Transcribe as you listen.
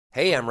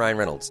Hey, I'm Ryan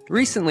Reynolds.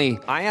 Recently,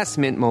 I asked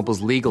Mint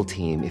Mobile's legal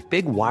team if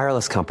big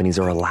wireless companies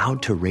are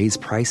allowed to raise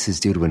prices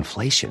due to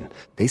inflation.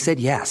 They said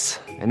yes.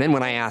 And then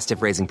when I asked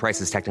if raising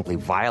prices technically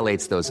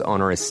violates those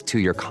onerous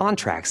two-year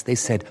contracts, they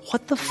said,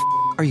 "What the f***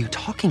 are you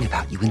talking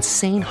about, you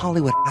insane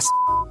Hollywood ass?"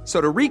 So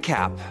to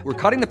recap, we're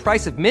cutting the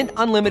price of Mint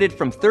Unlimited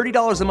from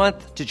 $30 a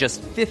month to just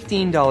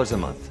 $15 a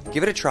month.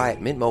 Give it a try at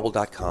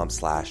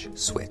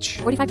mintmobile.com/switch.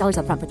 $45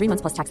 up front for 3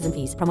 months plus taxes and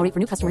fees. Promo rate for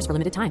new customers for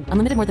limited time.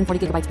 Unlimited more than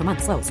 40 gigabytes per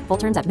month. Slows full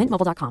terms at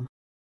mintmobile.com.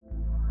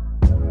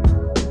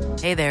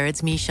 Hey there,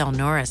 it's Michelle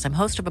Norris. I'm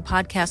host of a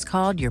podcast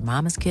called Your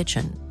Mama's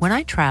Kitchen. When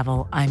I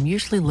travel, I'm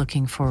usually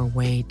looking for a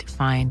way to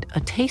find a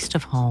taste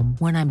of home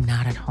when I'm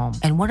not at home.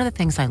 And one of the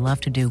things I love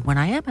to do when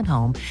I am at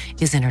home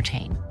is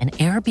entertain. And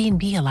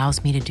Airbnb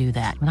allows me to do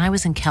that. When I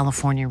was in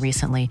California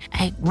recently,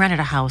 I rented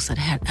a house that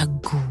had a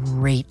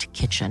great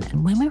kitchen.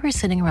 And when we were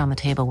sitting around the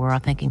table, we were all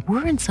thinking,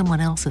 we're in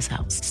someone else's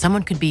house.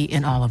 Someone could be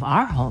in all of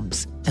our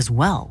homes as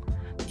well.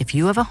 If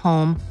you have a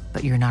home,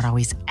 but you're not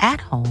always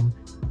at home,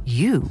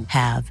 you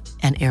have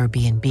an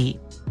Airbnb.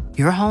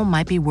 Your home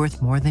might be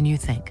worth more than you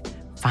think.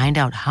 Find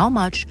out how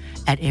much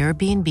at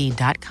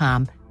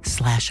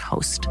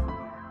airbnb.com/host.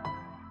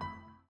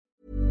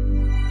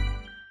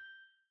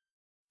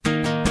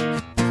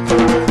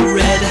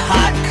 Red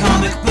hot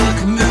comic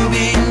book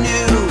movie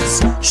news,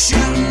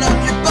 shooting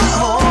up your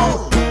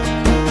butthole.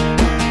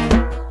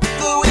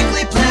 The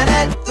Weekly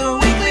Planet, the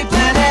Weekly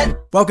Planet.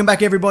 Welcome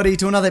back, everybody,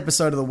 to another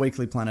episode of the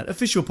Weekly Planet,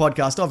 official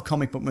podcast of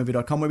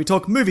comicbookmovie.com, where we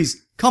talk movies,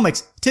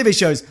 comics, TV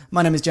shows.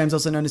 My name is James,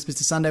 also known as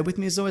Mr. Sunday. With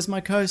me, as always,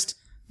 my co-host,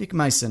 Nick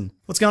Mason.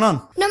 What's going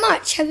on? Not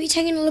much. Have you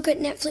taken a look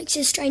at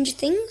Netflix's Stranger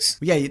Things?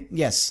 Yeah,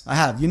 yes, I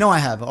have. You know I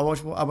have. I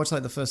watched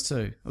like the first two.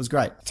 It was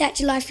great. It's out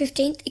July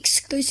 15th,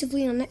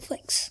 exclusively on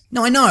Netflix.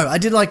 No, I know. I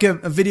did like a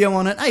video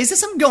on it. Hey, is there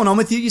something going on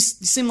with you? You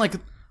seem like a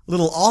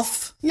little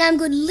off. No, I'm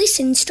good.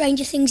 Listen,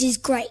 Stranger Things is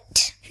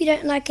great. If you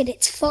don't like it,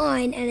 it's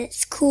fine and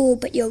it's cool,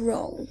 but you're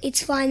wrong.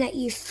 It's fine that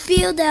you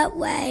feel that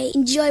way,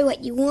 enjoy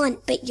what you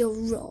want, but you're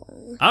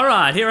wrong. All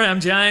right, here I am,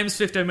 James,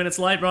 15 minutes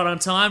late, right on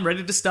time,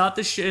 ready to start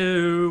the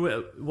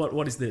show.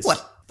 What is this?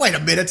 What? Wait a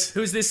minute.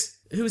 Who is this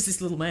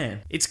little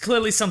man? It's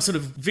clearly some sort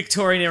of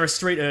Victorian-era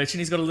street urchin.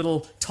 He's got a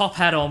little top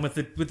hat on with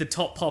the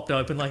top popped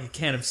open like a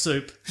can of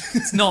soup.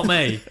 It's not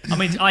me. I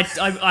mean,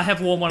 I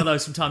have worn one of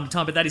those from time to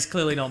time, but that is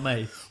clearly not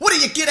me. What are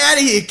you? Get out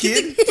of here,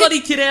 kid.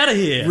 Bloody kid out of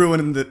here.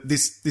 Ruining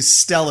this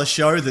stellar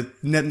show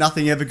that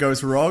nothing ever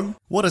goes wrong.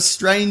 What a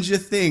stranger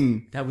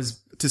thing. That was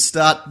to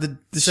start the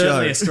show.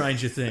 Certainly a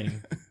stranger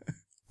thing.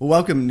 Well,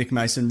 welcome, Nick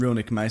Mason, real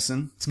Nick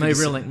Mason. It's me,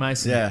 real Nick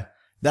Mason. Yeah.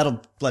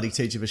 That'll bloody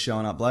teach you for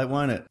showing up late,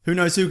 won't it? Who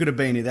knows who could have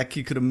been here? That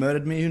kid could have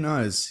murdered me. Who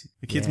knows?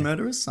 The kid's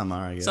murderers? Some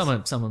are, I guess. Some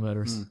are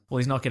murderers. Well,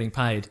 he's not getting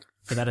paid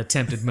for that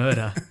attempted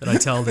murder that I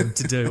told him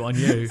to do on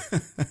you.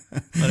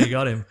 Bloody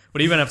got him.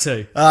 What have you been up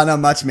to? Not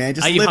much, man.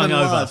 Just Are you living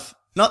hungover? life.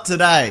 Not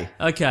today.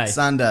 Okay.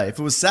 Sunday. If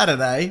it was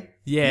Saturday,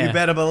 yeah, you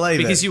better believe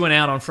it. Because you went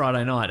out on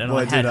Friday night, and Boy,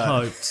 I had did I.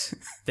 hoped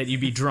that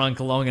you'd be drunk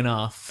long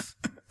enough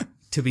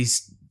to be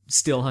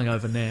still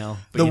hungover now.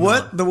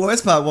 But The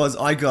worst part was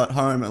I got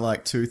home at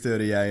like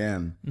 2:30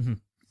 a.m. Mm-hmm.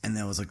 and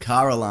there was a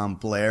car alarm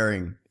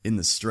blaring in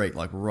the street,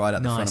 like right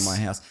at the front of my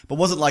house. But it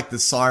wasn't like the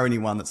siren-y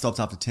one that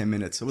stopped after 10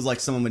 minutes. It was like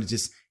someone would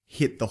just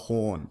hit the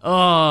horn.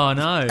 Oh,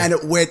 no. And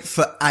it went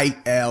for 8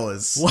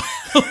 hours.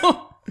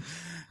 Wow.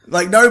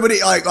 Like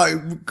nobody,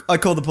 I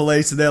called the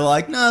police and they're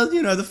like, no,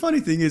 the funny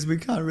thing is we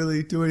can't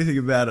really do anything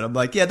about it. I'm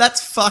like, yeah,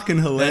 that's fucking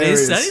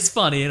hilarious. That is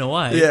funny in a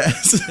way. Yeah.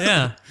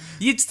 Yeah.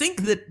 You'd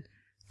think that,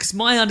 because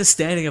my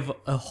understanding of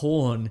a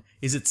horn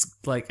is it's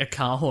like a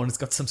car horn, it's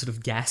got some sort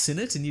of gas in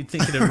it, and you'd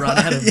think it'd run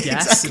out of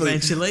gas exactly.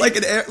 eventually. Like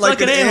an air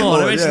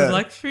horn. horn, Eventually, yeah.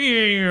 like,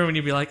 and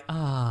you'd be like,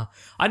 I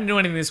didn't do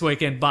anything this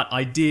weekend, but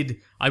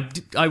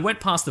I went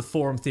past the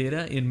Forum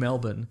Theatre in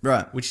Melbourne,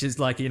 right, which is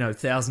like,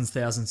 thousand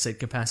seat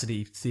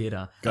capacity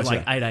theatre at Gotcha.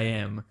 like 8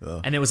 a.m.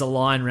 Ugh. And there was a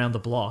line around the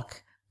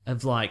block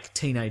of like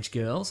teenage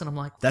girls, and I'm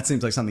like, that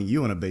seems like something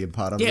you want to be a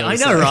part of. yeah, I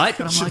know, right?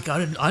 And I'm like,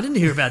 I didn't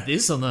hear about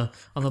this on the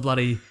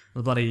bloody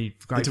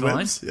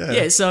grapevine.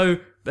 Yeah. So,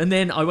 and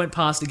then I went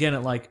past again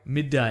at like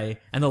midday,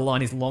 and the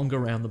line is longer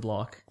around the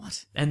block.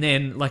 What? And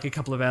then like a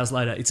couple of hours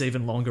later, it's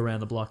even longer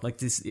around the block. Like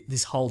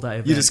this whole day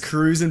event. You're just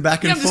cruising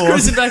back and I'm forth. just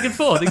cruising back and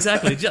forth.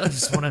 Exactly. I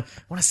just want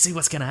to see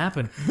what's going to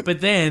happen.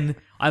 But then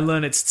I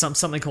learned it's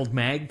something called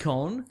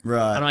MagCon.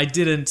 Right. And I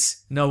didn't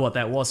know what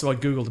that was, so I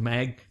googled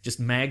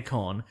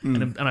MagCon,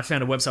 and I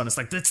found a website. And it's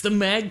like, that's the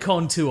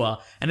MagCon tour,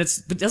 and it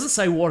doesn't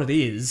say what it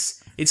is.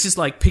 It's just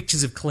like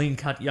pictures of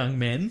clean-cut young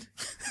men,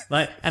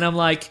 and I'm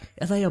like,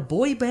 are they a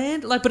boy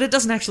band? But it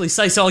doesn't actually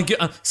say. So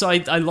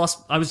I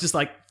lost. I was just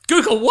like,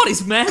 Google, what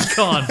is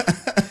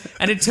MagCon?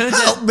 And it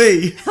turns Help out,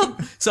 me.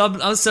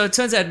 So it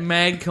turns out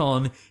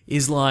MagCon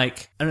is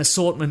like an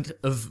assortment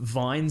of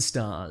Vine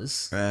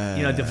stars. The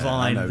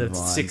Vine, I know the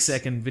Vines.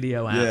 6-second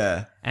video app.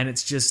 Yeah. And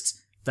it's just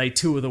they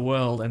tour the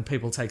world and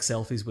people take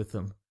selfies with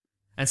them.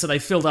 And so they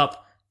filled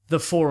up the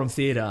Forum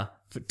Theatre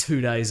for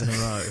 2 days in a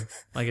row,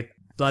 like a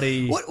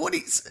bloody. What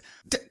is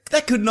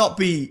that? Could not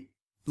be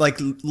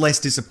less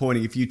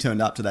disappointing if you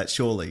turned up to that,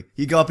 surely.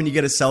 You go up and you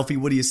get a selfie.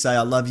 What do you say?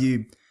 I love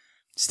you,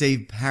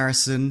 Steve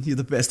Harrison. You're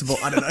the best of all.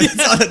 I don't know.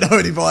 I don't know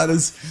anybody.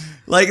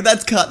 Like,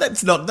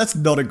 that's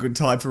not a good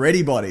time for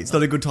anybody. It's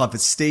not a good time for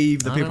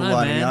Steve, the I people don't know,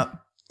 lining man. up.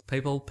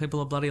 People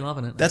are bloody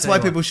loving it. That's why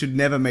people should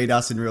never meet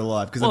us in real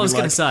life, because Well, I was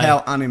like, gonna say-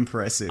 how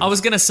unimpressive. I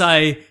was going to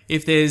say,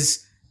 if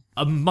there's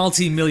a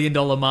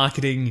multi-million-dollar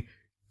marketing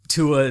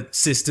tour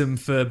system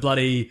for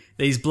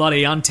these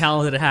bloody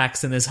untalented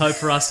hacks, and there's hope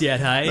for us yet,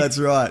 hey? That's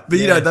right. But,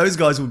 you Yeah. know, those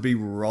guys would be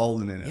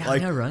rolling in it. Yeah, I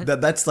like, know, right?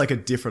 That's like a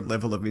different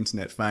level of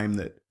internet fame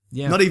that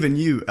Yeah. not even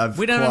you have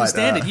We don't quite,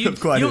 understand it.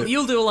 quite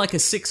You'll do like a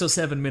 6 or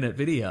 7 minute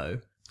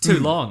video. Too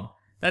long.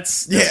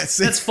 That's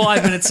Yes.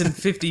 5 minutes and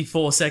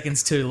 54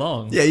 seconds too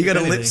long. Yeah, you got to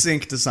If lip anything.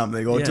 sync to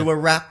something or Yeah. do a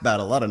rap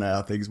battle. I don't know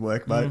how things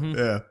work, mate.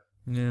 Yeah.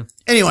 Yeah.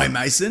 Anyway,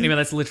 Mason. Anyway,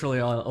 that's literally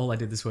all I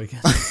did this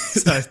weekend.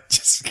 So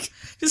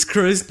just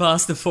cruised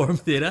past the Forum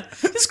Theatre.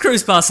 Just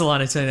cruised past the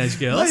line of teenage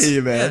girls. I hear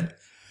you, man.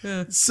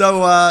 Yeah.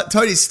 So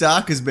Tony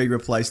Stark is being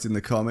replaced in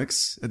the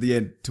comics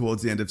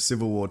towards the end of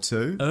Civil War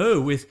 2.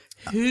 Oh, with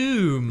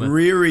whom?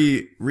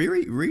 Riri?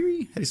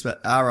 How do you spell it?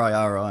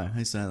 R-I-R-I. How do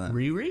you say that?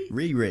 Riri?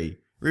 Riri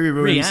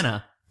Williams.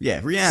 Rihanna.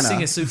 Yeah, Rihanna.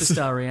 Singer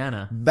superstar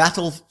Rihanna.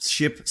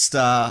 Battleship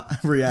star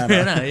Rihanna.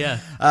 Rihanna, yeah.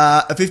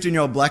 A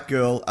 15-year-old black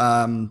girl,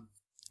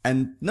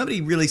 and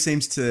nobody really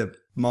seems to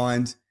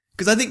mind.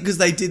 Because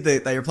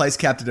they replaced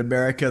Captain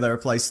America, they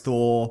replaced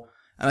Thor,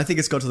 and I think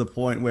it's got to the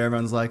point where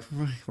everyone's like,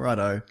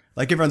 righto.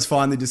 Like, everyone's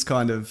finally just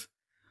kind of...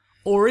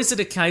 Or is it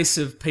a case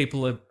of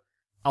people are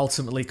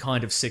ultimately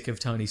kind of sick of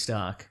Tony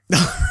Stark?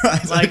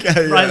 right, Like,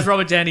 okay, yeah. right,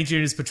 Robert Downey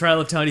Jr.'s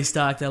portrayal of Tony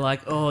Stark, they're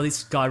like, oh,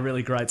 this guy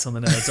really grates on the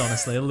nerds,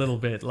 honestly, a little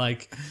bit.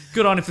 Like,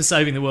 good on him for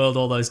saving the world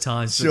all those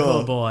times, but Sure.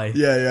 oh boy.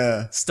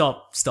 Yeah.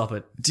 Stop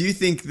it. Do you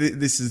think that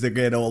this is the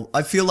get all?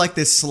 I feel like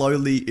they're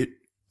slowly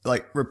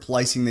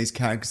replacing these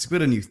characters. We've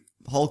got a new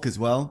Hulk as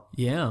well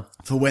Yeah.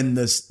 for when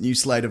this new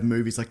slate of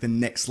movies, like the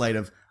next slate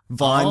of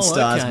Vine Oh,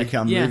 stars okay.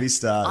 become Yeah. movie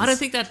stars. I don't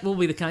think that will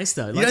be the case,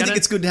 though. You Like, don't think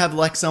it's good to have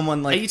like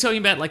someone Are like you talking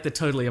about like the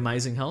totally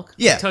amazing Hulk?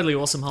 Yeah. Totally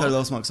awesome Hulk? Totally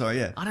Awesome Hulk? Sorry,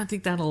 yeah. I don't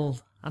think that'll...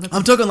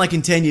 I'm talking like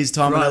in 10 years'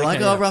 time, Right, and they're like,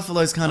 okay, oh, yeah.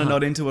 Ruffalo's kind of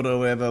not into it or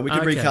whatever. We could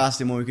Okay.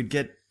 recast him, or we could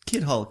get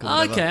Kid Hulk or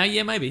whatever. Okay,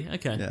 yeah, maybe.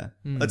 Okay.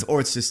 Yeah.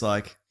 Or it's just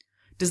like,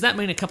 Does that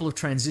mean a couple of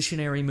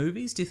transitionary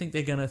movies? Do you think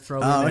they're going to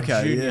throw Oh, in a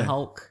okay, Junior yeah.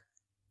 Hulk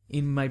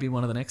in maybe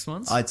one of the next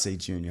ones? I'd see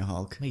Junior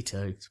Hulk. Me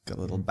too. Got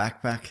a little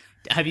backpack.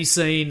 Have you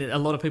seen, a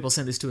lot of people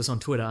sent this to us on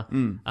Twitter,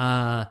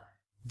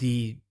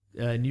 the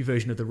new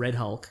version of the Red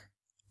Hulk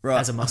Right.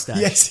 has a mustache.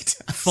 Yes, it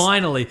does.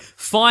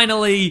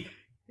 Finally,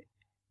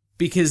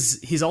 because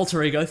his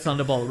alter ego,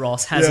 Thunderbolt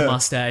Ross, has Yeah. a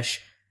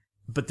mustache,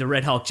 but the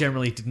Red Hulk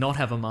generally did not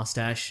have a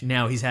mustache.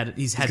 Now he's got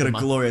a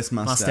glorious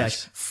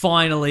mustache.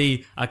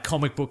 Finally, a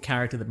comic book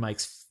character that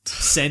makes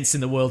sense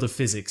in the world of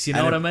physics. You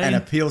know what I mean? And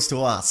appeals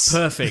to us.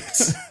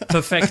 Perfect.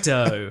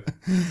 Perfecto.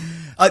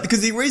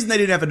 Because the reason they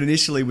didn't have it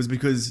initially was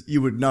because you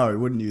would know,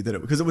 wouldn't you?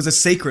 Because it was a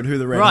secret who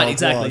the Red Right, Hulk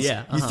exactly, was.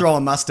 yeah, You uh-huh. throw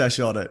a mustache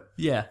on it.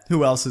 Yeah.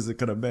 Who else is it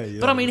going to be? You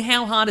But know? I mean,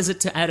 how hard is it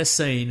to add a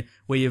scene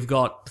where you've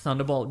got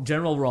Thunderbolt,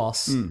 General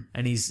Ross,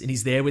 and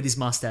he's there with his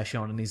mustache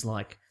on, and he's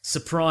like,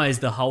 "Surprise,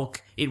 the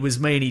Hulk! It was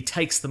me." And he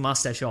takes the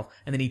mustache off,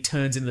 and then he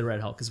turns into the Red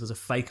Hulk because it was a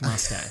fake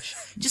mustache.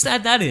 Just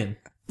add that in.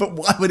 But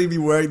why would he be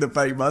wearing the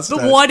fake mustache?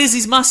 But why does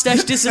his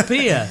mustache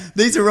disappear?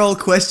 These are all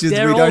questions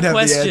They're we all don't have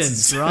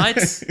questions, the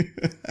answers.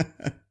 right?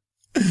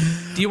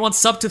 Do you want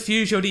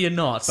subterfuge or do you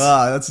not?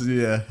 I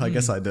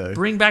guess I do.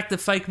 Bring back the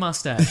fake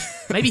mustache.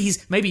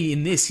 Maybe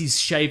in this he's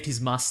shaved his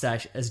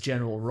mustache as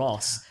General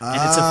Ross, and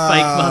it's a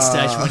fake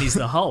mustache when he's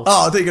the Hulk. Oh,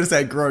 I thought you were going to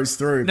say it grows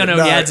through. No, but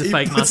he adds a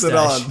fake puts it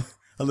mustache. on.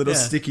 A little Yeah.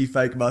 Mm-hmm. sticky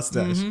fake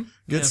mustache. Good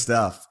yeah.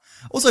 stuff.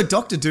 Also,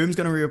 Doctor Doom's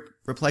going to be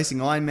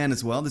replacing Iron Man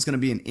as well. There's going to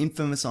be an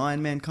infamous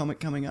Iron Man comic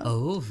coming up.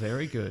 Oh,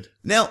 very good.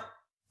 Now,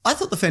 I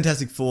thought the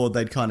Fantastic Four,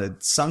 they'd kind of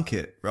sunk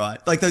it,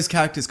 right? Like, those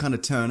characters kind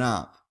of turn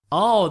up.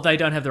 Oh, they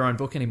don't have their own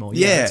book anymore.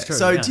 Yeah, that's true.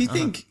 so yeah, do you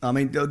think, I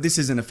mean, this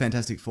isn't a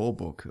Fantastic Four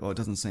book, or it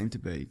doesn't seem to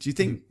be. Do you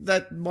think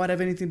that might have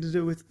anything to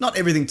do with, not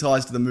everything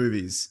ties to the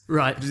movies.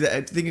 Right. Do you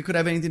think it could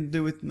have anything to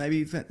do with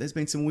maybe there's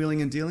been some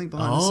wheeling and dealing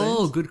behind the scenes?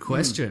 Oh, good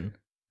question.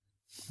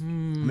 I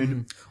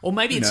mean, Or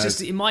maybe Who it's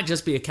knows? it might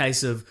just be a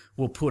case of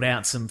we'll put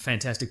out some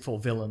Fantastic Four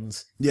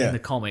villains Yeah. in the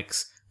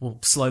comics. We'll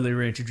slowly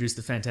reintroduce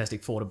the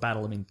Fantastic Four to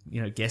battle them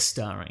in, guest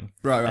starring.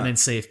 Right. And then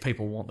see if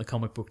people want the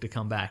comic book to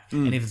come back.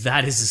 And if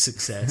that is a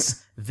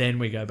success, then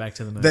we go back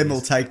to the movies. then we'll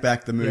take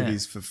back the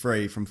movies for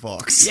free from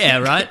Fox. Yeah,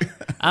 right?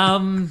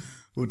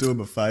 We'll do them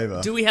a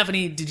favour. Do we have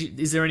any,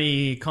 is there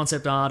any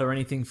concept art or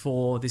anything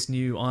for this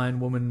new Iron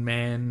Woman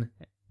man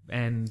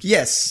and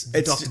Yes.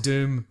 Doctor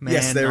Doom man?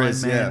 Yes, there Iron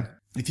is, Man? yeah.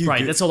 If you Great,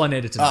 could- that's all I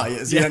needed to know. Oh,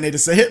 yes, you don't need to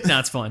see it? No,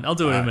 it's fine. I'll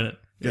do it in a minute.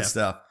 Good Yeah.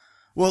 stuff.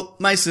 Well,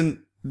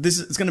 Mason,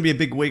 it's going to be a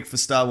big week for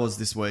Star Wars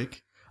this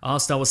week.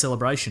 Star Wars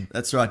Celebration.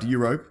 That's right,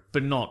 Europe.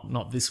 But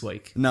not this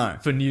week. No.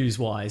 For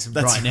news-wise,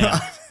 That's right now.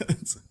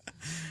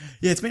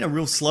 Yeah, it's been a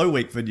real slow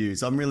week for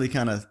news. I'm really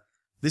kind of...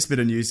 This bit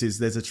of news is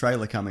there's a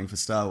trailer coming for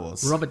Star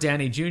Wars. Robert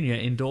Downey Jr.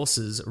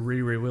 endorses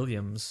Riri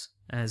Williams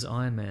as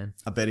Iron Man.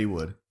 I bet he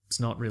would. It's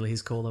not really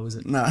his call, though, is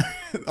it? No,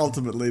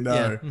 ultimately no.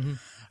 Yeah, mhm.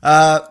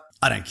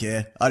 I don't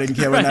care. I didn't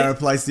care when they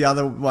replaced the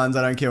other ones.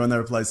 I don't care when they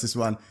replace this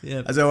one.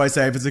 Yep. As I always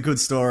say, if it's a good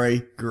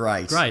story,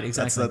 great. Great,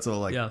 exactly. That's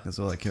all. Yeah. That's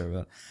all I care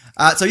about.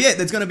 So yeah,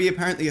 there's going to be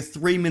apparently a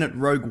 3-minute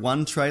Rogue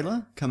One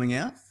trailer coming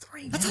out.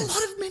 3 That's a minutes.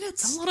 lot of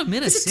minutes. That's a lot of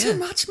minutes, Is it yeah. too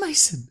much,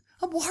 Mason?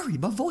 I'm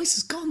worried. My voice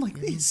is gone like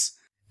this.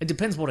 It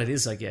depends what it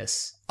is, I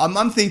guess.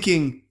 I'm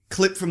thinking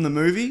clip from the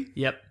movie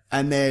Yep.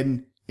 and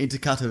then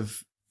intercut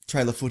of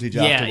trailer footage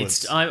Yeah,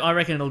 afterwards. I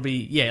reckon it'll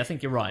be... Yeah, I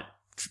think you're right.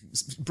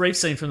 Brief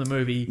scene from the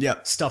movie.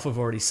 Yep. Stuff we've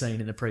already seen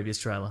in the previous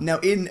trailer. Now,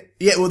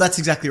 well, that's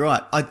exactly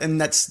right. And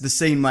that's the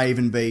scene may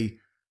even be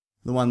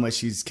the one where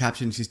she's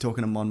captioned, she's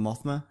talking to Mon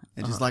Mothma,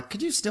 and she's like,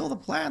 "Could you steal the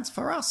plans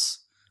for us?"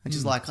 And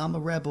she's like, "I'm a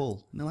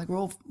rebel." And they're like, we're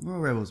all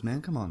rebels,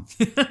 man. Come on.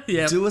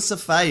 Yeah. Do us a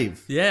fave.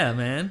 Yeah,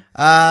 man.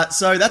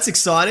 So that's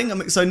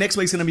exciting. So next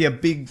week's going to be a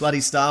big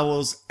bloody Star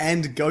Wars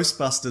and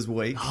Ghostbusters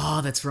week.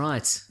 Oh, that's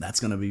right. That's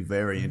going to be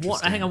very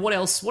interesting. Hang on, what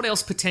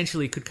else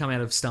potentially could come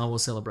out of Star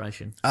Wars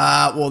Celebration?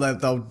 Well,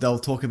 they'll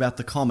talk about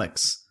the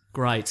comics.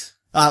 Great.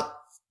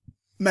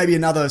 Maybe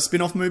another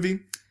spin-off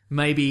movie.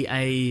 Maybe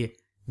a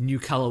new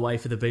colorway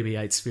for the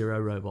BB-8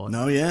 Sphero robot.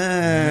 No,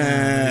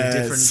 yeah.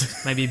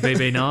 Different, maybe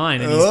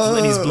BB-9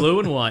 and he's blue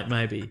and white,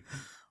 maybe.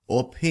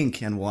 Or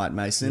pink and white,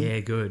 Mason. Yeah,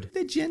 good.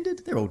 They're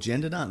gendered. They're all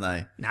gendered, aren't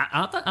they? Nah,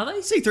 are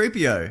they?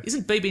 C-3PO.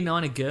 Isn't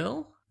BB-9 a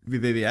girl?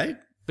 BB-8?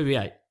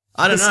 BB-8.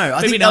 I don't know.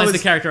 I think BB-9 that is was the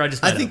character I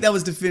just made I think up. that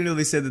was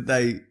definitively said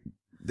that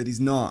he's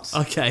not.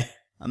 Okay,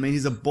 I mean,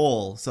 he's a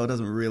ball, so it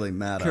doesn't really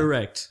matter.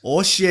 correct.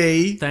 Or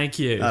she. Thank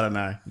you. I don't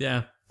know.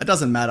 Yeah, It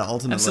doesn't matter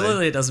ultimately.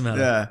 absolutely, it doesn't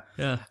matter.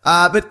 Yeah.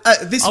 Yeah. But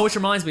this. Oh, which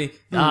reminds me,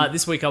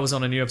 this week I was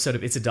on a new episode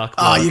of It's a Duck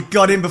Boy. Oh, you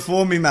got in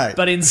before me, mate.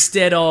 But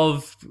instead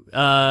of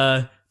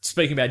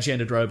speaking about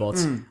gendered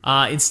robots,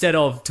 instead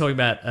of talking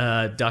about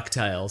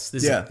DuckTales,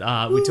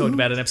 we talked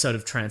about an episode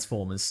of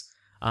Transformers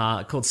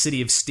called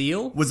City of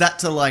Steel. Was that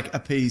to like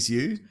appease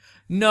you?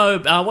 No,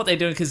 what they're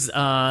doing, because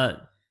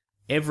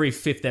every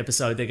 5th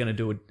episode they're going to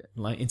do it,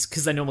 like, it's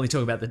because they normally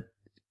talk about the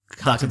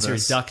cartoon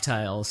series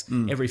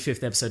DuckTales. Every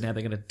 5th episode now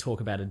they're going to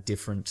talk about a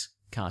different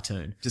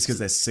cartoon. Just because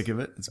they're sick of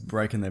it? It's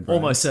breaking their brains.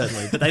 Almost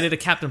certainly. But they did a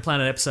Captain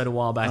Planet episode a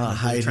while back. I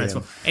hate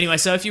him. Anyway,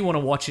 so if you want to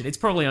watch it, it's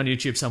probably on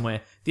YouTube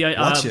somewhere.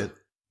 Watch it.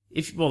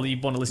 If you want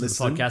to listen to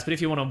the podcast, but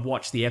if you want to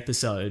watch the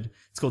episode,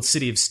 it's called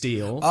City of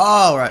Steel.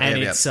 Oh, right. And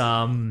yeah,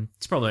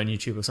 it's probably on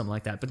YouTube or something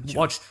like that. But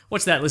watch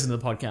that, listen to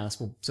the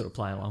podcast. We'll sort of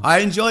play along. I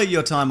enjoy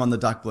your time on the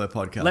Duck Blur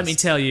podcast. Let me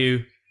tell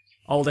you,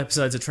 old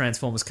episodes of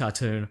Transformers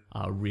cartoon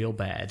are real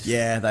bad.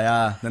 Yeah, they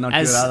are. They're not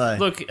good, are they?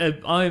 Look,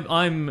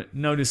 I'm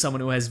known as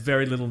someone who has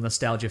very little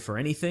nostalgia for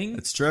anything.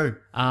 It's true.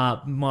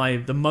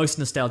 The most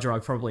nostalgia I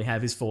probably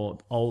have is for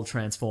old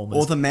Transformers.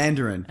 Or the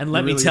Mandarin. And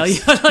let me tell you,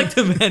 I like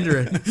the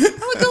Mandarin.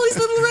 I like all his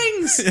little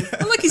rings.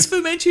 I like his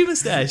Fu Manchu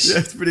mustache. Yeah,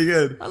 it's pretty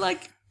good. I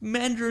like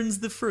Mandarin's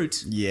the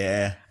fruit.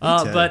 Yeah.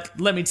 But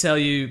let me tell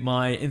you,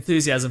 my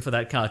enthusiasm for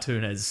that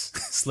cartoon has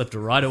slipped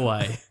right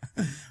away.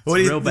 What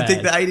do you real bad.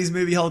 think the 80s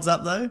movie holds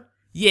up, though?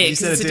 Yeah, You because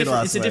said it's, it did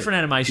last it's a week. different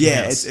animation.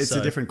 Yeah, house, it's so-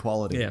 a different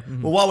quality. Yeah,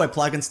 mhm. Well, while we're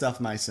plugging stuff,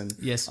 Mason.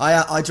 Yes.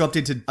 I dropped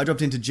into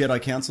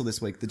Jedi Council this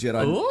week, the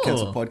Jedi Ooh.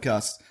 Council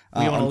podcast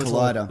Were you on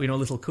Collider. were you on a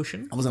little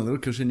cushion? I was on a little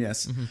cushion,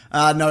 yes.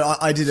 No,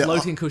 I did it.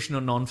 Floating cushion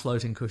or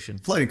non-floating cushion?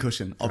 Floating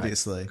cushion,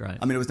 obviously. great.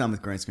 I mean, it was done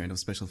with green screen, it was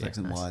special effects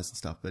and nice. wires and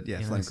stuff, but yeah,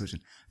 floating nice. cushion.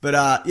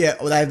 But they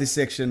have this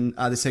section,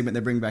 this segment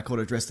they bring back called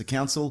Address the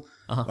Council,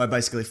 where I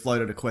basically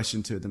floated a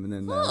question to them and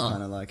then they were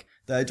kind of like,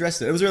 they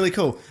addressed it. It was really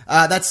cool.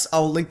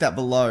 I'll link that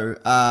below.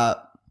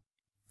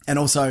 And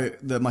also,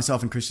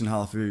 myself and Christian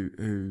Harloff,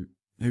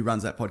 who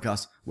runs that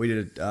podcast, we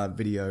did a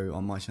video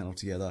on my channel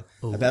together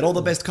about all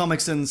the best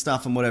comics and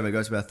stuff and whatever. It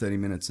goes about 30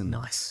 minutes and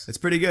Nice. it's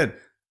pretty good.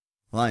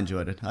 Well, I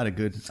enjoyed it. I had a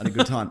good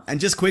time. And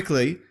just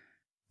quickly,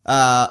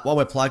 while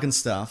we're plugging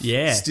stuff,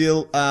 Yeah.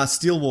 Steel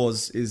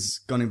Wars is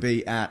going to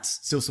be at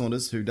Steel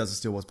Saunders, who does the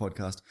Steel Wars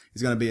podcast.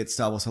 He's going to be at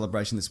Star Wars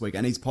Celebration this week,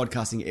 and he's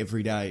podcasting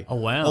every day. Oh,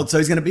 wow. So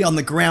he's going to be on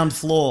the ground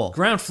floor,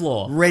 Ground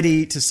floor.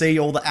 ready to see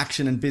all the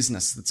action and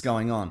business that's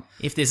going on.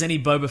 If there's any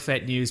Boba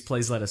Fett news,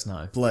 please let us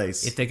know.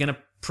 Please. If they're going to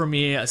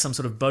premiere some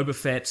sort of Boba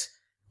Fett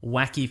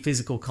wacky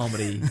physical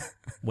comedy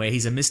where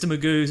he's a Mr.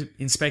 Magoo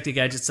Inspector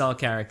Gadget style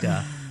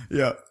character,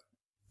 Yeah.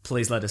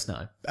 please let us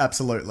know.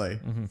 Absolutely.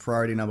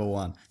 Priority number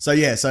one. So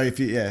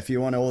if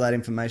you want all that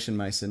information,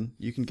 Mason,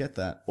 you can get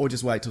that. Or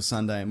just wait till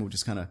Sunday and we'll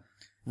just kind of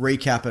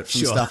recap it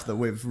from Sure. stuff that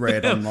we've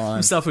read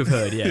online. Some stuff we've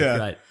heard, yeah, Yeah.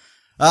 great.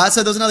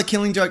 So there was another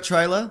Killing Joke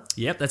trailer.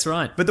 Yep, that's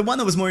right. But the one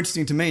that was more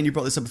interesting to me, and you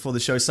brought this up before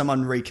the show,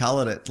 someone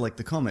recolored it like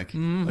the comic,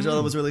 which I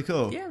thought was really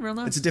cool. Yeah, real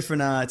nice. It's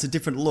a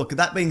different look.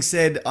 That being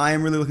said, I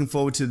am really looking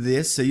forward to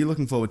this. So you're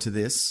looking forward to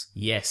this,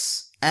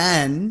 Yes.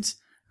 and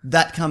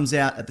that comes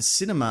out at the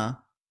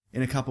cinema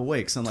in a couple of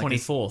weeks. On like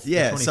 24th.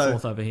 Yeah, The so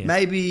 24th over here.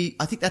 maybe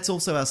I think that's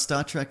also our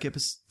Star Trek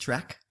episode.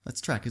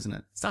 That's track, isn't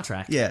it? Star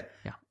Trek. Yeah.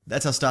 Yeah.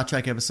 That's our Star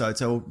Trek episode,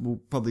 so we'll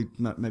probably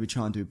maybe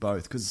try and do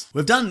both because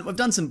we've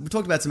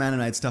talked about some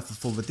animated stuff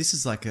before, but this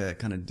is like a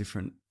kind of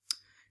different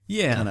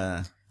Yeah. kind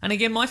of And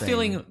again, my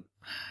feeling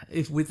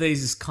with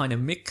these is kind of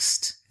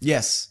mixed.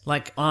 yes.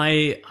 Like,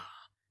 I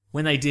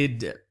when they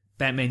did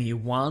Batman Year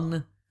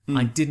One,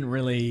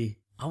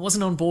 I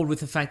wasn't on board with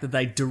the fact that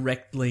they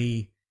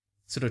directly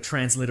sort of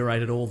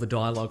transliterated all the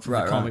dialogue from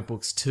the comic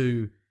books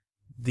to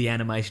the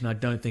animation. I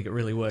don't think it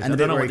really worked. And I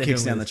the don't bit know where what he they're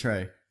kicks doing down the with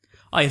tree.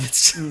 Oh yeah,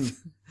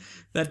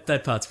 that's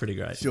that part's pretty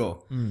great.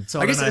 Sure. So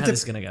I don't know how this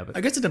is going to go. But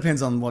I guess it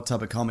depends on what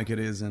type of comic it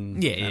is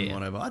and Yeah.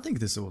 whatever. I think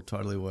this will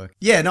totally work.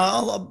 Yeah,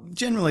 no,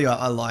 generally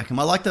I like them.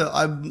 I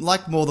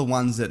like more the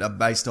ones that are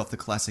based off the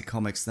classic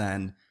comics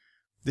than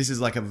this is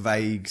like a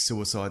vague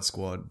Suicide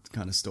Squad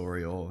kind of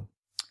story or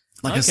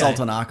like Assault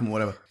on Arkham or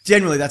whatever.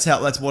 Generally, that's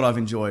what I've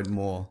enjoyed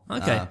more.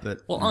 Okay. But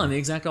I'm the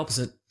exact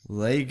opposite.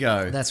 there you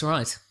go. That's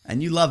right.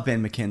 And you love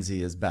Ben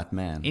McKenzie as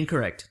Batman.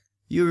 Incorrect.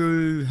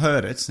 You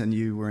heard it and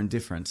you were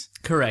indifferent.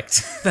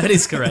 Correct. That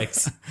is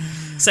correct.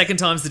 Second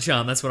time's the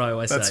charm. That's what I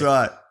always say. That's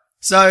right.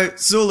 So,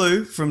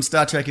 Sulu from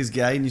Star Trek is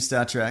gay, new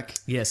Star Trek.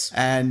 Yes.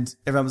 And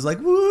everyone was like,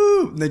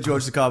 woo! And then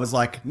George Takei was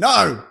like,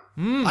 no!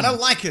 I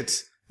don't like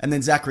it! And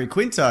then Zachary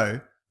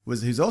Quinto,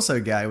 who's also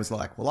gay, was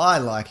like, well, I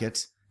like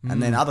it. And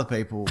then other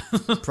people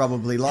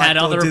probably liked Had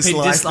it other or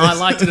disliked opinions. it. I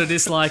liked it or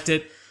disliked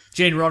it.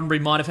 Gene Roddenberry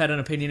might have had an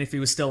opinion if he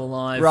was still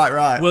alive.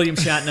 Right. William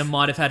Shatner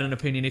might have had an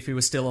opinion if he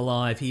was still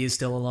alive. He is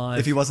still alive.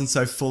 If he wasn't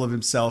so full of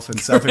himself and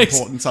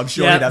self-importance, I'm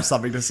sure he'd have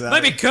something to say.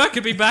 Maybe Kirk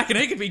could be back and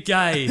he could be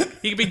gay.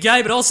 He could be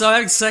gay, but also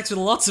having sex with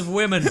lots of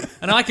women.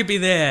 And I could be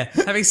there,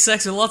 having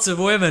sex with lots of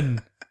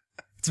women.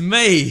 It's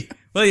me,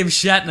 William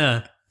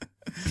Shatner.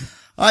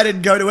 I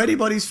didn't go to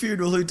anybody's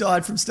funeral who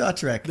died from Star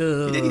Trek.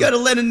 You didn't go to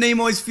Leonard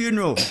Nimoy's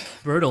funeral.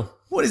 Brutal.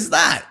 What is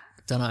that?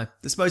 Don't know.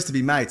 They're supposed to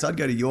be mates. I'd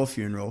go to your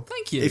funeral.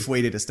 Thank you. If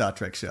we did a Star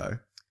Trek show.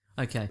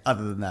 Okay.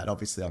 Other than that,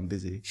 obviously, I'm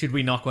busy. Should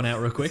we knock one out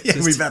real quick? Yeah,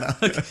 we better.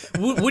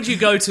 Would you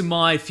go to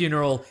my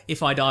funeral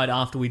if I died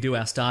after we do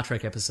our Star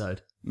Trek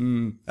episode?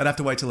 I'd have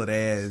to wait till it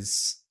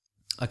airs.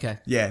 Okay.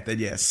 Yeah, then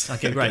yes.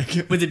 Okay,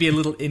 great. Would there be a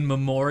little in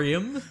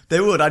memoriam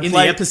There would. I'd in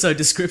play the episode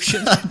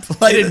description? I'd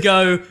play It'd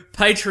go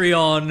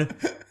Patreon,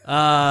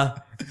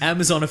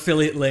 Amazon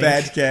affiliate link,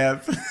 Bad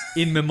Camp.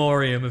 in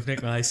memoriam of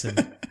Nick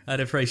Mason. I'd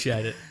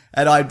appreciate it.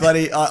 And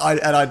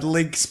I'd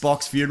link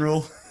Spock's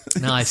funeral.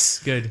 Nice,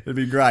 good. It'd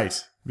be great.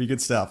 It'd be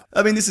good stuff.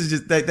 I mean, this is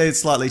just, they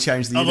slightly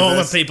changed the Of all the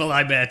universe. people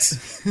I met,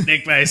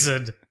 Nick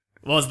Mason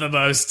was the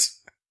most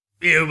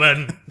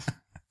human.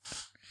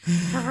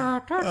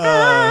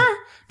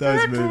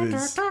 Those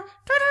movies.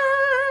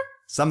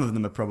 Some of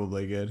them are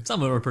probably good.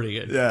 Some of them are pretty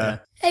good. Yeah.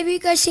 Have you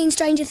guys seen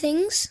Stranger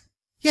Things?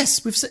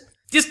 Yes, we've seen...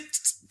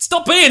 Just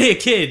stop being here,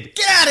 kid.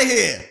 Get out of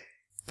here!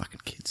 Fucking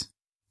kids.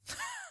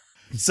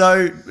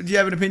 So, do you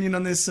have an opinion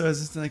on this? Or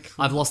is it like...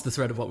 I've lost the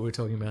thread of what we were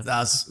talking about.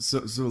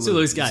 Zulu.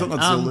 Zulu's gay. It's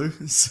not Zulu.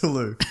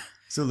 Zulu.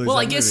 Zulu's Well,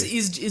 that I guess movie.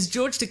 is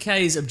George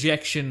Takei's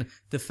objection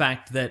the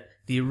fact that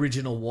the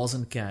original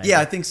wasn't gay? Yeah,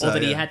 I think so, Or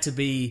that he yeah. had to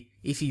be,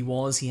 if he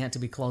was, he had to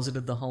be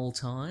closeted the whole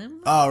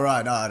time? Oh,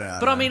 right. No.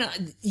 But I mean,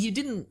 you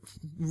didn't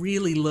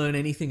really learn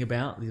anything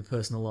about the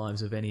personal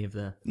lives of any of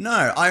the... No,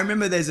 I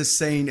remember there's a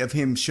scene of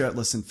him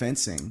shirtless and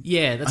fencing.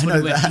 Yeah, that's I when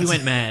know that. he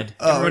went mad.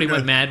 Oh, Everybody okay.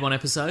 went mad one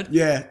episode.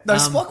 Yeah. No,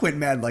 Spock went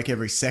mad like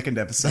every second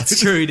episode. That's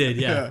true, he did,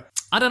 yeah. Yeah.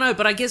 I don't know,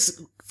 but I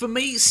guess for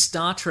me,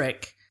 Star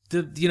Trek,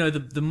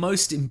 the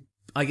most...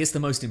 I guess the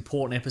most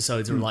important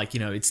episodes are like,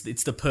 it's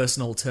the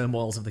personal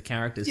turmoils of the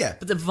characters. Yeah.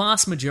 But the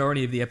vast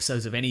majority of the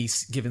episodes of any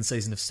given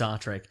season of Star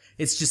Trek,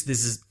 it's just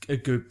this is a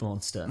goop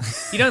monster.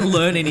 You don't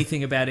learn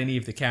anything about any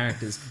of the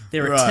characters.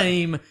 They're a Right.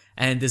 team,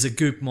 and there's a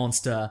goop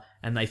monster,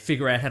 and they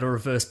figure out how to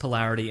reverse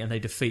polarity, and they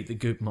defeat the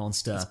goop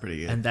monster. That's pretty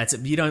good. And that's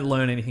it. You don't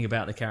learn anything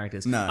about the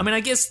characters. No. I mean, I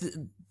guess, I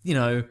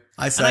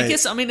and say-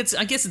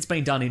 I guess it's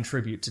been done in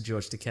tribute to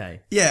George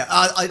Takei. Yeah,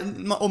 I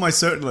almost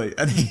certainly.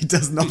 And he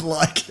does not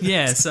like it.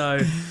 Yeah, so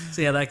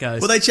see how that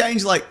goes. Well, they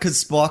changed, like,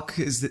 because Spock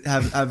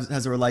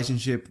has a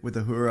relationship with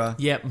Uhura.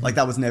 Yep. Like,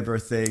 that was never a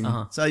thing.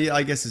 So, yeah,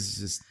 I guess it's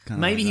just kind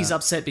of Maybe like he's that.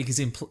 upset because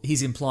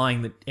he's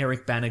implying that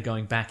Eric Banner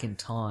going back in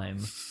time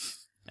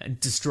and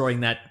destroying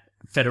that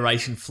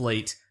Federation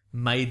fleet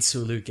made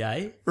Sulu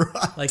gay.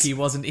 Right. Like he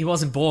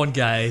wasn't born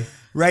gay.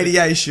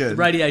 Radiation.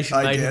 Radiation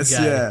I made him guess,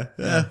 gay.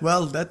 yeah.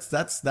 Well,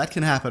 that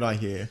can happen, I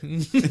hear.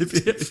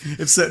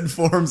 if certain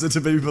forums are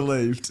to be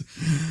believed.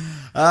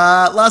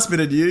 Last bit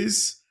of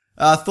news.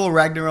 Thor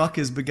Ragnarok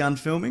has begun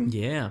filming.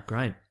 Yeah,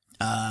 great.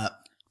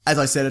 As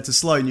I said, it's a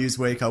slow news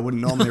week. I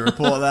wouldn't normally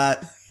report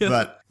that.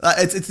 But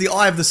it's the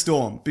eye of the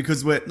storm,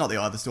 because we're not the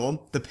eye of the storm.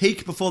 The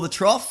peak before the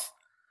trough.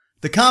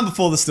 The calm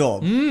before the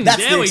storm. That's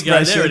there the we go,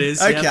 expression. there it is,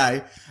 yep.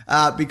 Okay.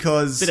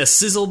 Because Bit of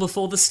sizzle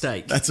before the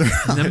steak. that's right.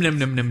 Num num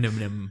num num num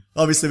num.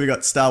 Obviously, we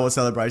got Star Wars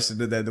Celebration,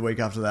 and then the week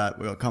after that,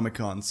 we got Comic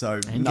Con. So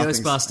And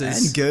nothing's- Ghostbusters.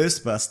 and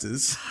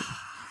Ghostbusters.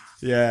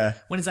 Yeah,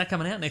 When is that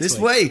coming out next this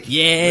week? week.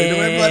 Yeah,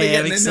 We're bloody I'm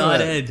getting into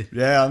excited. it.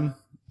 Yeah,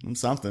 I'm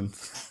something.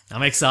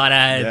 I'm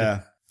excited.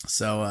 Yeah.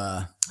 So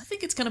I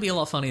think it's going to be a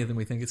lot funnier than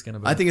we think it's going to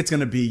be. I think it's going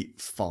to be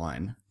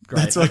fine.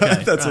 Great, That's what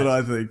okay, that's right. what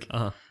I think.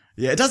 Uh-huh.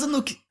 Yeah, it doesn't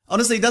look.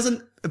 Honestly, it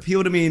doesn't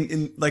appeal to me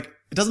in like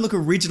it doesn't look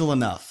original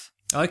enough.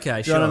 Okay,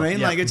 Do sure. you know what I mean?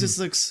 Yep. Like it just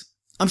looks.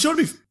 I'm sure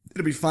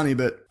it'll be funny,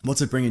 but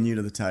what's it bringing you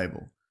to the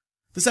table?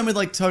 The same with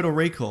like Total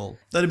Recall.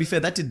 Though to be fair,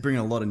 that did bring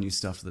a lot of new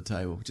stuff to the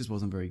table. It just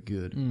wasn't very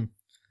good.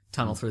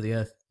 Tunnel Through the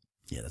Earth.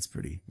 Yeah, that's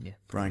pretty. Yeah.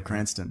 Bryan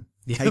Cranston.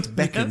 Yeah. Kate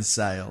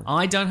Beckinsale.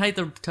 I don't hate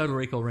the Total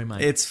Recall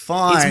remake. It's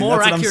fine. It's more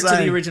that's what I'm accurate to the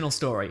saying. original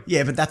story.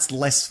 Yeah, but that's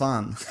less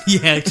fun.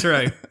 Yeah,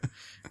 true.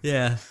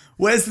 Yeah.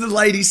 Where's the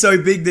lady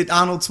so big that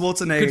Arnold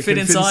Schwarzenegger Could fit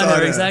inside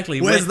her,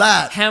 exactly. Where's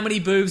that? How many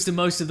boobs do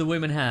most of the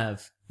women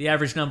have? The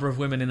average number of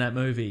women in that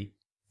movie?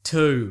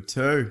 2.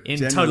 2. In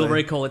generally. Total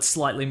Recall, it's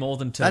slightly more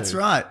than 2. That's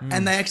right.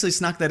 And they actually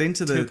snuck that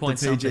into the 2 point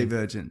PG something.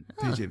 version.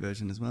 PG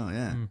version as well,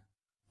 yeah.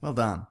 Well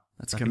done.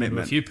 That's I can give them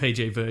a commitment. few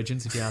PG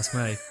virgins, if you ask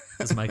me.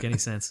 Doesn't make any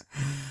sense.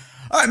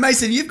 All right,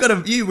 Mason, you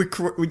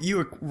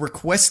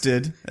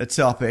requested a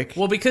topic.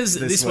 Well, because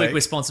this week week we're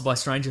sponsored by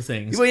Stranger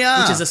Things, We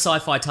are. which is a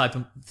sci-fi type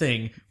of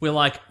thing. We're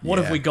like, what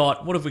Yeah. have we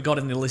got? What have we got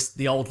in the list,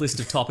 the old list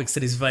of topics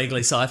that is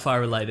vaguely sci-fi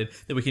related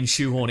that we can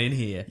shoehorn in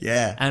here?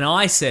 Yeah. And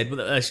I said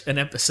an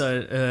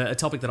episode, a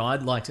topic that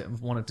I'd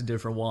wanted to do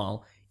for a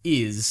while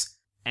is,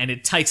 and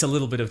it takes a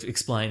little bit of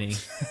explaining.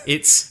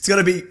 It's got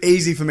to be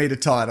easy for me to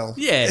title.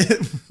 Yeah.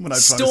 when I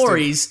post it.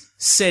 Stories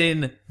set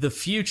in the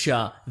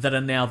future that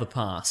are now the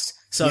past.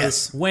 So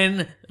Yes.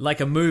 when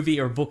like a movie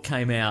or a book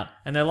came out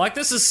and they're like,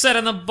 this is set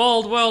in the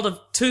bold world of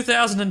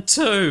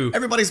 2002.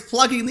 Everybody's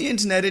plugging the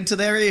internet into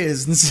their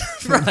ears and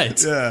stuff.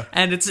 Right. Yeah.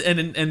 And it's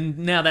and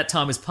now that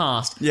time has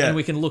passed. Yeah. And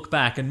we can look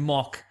back and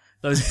mock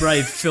those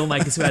brave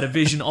filmmakers who had a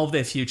vision of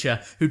their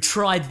future, who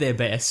tried their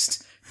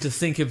best to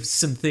think of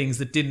some things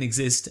that didn't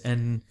exist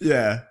and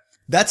Yeah.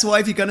 That's why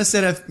if you're going to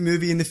set a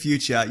movie in the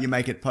future, you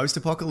make it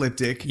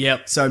post-apocalyptic.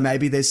 Yep. So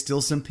maybe there's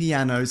still some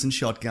pianos and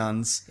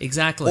shotguns.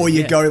 exactly. Or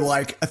you yeah. go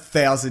like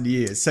 1,000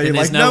 years. So And you're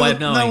there's like, no no, way of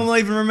knowing. no one will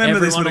even remember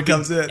this when will it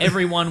comes be, in.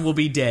 Everyone will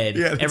be dead.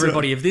 Yeah, that's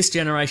Everybody right. of this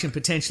generation,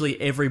 potentially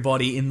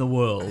everybody in the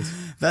world.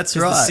 That's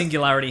 'Cause right. The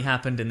singularity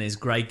happened and there's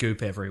grey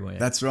goop everywhere.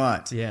 That's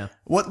right. Yeah.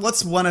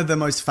 What's one of the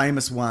most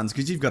famous ones?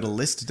 Because you've got a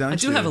list, don't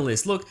you? I do have a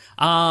list. Look,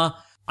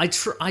 I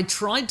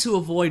tried to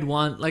avoid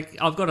one. Like,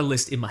 I've got a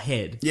list in my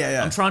head.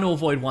 Yeah. I'm trying to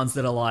avoid ones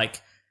that are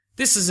like,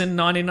 this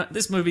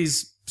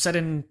movie's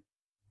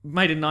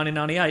made in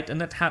 1998,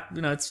 and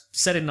it's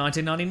set in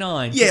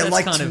 1999. Yeah, That's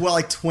like kind of-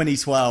 like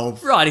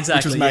 2012. Right, exactly,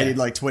 Which was made yeah. in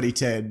like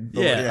 2010.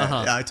 But Yeah,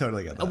 yeah, I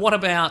totally get that. What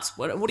about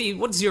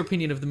what's your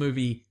opinion of the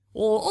movie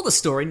or the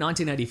story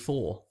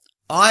 1984?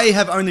 I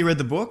have only read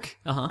the book,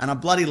 Uh-huh. and I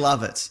bloody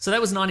love it. So that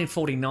was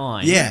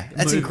 1949. Yeah, The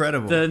that's movie-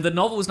 incredible. The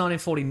novel was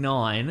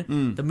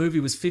 1949. The movie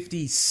was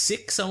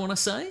 56, I want to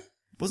say.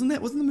 Wasn't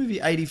the movie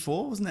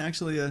 84? Wasn't that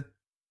actually a...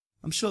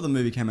 I'm sure the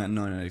movie came out in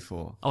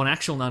 1984. Oh, an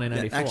actual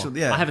 1984. Yeah, actual-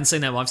 yeah. I haven't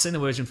seen that one. I've seen the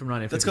version from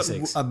That's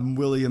 1956. got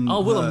William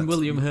Oh, Hurt.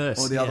 William Hurt,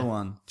 Or the yeah. other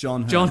one,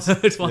 John Hurt. John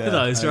Hurt, one of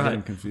those, I get right.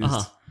 them confused.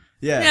 Uh-huh.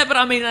 Yeah. Yeah, but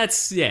I mean,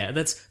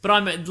 but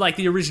I'm like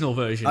the original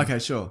version. Okay,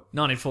 sure.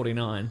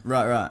 1949.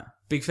 Right.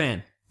 Big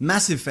fan.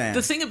 Massive fan.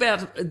 The thing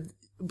about,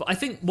 I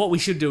think what we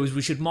should do is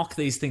we should mock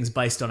these things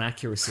based on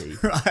accuracy.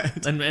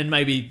 Right. And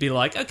maybe be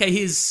like, okay,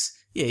 here's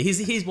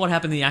what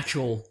happened in the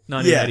actual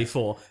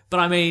 1984.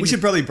 But I mean, We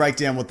should probably break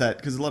down what that...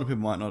 Because a lot of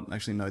people might not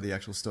actually know the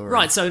actual story.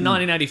 right, so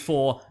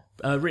 1984,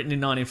 written in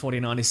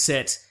 1949, is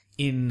set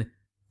in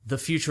the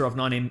future of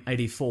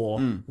 1984,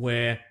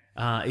 where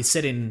it's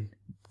set in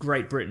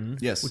Great Britain,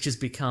 Yes. which has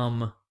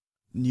become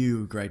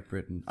New Great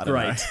Britain. I don't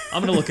great. know.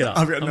 I'm going to look it up.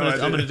 I've got no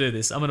idea. I'm going to do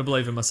this. I'm going to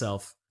believe in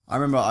myself. I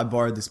remember I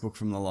borrowed this book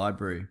from the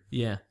library,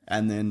 Yeah.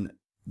 and then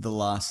the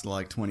last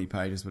like 20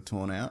 pages were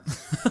torn out.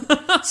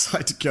 So I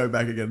had to go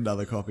back and get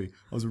another copy.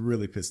 I was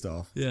really pissed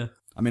off. Yeah.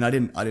 I mean, I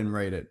didn't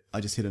read it.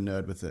 I just hit a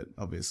nerd with it,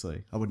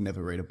 obviously. I would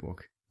never read a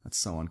book. That's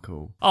so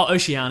uncool. Oh,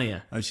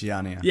 Oceania.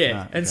 Oceania. Yeah,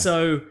 Right, and okay.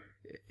 so,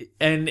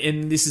 and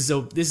this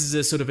is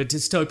a sort of a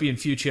dystopian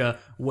future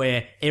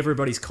where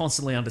everybody's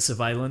constantly under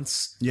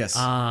surveillance. Yes.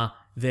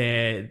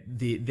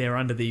 They're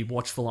under the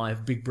watchful eye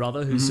of Big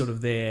Brother, who's sort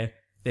of their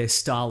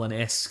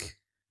Stalin-esque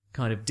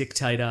kind of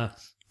dictator.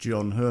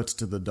 John Hurt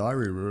to the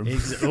diary room.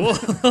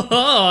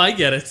 Oh, I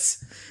get it.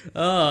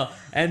 Oh,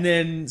 and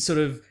then sort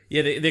of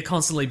they're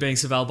constantly being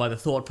surveilled by the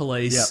thought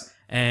police, Yep.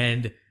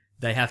 and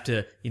they have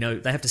to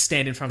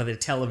stand in front of their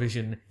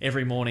television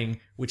every morning,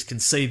 which can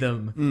see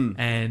them,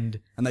 and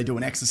And they do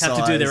an exercise.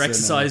 have to do their and,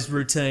 exercise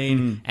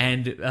routine.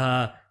 And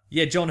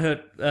John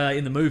Hurt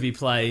in the movie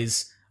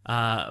plays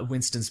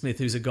Winston Smith,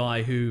 who's a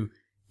guy who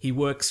he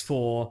works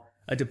for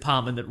a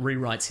department that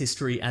rewrites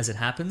history as it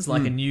happens,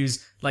 like a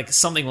news, like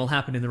something will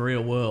happen in the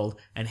real world,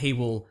 and he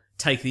will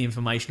take the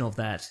information of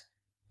that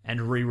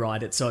and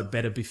rewrite it so it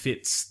better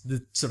befits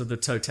the sort of the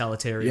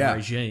totalitarian Yeah.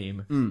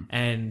 regime.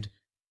 And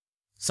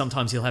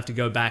sometimes he'll have to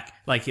go back,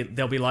 like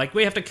they'll be like,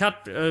 we have to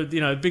cut,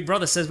 Big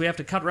Brother says we have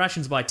to cut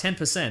rations by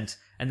 10%,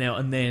 and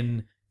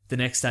then the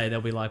next day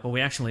they'll be like, well,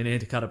 we actually need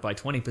to cut it by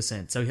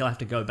 20%. So he'll have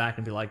to go back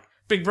and be like,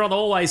 Big Brother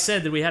always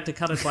said that we had to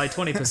cut it by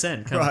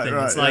 20% kind of thing.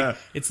 Right, It's like, yeah.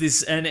 it's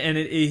this, and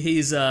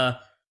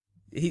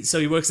so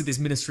he works at this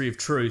Ministry of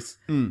Truth,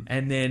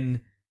 and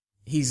then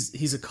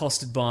he's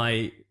accosted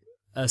by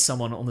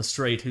someone on the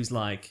street who's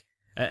like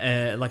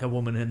a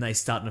woman, and they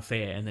start an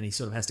affair, and then he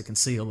sort of has to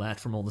conceal that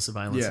from all the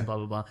surveillance Yeah. and blah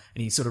blah blah,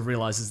 and he sort of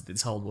realizes that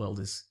this whole world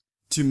is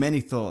Too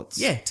many thoughts.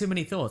 Yeah, too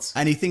many thoughts.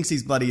 And he thinks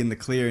he's bloody in the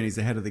clear and he's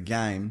ahead of the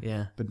game.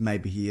 Yeah. But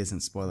maybe he isn't,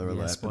 spoiler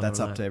alert. spoiler but that's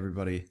up alert. to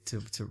everybody To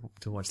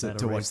watch to, that.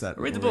 to or watch that.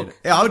 Read the or book. it.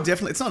 Yeah, I would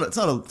definitely. It's not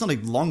a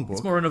long book.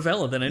 It's more a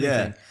novella than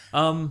anything.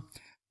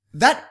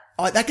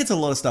 That gets a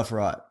lot of stuff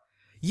right.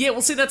 Yeah,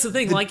 well, see, that's the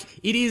thing. Like,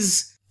 it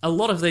is... A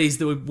lot of these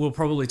that we'll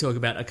probably talk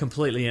about are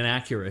completely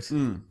inaccurate,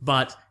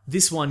 but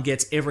this one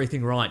gets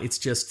everything right. It's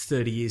just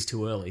 30 years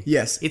too early.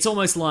 Yes. It's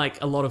almost like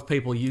a lot of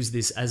people use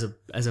this as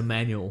a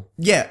manual.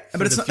 Yeah, but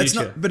for it's the not. It's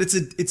future. not. But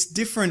it's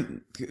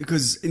different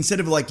because instead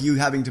of like you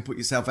having to put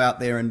yourself out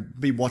there and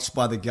be watched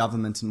by the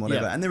government and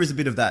whatever, Yeah. and there is a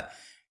bit of that.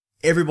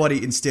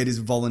 Everybody instead is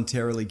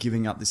voluntarily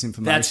giving up this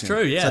information. That's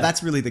true, yeah. So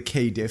that's really the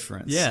key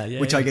difference. Yeah, yeah,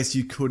 Which yeah. I guess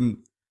you couldn't.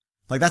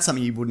 Like, that's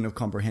something you wouldn't have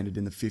comprehended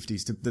in the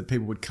 50s, that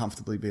people would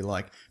comfortably be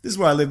like, this is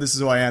where I live, this is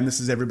who I am, this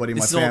is everybody in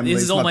my family.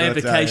 This is all my birthday,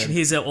 application. and-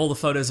 Here's all the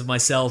photos of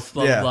myself,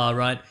 blah, Yeah. blah, blah,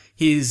 right?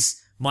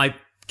 Here's my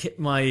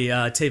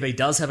TV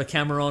does have a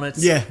camera on it.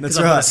 Yeah, that's 'cause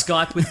I've got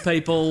right. to Skype with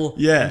people.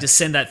 Yeah. And just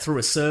send that through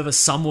a server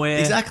somewhere.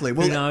 Exactly. Who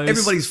Well, knows?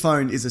 everybody's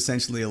phone is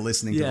essentially a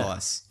listening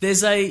device.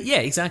 There's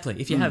exactly.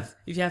 If you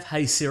have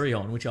Hey Siri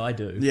on, which I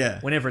do, Yeah.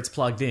 whenever it's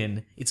plugged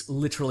in, it's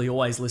literally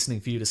always listening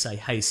for you to say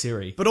Hey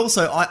Siri. But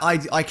also,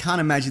 I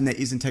can't imagine there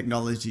isn't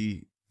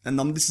technology, and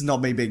this is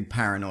not me being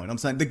paranoid. I'm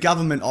saying the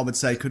government, I would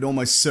say, could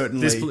almost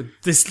certainly...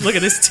 This look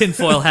at this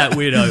tinfoil hat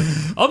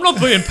weirdo. I'm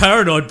not being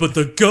paranoid, but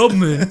the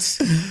government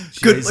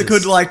Jesus.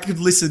 could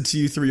listen to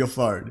you through your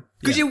phone.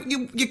 Because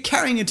you're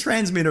carrying a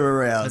transmitter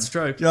around. That's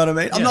true. You know what I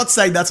mean? I'm Yeah. not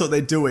saying that's what they're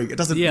doing. It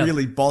doesn't Yeah.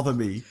 really bother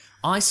me.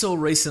 I saw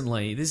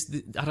recently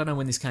I don't know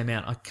when this came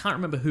out. I can't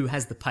remember who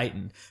has the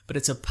patent, but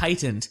it's a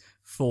patent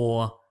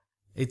for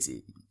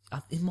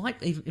it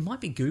might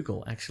be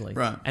Google actually.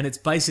 Right. And it's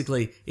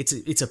basically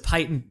it's a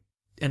patent,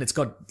 and it's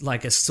got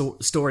like a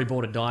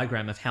storyboarded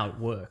diagram of how it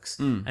works.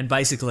 And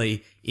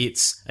basically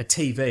it's a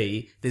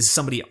TV. There's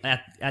somebody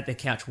at their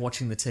couch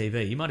watching the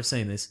TV. You might have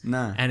seen this.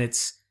 No. And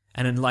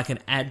then like an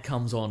ad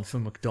comes on for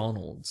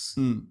McDonald's.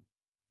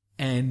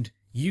 And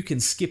you can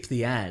skip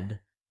the ad,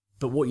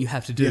 but what you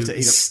have to do have to eat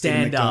is a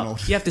stand up.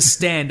 McDonald's. You have to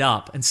stand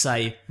up and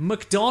say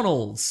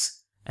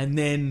McDonald's, and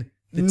then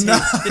the No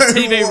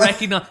TV way.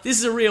 recognize this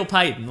is a real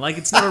patent. Like,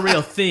 it's not a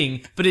real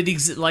thing, but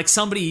like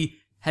somebody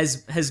has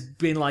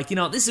been like,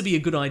 this would be a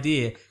good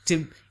idea.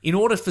 In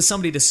order for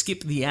somebody to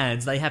skip the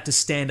ads, they have to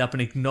stand up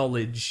and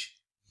acknowledge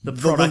the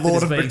product Lord that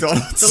is of being,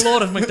 McDonald's. the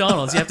Lord of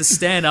McDonald's. You have to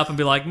stand up and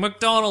be like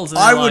McDonald's. And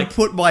I they're would like,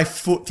 put my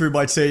foot through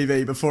my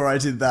TV before I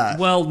did that.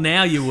 well,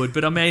 now you would,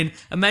 but I mean,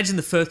 imagine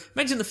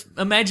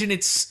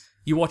it's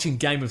you're watching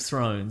Game of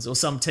Thrones or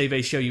some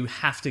TV show. You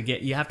have to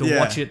Yeah.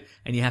 watch it,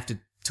 and you have to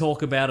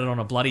talk about it on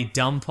a bloody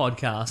dumb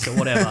podcast or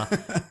whatever.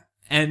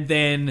 And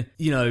then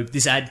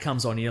this ad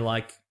comes on. You're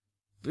like,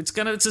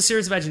 it's a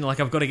serious of ads. And you're like,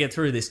 I've got to get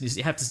through this.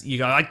 And you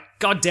go, like,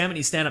 God damn it!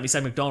 You stand up, you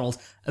say McDonald's.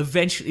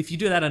 Eventually, if you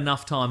do that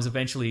enough times,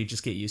 eventually you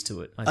just get used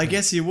to it. I think.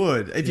 guess you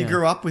would if you Yeah.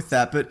 grew up with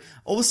that. But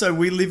also,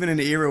 we live in an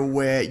era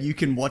where you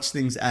can watch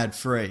things ad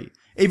free,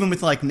 even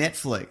with like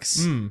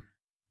Netflix.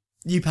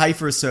 You pay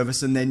for a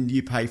service and then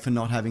you pay for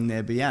not having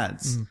there be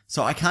ads.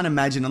 So I can't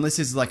imagine, unless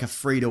it's like a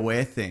free to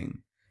wear thing.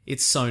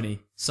 It's Sony.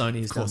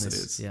 Sony has done course this.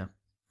 it is. Yeah.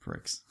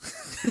 Pricks.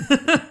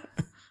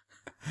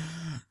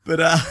 But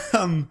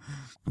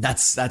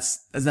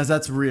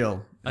that's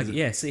real. Okay,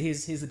 yeah. See,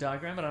 here's the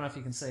diagram. I don't know if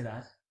you can see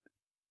that.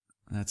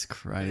 That's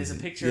crazy. There's a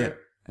picture.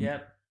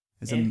 Yep.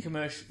 There's End a-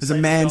 commercial. There's a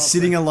man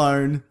sitting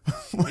alone.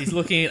 He's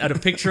looking at a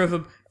picture of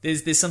a.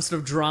 There's some sort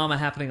of drama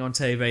happening on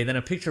TV. Then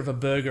a picture of a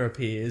burger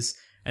appears,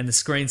 and the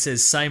screen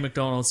says "Say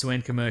McDonald's" to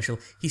end commercial.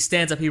 He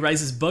stands up. He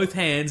raises both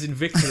hands in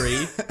victory,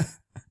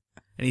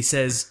 and he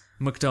says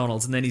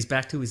McDonald's. And then he's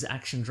back to his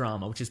action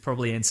drama, which is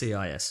probably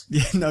NCIS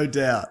Yeah, no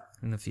doubt.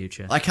 in the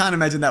future. I can't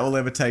imagine that will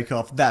ever take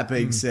off. That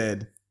being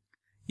said,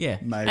 Yeah.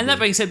 Maybe. And that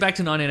being said, back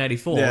to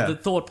 1984, Yeah. the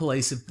thought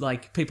police of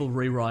like people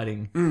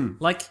rewriting,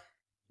 like,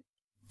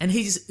 and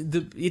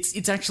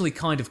it's actually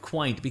kind of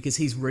quaint because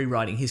he's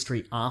rewriting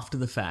history after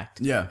the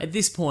fact. Yeah. At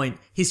this point,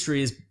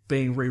 history is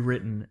being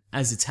rewritten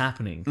as it's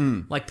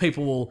happening. Like,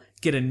 people will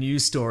get a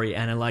news story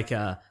and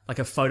a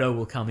photo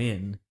will come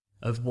in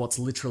of what's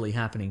literally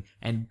happening,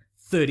 and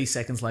 30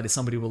 seconds later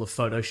somebody will have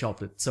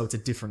photoshopped it so it's a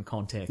different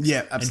context.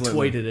 Yeah,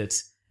 absolutely. And tweeted it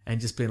and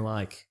just been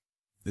like,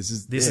 this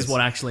is what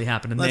actually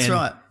happened. And That's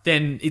right.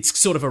 Then it's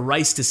sort of a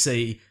race to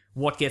see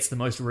what gets the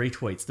most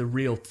retweets, the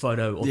real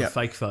photo or Yeah. the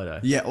fake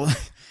photo. Yeah, well,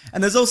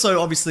 and there's also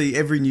obviously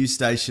every news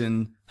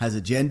station has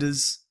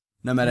agendas,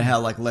 no matter how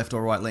like left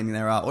or right leaning they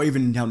are, or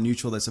even how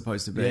neutral they're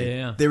supposed to be.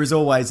 Yeah. There is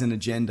always an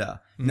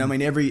agenda. You know what I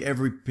mean?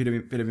 Every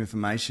bit of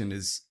information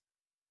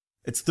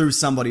it's through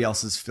somebody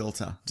else's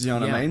filter. Do you know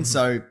what Yeah. I mean?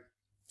 So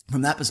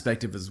from that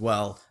perspective as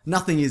well,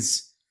 nothing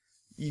is.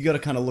 You got to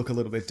kind of look a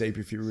little bit deeper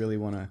if you really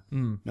want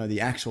to know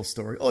the actual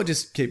story, or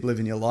just keep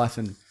living your life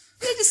and.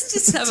 Yeah,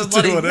 just have a Just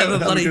bloody, do whatever,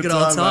 have a bloody have a good good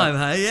old time,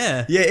 time, hey?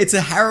 Yeah. Yeah, it's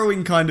a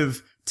harrowing kind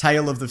of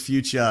tale of the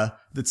future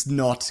that's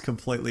not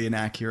completely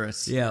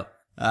inaccurate. Yeah.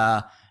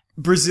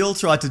 Brazil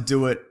tried to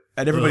do it,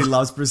 and everybody Ugh.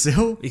 loves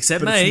Brazil.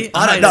 Except but it's- me.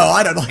 I hate don't know. it.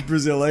 I don't like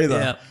Brazil either.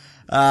 Yeah.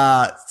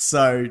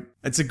 So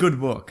it's a good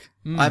book.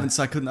 I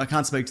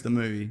can't speak to the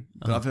movie,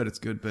 but I've heard it's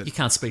good. But You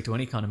can't speak to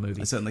any kind of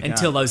movie. I certainly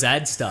until can't. those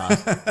ads start.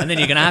 And then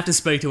you're going to have to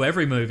speak to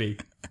every movie.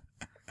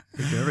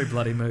 Speak to every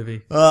bloody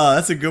movie.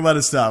 that's a good one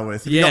to start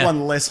with. You got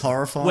one less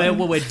horrifying?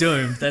 Well, we're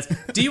doomed.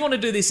 Do you want to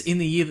do this in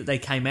the year that they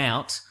came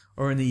out,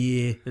 or in the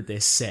year that they're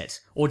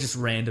set, or just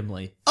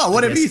randomly? Oh,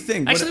 whatever I guess. you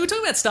think. Actually, we were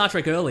talking about Star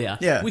Trek earlier.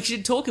 Yeah. We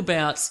should talk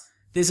about.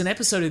 There's an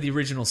episode of the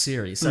original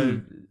series. So,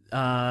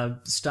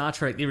 Star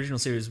Trek, the original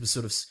series was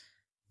sort of.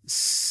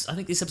 I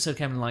think this episode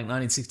came in like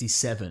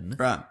 1967.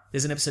 Right.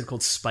 There's an episode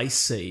called Space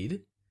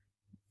Seed.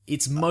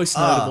 It's most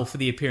notable for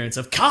the appearance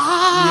of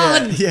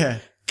Khan! Yeah.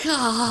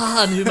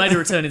 Khan, who made a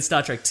return in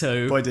Star Trek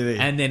 2. Boy, did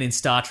he. And then in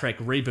Star Trek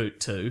Reboot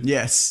 2.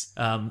 Yes.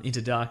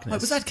 Into Darkness.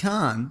 Wait, was that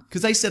Khan?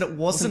 Because they said it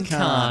wasn't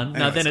Khan.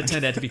 No, then it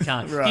turned out to be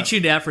Khan. Right. You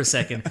tuned out for a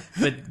second,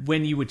 but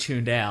when you were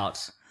tuned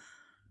out,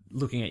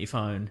 looking at your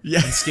phone Yeah.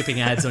 and skipping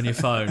ads on your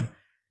phone,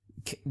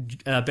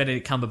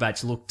 Benedict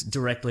Cumberbatch looked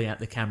directly at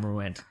the camera and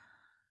went,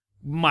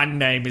 "My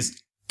name is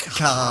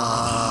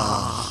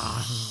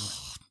Khan.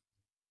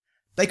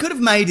 They could have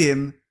made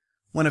him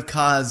one of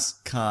Khan's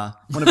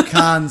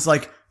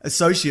like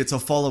associates or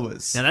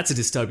followers. Now that's a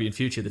dystopian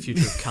future, the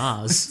future of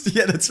cars.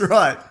 Yeah, that's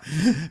right.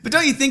 But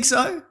don't you think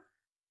so?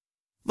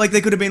 Like,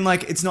 they could have been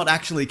like, it's not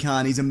actually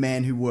Khan, he's a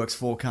man who works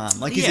for Khan.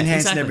 Like, he's Yeah,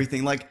 enhanced exactly. and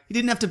everything. Like, he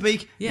didn't have to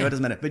be... Yeah. No, it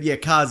doesn't matter. But yeah,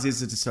 Cars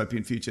is a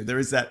dystopian future. There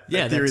is that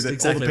theory that's that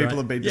exactly all the people right.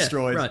 have been Yeah,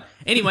 destroyed. Right.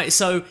 Anyway,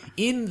 so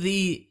in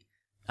the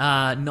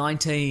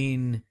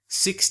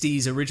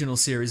 1960s original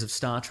series of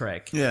Star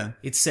Trek, Yeah.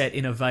 it's set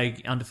in a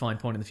vague, undefined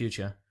point in the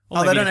future. Or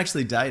Oh, they maybe don't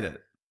actually date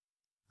it.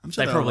 I'm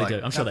sure They they're probably like,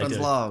 do. I'm sure they Captain's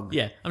do. Log.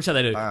 Yeah, I'm sure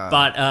they do.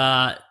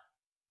 But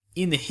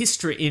in the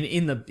history,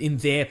 in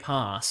their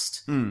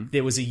past,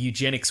 there was a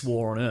eugenics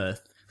war on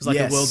Earth. It was like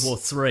Yes. a World War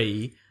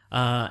III,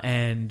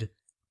 and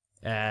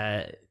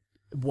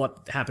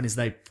what happened is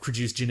they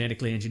produced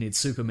genetically engineered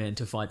supermen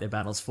to fight their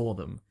battles for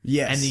them.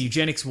 Yes. And the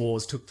eugenics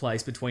wars took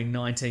place between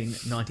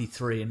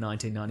 1993 and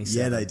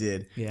 1997. Yeah, they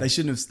did. Yeah. They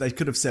shouldn't have... They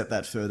could have set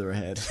that further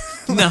ahead.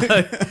 No,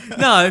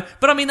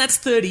 but I mean that's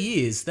 30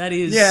 years. That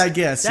is, Yeah, I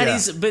guess, that yeah.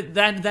 is, but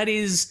that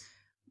is.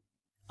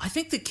 I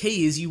think the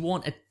key is you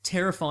want a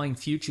terrifying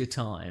future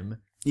time.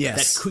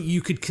 Yes. That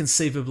you could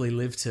conceivably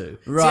live to.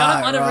 Right, See,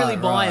 I don't really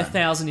right, buy right.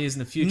 1,000 years in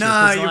the future. No,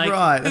 'cause, you're like,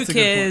 right. Who That's a good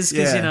point. cares?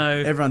 Because,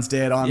 Yeah. Everyone's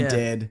dead. I'm Yeah.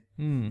 dead.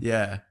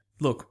 Yeah.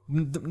 Look,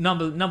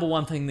 number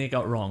one thing they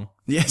got wrong.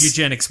 Yes.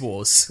 Eugenics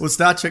wars. Well,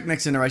 Star Trek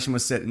Next Generation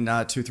was set in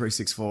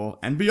 2364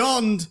 and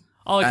beyond.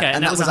 Oh, okay.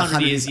 And that was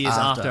 100 years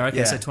after. Okay,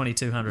 Yeah. so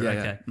 2200. Yeah,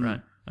 Okay, yeah.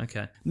 right.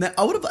 Okay. Now,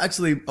 I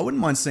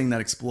wouldn't mind seeing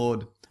that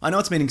explored. I know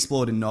it's been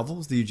explored in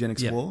novels, the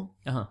eugenics Yeah. war.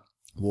 Uh-huh.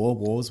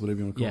 Wars, whatever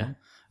you want to call Yeah. them.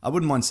 I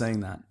wouldn't mind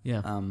seeing that.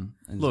 Yeah.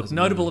 Look, Look,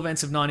 notable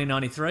events of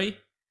 1993.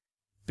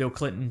 Bill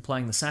Clinton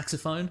playing the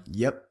saxophone.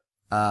 Yep.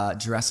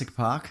 Jurassic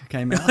Park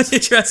came out.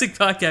 Jurassic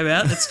Park came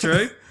out, that's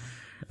true.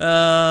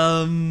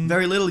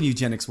 Very little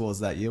eugenics wars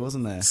that year,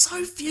 wasn't there?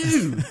 So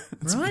few,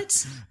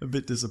 right? A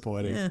bit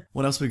disappointing. Yeah.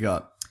 What else we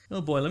got? Oh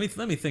boy, let me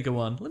think of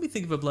one. Let me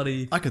think of a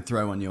bloody... I could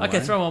throw one your way.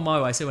 Okay, throw one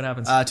my way, see what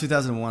happens.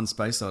 2001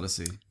 Space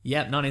Odyssey.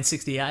 Yep,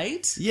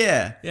 1968?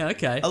 Yeah. Yeah,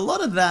 okay. A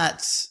lot of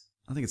that,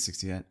 I think it's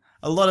 68.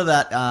 A lot of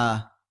that,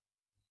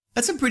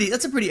 that's a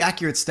pretty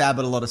accurate stab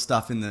at a lot of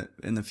stuff in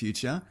the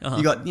future. Uh-huh.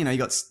 You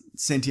got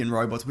sentient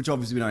robots, which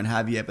obviously we don't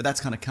have yet, but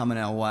that's kind of coming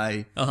our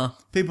way. Uh-huh.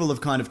 People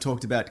have kind of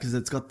talked about, because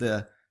it's got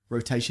the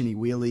rotationy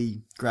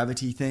wheelie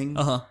gravity thing.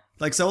 Uh-huh.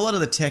 Like, so a lot of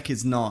the tech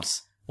is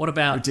not. What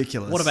about...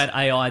 Ridiculous. What about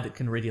AI that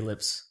can read your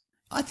lips?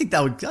 I think I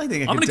I'm could going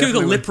to Google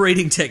definitely- lip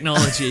reading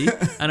technology, and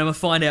I'm going to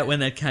find out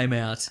when that came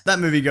out. That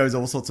movie goes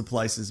all sorts of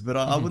places, but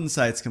I wouldn't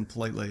say it's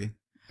completely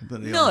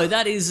No, off.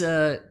 that is...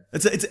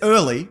 It's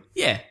early,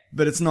 yeah.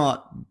 but it's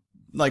not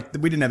like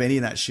we didn't have any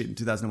of that shit in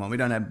 2001. We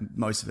don't have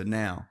most of it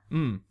now.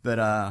 But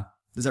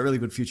there's that really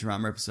good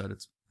Futurama episode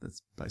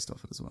that's based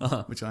off it as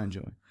well, which I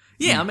enjoy.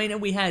 Yeah, I mean,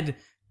 we had,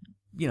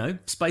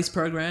 space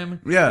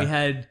program. Yeah. We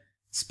had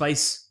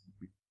space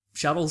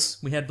shuttles.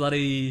 We had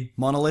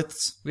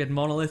Monoliths, we had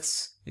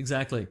monoliths.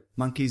 Exactly.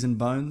 Monkeys and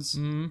Bones.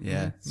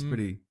 Yeah, it's a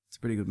pretty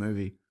good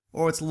movie.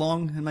 Or it's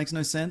long and makes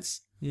no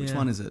sense. Which Yeah.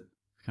 one is it?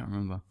 I can't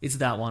remember. It's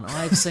that one.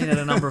 I've seen it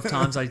a number of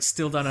times. I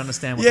still don't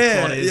understand what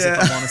Yeah, the plot is, yeah.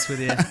 if I'm honest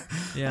with you.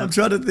 Yeah. I'm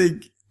trying to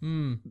think.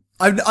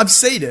 I've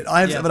seen it.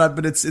 Yeah.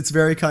 But it's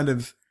very kind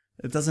of.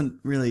 It doesn't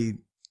really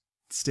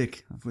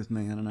stick with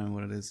me. I don't know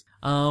what it is.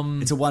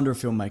 It's a wonder of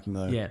filmmaking,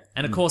 though. Yeah.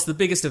 And of course, the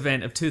biggest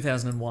event of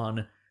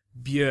 2001,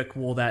 Björk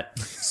wore that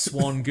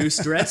swan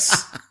goose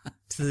dress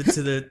to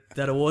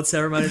that award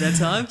ceremony that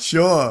time.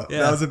 Sure,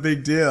 Yeah. that was a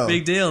big deal.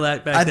 Big deal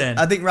back then.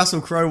 I think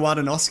Russell Crowe won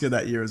an Oscar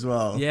that year as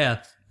well.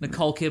 Yeah.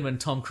 Nicole Kidman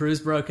and Tom Cruise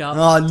broke up.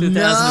 Oh,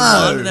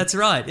 2001. no. That's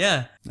right.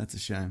 Yeah. That's a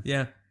shame.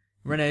 Yeah.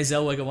 Renee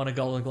Zellweger won a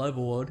Golden Globe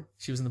Award.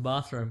 She was in the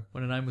bathroom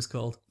when her name was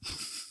called.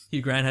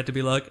 Hugh Grant had to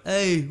be like,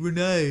 "Hey,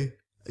 Renee,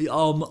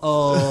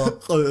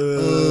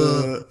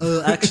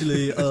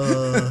 actually,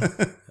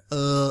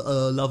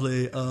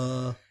 lovely,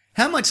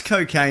 How much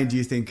cocaine do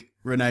you think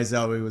Renee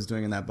Zellweger was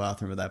doing in that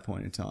bathroom at that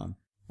point in time?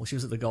 Well, she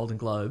was at the Golden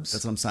Globes,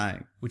 That's what I'm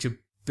saying. which are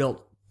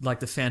built like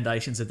the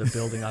foundations of the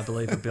building, I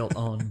believe, are built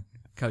on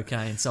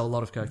cocaine. So a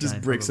lot of cocaine.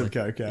 Just bricks probably.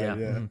 of cocaine,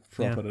 yeah. mhm,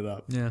 Propping it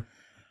up. Yeah.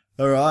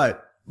 All right.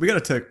 We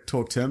got to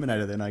talk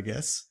Terminator then, I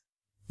guess.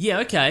 Yeah,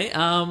 okay.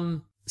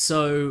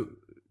 So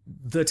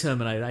the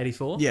Terminator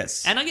 84.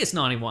 Yes. And I guess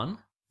 91.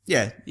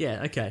 Yeah.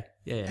 Yeah, okay.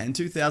 Yeah. And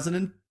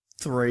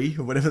 2003,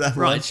 or whatever that was.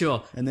 Right,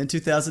 sure. And then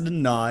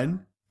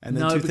 2009. And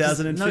then No, because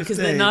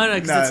 2015.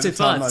 that's too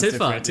far. It's too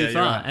far. different. Too Yeah,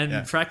 you're far. right. And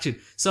Yeah. fractured.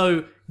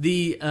 So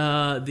the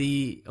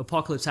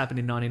apocalypse happened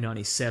in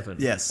 1997.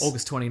 Yes.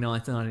 August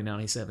 29th,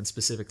 1997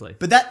 specifically.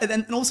 But that,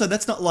 and also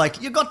that's not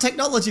like, you got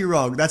technology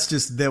wrong. That's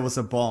just, there was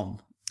a bomb.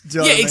 Do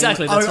you know Yeah, what I mean?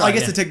 exactly, Like, that's I right,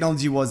 guess yeah. the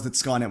technology was that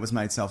Skynet was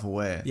made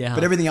self-aware. Yeah.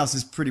 But everything else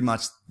is pretty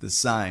much the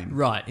same.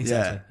 Right,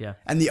 exactly, yeah.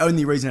 And the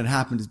only reason it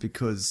happened is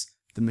because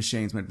the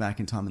machines went back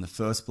in time in the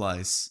first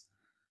place.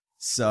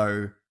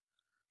 So,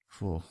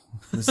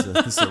 this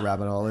is a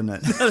rabbit hole, isn't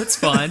it? That's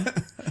fine.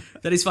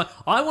 That is fine.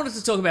 I wanted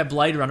to talk about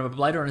Blade Runner, but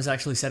Blade Runner is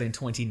actually set in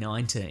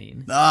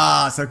 2019.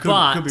 So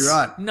could be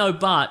right. No,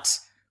 but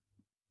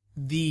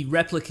the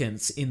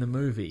replicants in the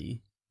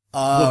movie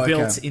Oh, were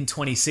built okay. in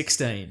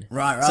 2016.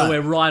 Right. So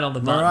we're right on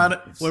the button. right.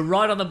 We're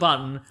right on the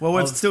button. Well,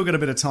 we've of- still got a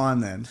bit of time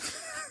then.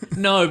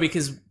 No,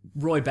 because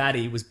Roy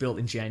Batty was built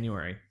in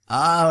January.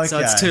 Okay. So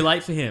it's too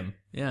late for him.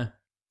 Yeah.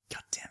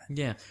 God damn it.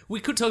 Yeah. We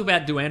could talk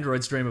about Do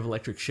Androids Dream of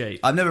Electric Sheep?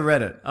 I've never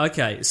read it.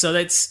 Okay, so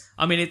that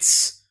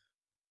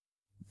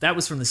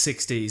was from the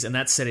 60s, and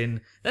that's set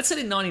in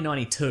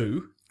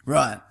 1992.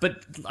 Right.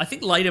 But I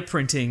think later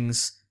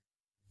printings,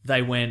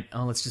 they went,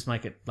 let's just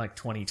make it like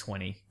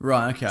 2020.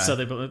 Right, okay. So,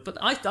 but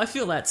I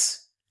feel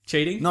that's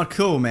cheating. Not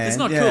cool, man. It's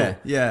not Yeah,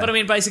 cool. Yeah. But I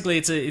mean, basically,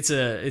 it's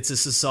a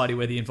society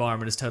where the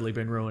environment has totally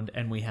been ruined,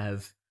 and we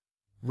have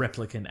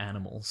replicant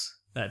animals.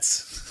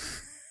 That's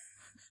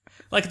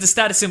like it's a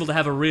status symbol to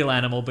have a real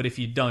animal, but if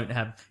you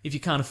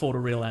can't afford a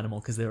real animal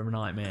because they're a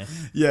nightmare,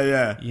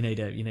 yeah. you need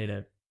a You need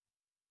a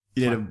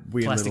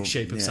weird plastic little,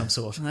 sheep of some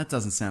sort. That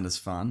doesn't sound as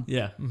fun.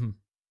 Yeah. Mm-hmm.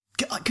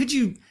 Could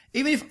you,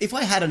 even if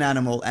I had an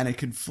animal and it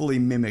could fully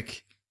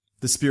mimic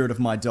the spirit of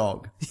my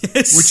dog,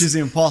 Yes. which is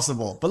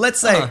impossible, but let's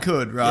say it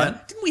could, right?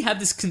 Yeah. Didn't we have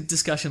this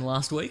discussion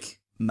last week?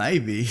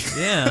 Maybe.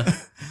 Yeah.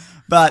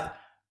 But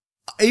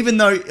even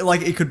though,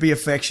 like, it could be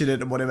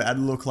affectionate and whatever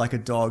and look like a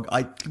dog,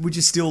 would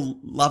you still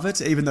love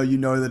it, even though you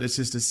know that it's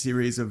just a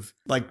series of,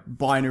 like,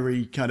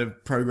 binary kind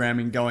of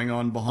programming going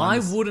on behind I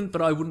us? wouldn't,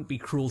 but I wouldn't be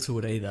cruel to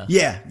it either.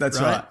 Yeah, that's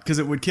Right? right. Because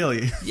it would kill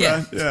you. Yeah,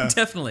 right? Yeah.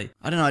 definitely.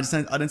 I don't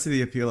know. I don't see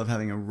the appeal of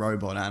having a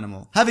robot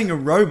animal. Having a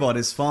robot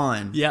is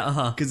fine.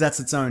 Yeah, Because that's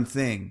its own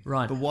thing.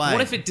 right. But why?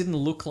 What if it didn't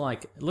look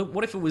like?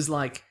 What if it was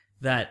like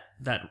that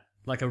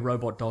like a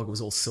robot dog was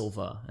all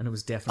silver and it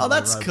was definitely. Oh,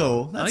 that's a robot.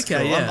 cool. That's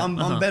okay, cool. Yeah.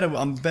 I'm better.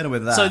 I'm better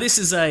with that. So this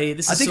is I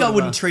think sort I of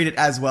wouldn't treat it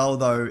as well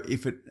though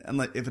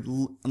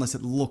unless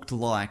it looked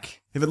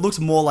like, if it looked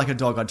more like a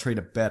dog, I'd treat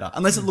it better.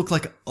 Unless it looked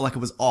like it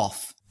was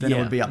off, then I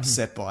Yeah. would be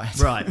upset by it.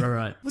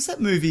 Right. What's that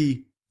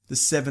movie? The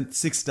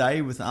Sixth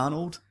Day with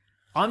Arnold.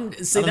 See I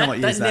don't know what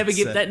years that's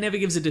set. that never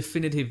gives a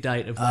definitive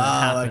date of when it Oh,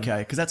 happened. okay.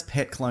 Because that's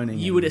pet cloning.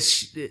 You would.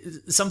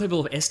 Some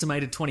people have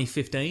estimated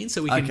 2015,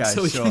 so we can.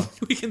 Okay, sure.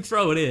 we can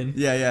throw it in.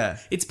 Yeah.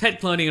 It's pet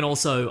cloning and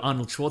also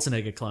Arnold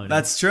Schwarzenegger cloning.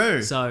 That's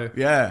true. So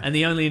yeah. and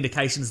the only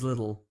indication is a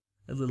little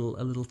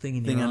thing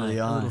in Thing your under eye. the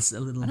eye. A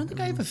little, I don't think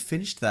I ever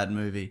finished that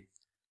movie.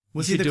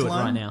 Was You he should the do it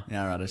clone? right now.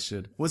 Yeah, right. I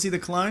should. Was he the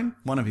clone?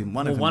 One of them.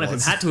 One of them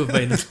was. had to have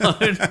been the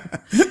clone.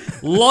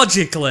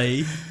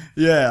 Logically,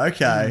 Yeah.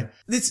 Okay.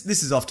 This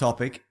is off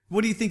topic.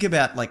 What do you think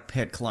about like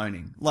pet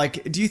cloning?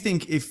 Like, do you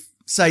think if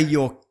say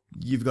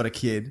you've got a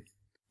kid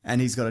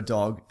and he's got a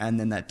dog, and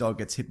then that dog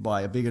gets hit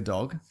by a bigger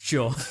dog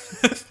sure.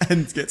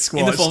 and gets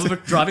squashed In the form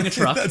of driving a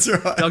truck. That's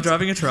right. Dog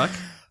driving a truck.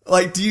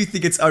 Like, do you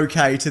think it's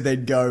okay to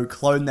then go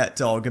clone that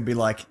dog and be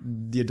like,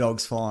 your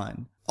dog's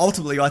fine?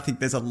 Ultimately, I think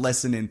there's a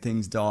lesson in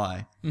things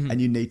die,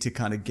 and you need to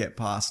kind of get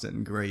past it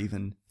and grieve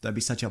and don't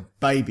be such a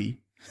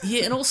baby.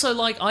 Yeah, and also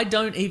like I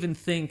don't even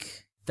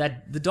think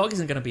that the dog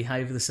isn't going to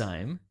behave the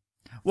same.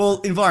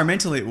 Well,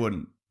 environmentally, it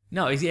wouldn't.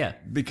 No, yeah.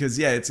 Because,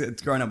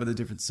 it's grown up with a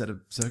different set of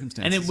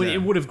circumstances. And yeah.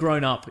 it would have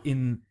grown up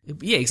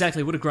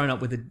exactly. It would have grown up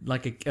with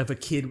a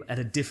kid at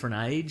a different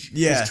age.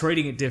 Yeah. Who's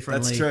treating it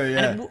differently. That's true,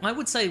 yeah. And I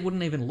would say it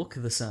wouldn't even look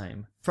the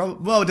same.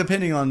 Well,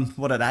 depending on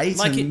what it ate.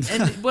 Like and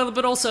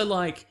but also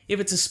like if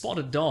it's a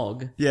spotted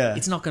dog, Yeah.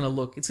 it's not going to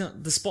look.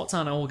 The spots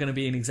aren't all going to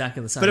be in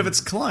exactly the same. But if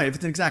it's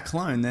an exact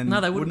clone, then no,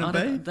 they wouldn't.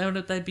 it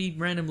be? They'd be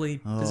randomly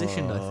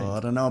positioned. I Oh, I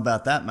think. don't know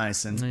about that,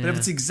 Mason. But Yeah. if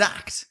it's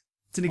exact,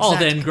 it's an Oh, exact.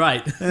 then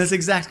great. Then it's an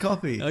exact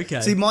copy.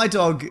 Okay. See, my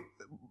dog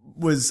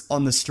was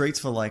on the streets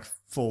for like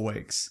 4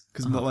 weeks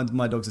because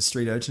my dog's a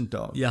street urchin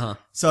dog. Yeah.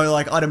 So,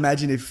 like, I'd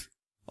imagine if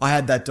I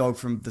had that dog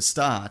from the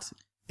start,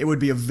 it would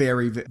be a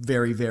very,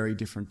 very, very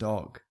different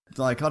dog.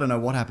 Like, I don't know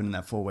what happened in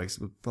that 4 weeks.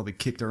 We probably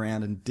kicked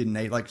around and didn't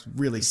eat, like,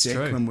 really sick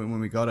true. when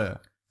we got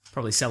her.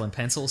 Probably selling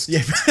pencils.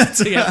 Yeah,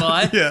 to get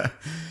by. Yeah.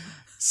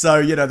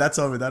 So,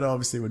 that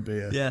obviously would be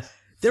a... Yeah.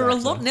 There are a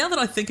Factor. lot, now that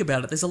I think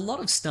about it, there's a lot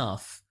of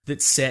stuff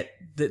that's set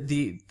that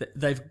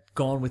they've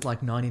gone with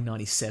like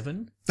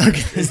 1997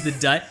 Okay. as the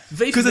date.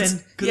 Because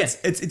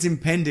it's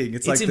impending.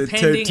 It's like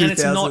impending, the and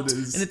it's 2000 not,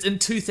 is...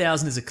 and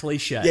 2000 is a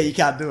cliche. Yeah, you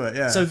can't do it,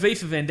 yeah. So V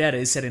for Vendetta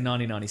is set in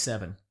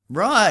 1997.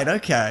 Right,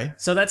 okay.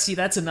 So that's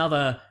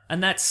another,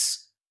 and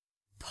that's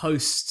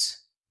post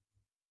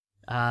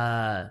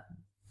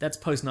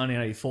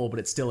 1984, but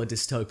it's still a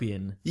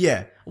dystopian.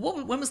 Yeah.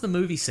 When was the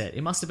movie set?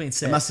 It must have been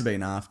set. It must have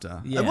been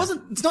after. Yeah.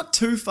 It's not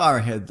too far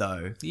ahead,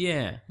 though.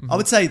 Yeah. I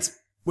would say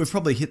we've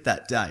probably hit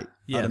that date,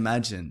 Yeah. I'd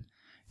imagine.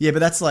 Yeah, but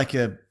that's like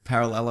a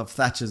parallel of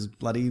Thatcher's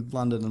bloody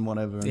London and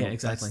whatever. And Yeah, all-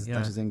 exactly, yeah.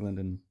 Thatcher's England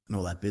and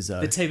all that bizzo.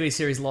 The TV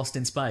series Lost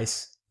in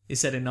Space is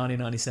set in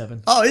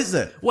 1997. Oh, is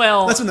it?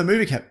 Well- that's when the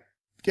movie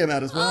came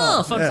out as well.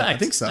 Oh, fun Yeah, fact. I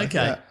think so.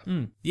 Okay.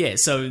 Yeah. Yeah,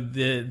 so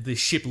the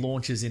ship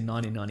launches in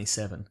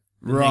 1997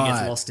 and then Right.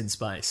 gets lost in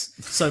space.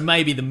 So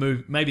maybe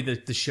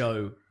the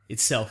show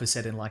itself is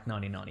set in like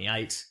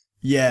 1998.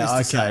 Yeah, Who's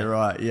to okay, say?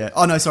 right, yeah.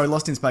 Oh, no, sorry,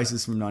 Lost in Space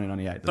is from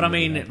 1998. But I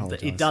mean,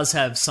 apologise. it does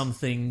have some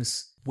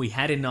things we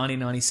had in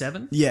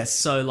 1997. Yes.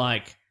 So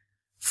like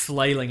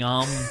flailing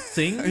arm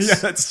things. Yeah,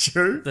 that's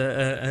true.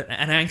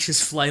 An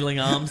anxious flailing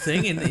arm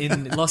thing.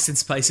 In Lost in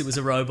Space, it was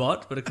a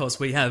robot, but of course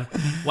we have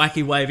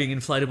wacky waving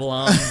inflatable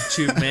arm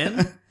tube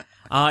men.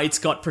 It's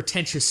got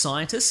pretentious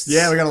scientists.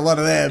 Yeah, we got a lot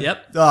of them.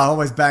 Yep. Oh,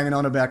 always banging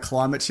on about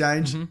climate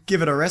change.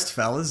 Give it a rest,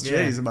 fellas. Yeah.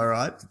 Jeez, am I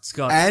right? It's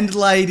got. And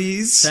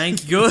ladies.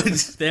 Thank good.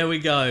 There we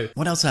go.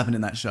 What else happened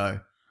in that show?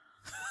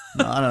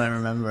 No, I don't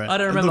remember it. I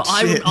don't It remember. looked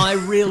shit. I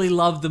really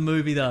loved the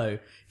movie though.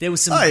 There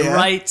was some Oh, yeah.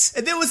 great.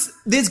 And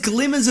there's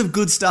glimmers of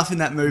good stuff in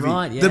that movie.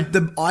 Right, yeah.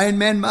 The Iron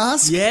Man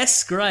mask.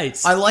 Yes,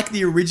 great. I like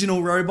the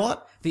original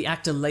robot. The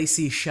actor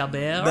Lacey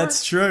Chabert.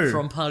 That's true.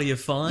 From Party of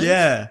Five.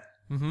 Yeah.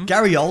 Mm-hmm.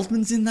 Gary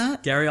Oldman's in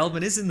that. Gary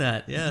Oldman is in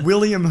that. Yeah.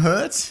 William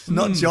Hurt,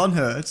 not John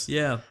Hurt.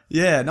 Yeah.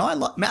 Yeah, no, I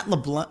like Matt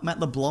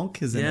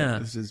LeBlanc is in Yeah.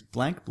 it. It's just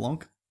Blanc.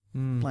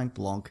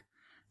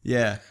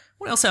 Yeah.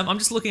 What else happened? I'm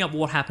just looking up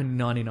what happened in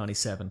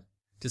 1997.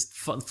 Just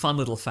fun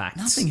little facts.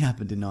 Nothing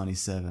happened in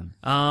 97.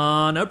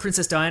 No,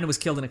 Princess Diana was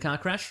killed in a car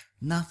crash.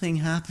 Nothing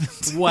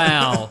happened.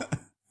 Wow.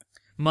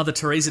 Mother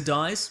Teresa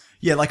dies.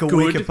 Yeah, like a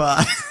Good. week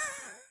apart.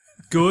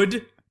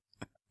 Good.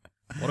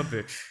 What a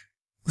bitch.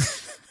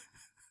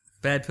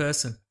 Bad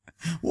person.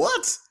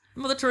 What?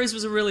 Mother Teresa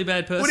was a really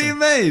bad person. What do you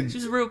mean? She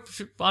was a real.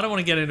 I don't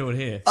want to get into it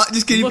here.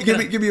 Just give Look at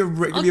it. me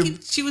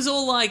a She was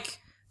all like,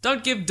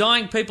 "Don't give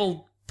dying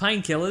people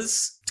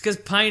painkillers because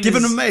pain Give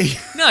is it to me.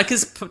 No,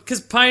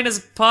 because pain is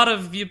part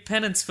of your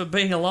penance for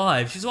being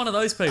alive." She's one of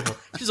those people.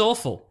 She's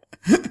awful.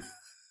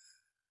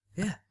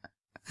 Yeah,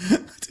 I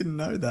didn't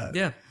know that.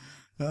 yeah.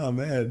 Oh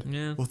man.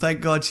 Yeah. Well,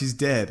 thank God she's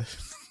dead.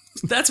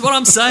 That's what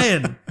I'm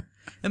saying.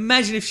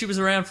 Imagine if she was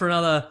around for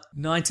another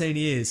 19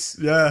 years.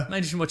 Yeah.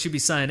 Imagine what she'd be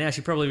saying now.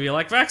 She'd probably be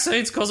like,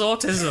 vaccines cause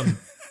autism.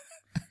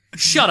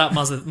 Shut up,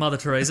 Mother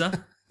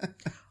Teresa.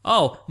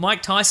 Oh,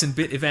 Mike Tyson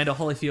bit Evander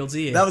Holyfield's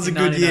ear. That was in a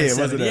good year,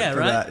 1997. wasn't it, Yeah, for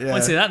right? that, yeah.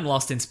 Won't see that in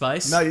Lost in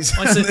Space. No, you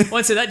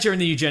won't see that during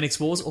the eugenics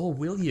wars, or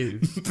will you?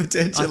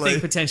 Potentially. I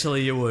think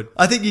potentially you would.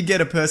 I think you'd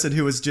get a person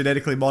who was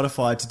genetically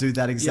modified to do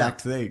that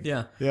exact thing.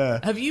 Yeah.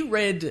 Yeah. Have you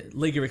read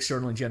League of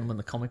Extraordinary Gentlemen,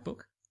 the comic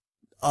book?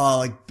 Oh,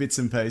 like bits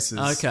and pieces.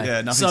 Okay.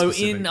 Yeah, nothing so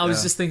specific. I was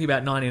yeah. just thinking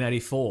about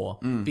 1984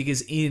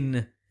 because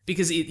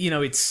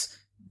it's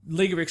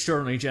League of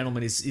Extraordinary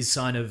Gentlemen is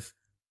kind of,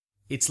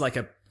 it's like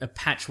a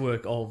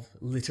patchwork of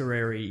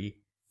literary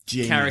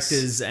Genius.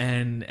 characters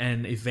and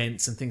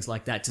events and things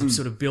like that to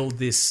sort of build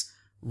this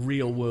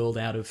real world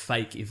out of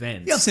fake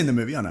events. Yeah, I've seen the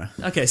movie, I know.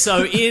 Okay,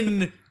 so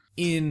in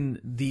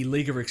the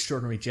League of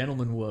Extraordinary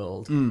Gentlemen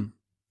world,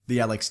 The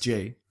Alex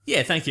G.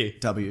 yeah, thank you.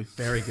 W.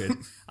 Very good.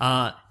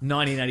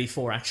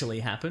 1984 actually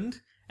happened,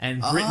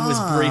 and Britain was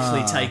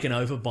briefly taken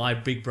over by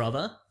Big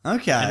Brother.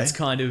 Okay. And it's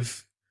kind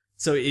of,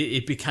 so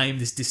it became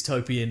this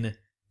dystopian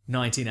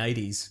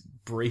 1980s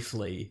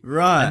briefly.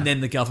 Right. And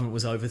then the government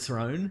was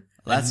overthrown.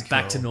 That's and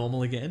back to cool.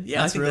 normal again.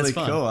 Yeah, That's I think really that's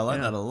fun. cool. I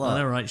like that a lot.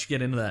 I know, right? You should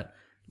get into that.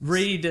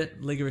 Read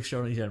League of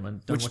Extraordinary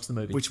Gentlemen. Don't watch the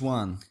movie. Which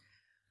one?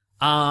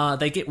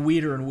 They get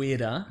weirder and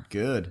weirder.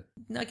 Good.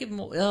 No, give them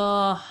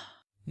all.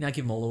 No,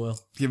 give them all the whirl.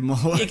 Give them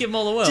all. Yeah, give them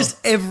all the whirl. Just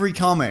every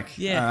comic.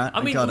 Yeah. All right,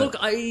 I mean, got look,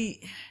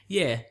 it.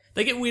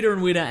 they get weirder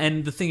and weirder,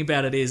 and the thing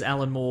about it is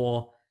Alan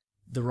Moore,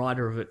 the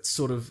writer of it,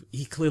 sort of,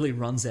 he clearly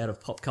runs out of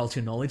pop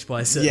culture knowledge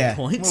by a certain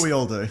point. Well, we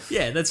all do.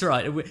 Yeah, that's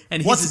right.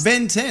 And What's his is,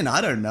 Ben 10?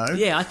 I don't know.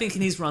 Yeah, I think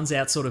his runs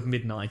out sort of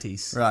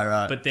mid-90s.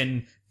 Right. But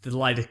then the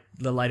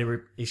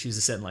later issues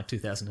are set in like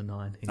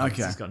 2009.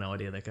 Okay. He's got no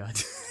idea, that guy.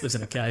 Lives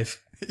in a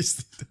cave. Yes,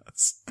 it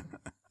does.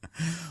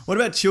 What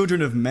about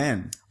Children of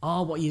Men?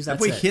 Oh, what year's that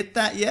Have we set? hit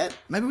that yet?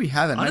 Maybe we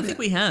haven't. I don't Maybe- think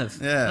we have.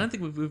 Yeah. I don't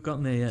think we've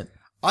gotten there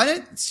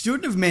yet.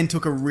 Children of Men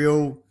took a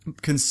real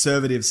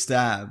conservative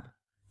stab.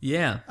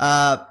 Yeah.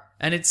 Uh,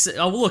 And it's,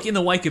 look, in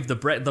the wake of the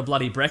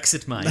bloody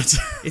Brexit, mate,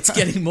 it's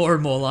getting more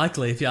and more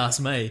likely, if you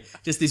ask me.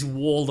 Just this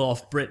walled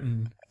off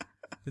Britain.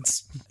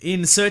 It's,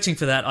 in searching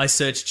for that, I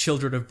searched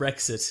Children of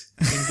Brexit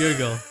in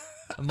Google.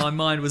 And my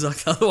mind was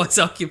otherwise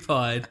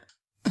occupied.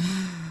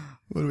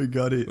 What do we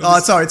got here? Oh,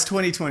 sorry, it's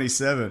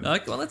 2027.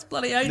 Okay, well, that's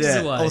bloody ages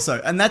Yeah, away.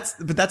 also, and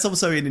that's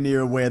also in an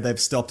era where they've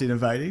stopped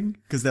innovating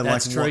because they're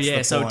That's like, true, what's yeah.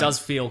 the So it point? does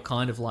feel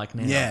kind of like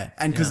now. Yeah,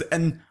 and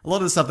and a lot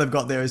of the stuff they've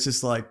got there is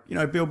just like, you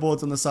know,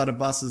 billboards on the side of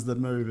buses that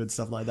move and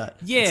stuff like that.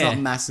 Yeah. It's not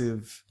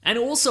massive. And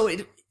also,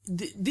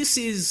 this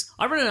is...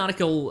 I read an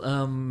article...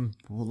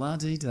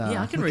 La-dee-da.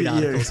 Yeah, I can Look read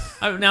at you. articles.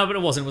 Oh, no, but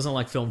it wasn't. It wasn't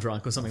like Film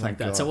Drunk or something Thank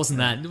like that. So it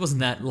God. wasn't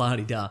that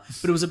la-di-da.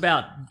 But it was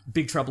about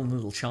Big Trouble in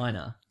Little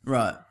China.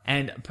 Right.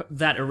 And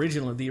the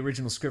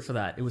original script for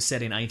that, it was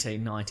set in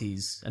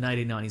 1890s, an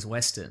 1890s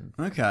Western.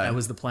 Okay. That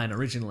was the plan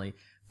originally.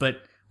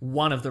 But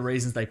one of the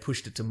reasons they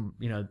pushed it to,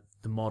 you know,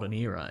 the modern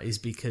era is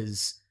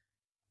because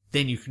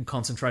then you can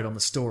concentrate on the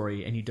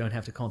story and you don't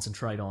have to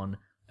concentrate on,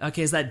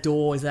 okay, is that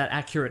door, is that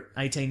accurate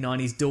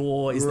 1890s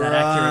door? Is that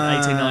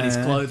accurate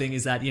 1890s clothing?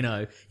 Is that, you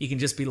know, you can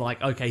just be like,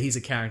 okay, he's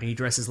a character, he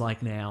dresses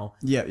like now.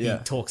 Yeah.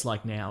 He talks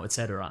like now,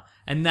 etc.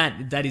 And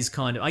that is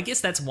kind of, I guess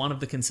that's one of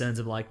the concerns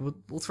of like,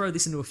 we'll throw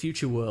this into a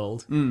future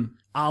world.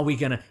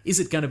 Is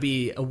it gonna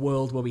be a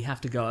world where we have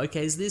to go,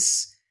 okay, is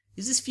this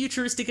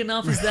futuristic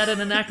enough? Is that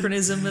an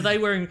anachronism?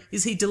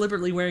 Is he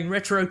deliberately wearing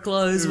retro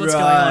clothes? What's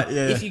going on?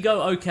 Yeah. If you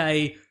go,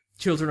 okay,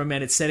 Children of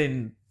Men, it's set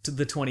in to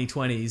the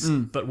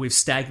 2020s, but we've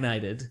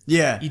stagnated.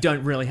 Yeah. You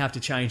don't really have to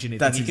change anything.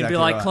 That's you can exactly be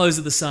like, right. clothes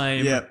are the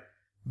same, Yep.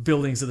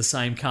 buildings are the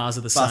same, cars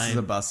are the Buses same.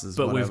 are buses,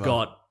 but we've whatever.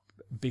 got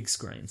big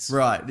screens.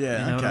 Right, yeah,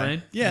 You know okay. what I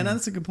mean? Yeah, no,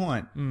 that's a good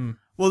point.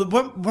 Well,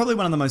 probably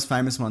one of the most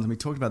famous ones, and we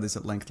talked about this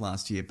at length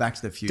last year, Back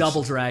to the Future.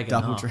 Double Dragon.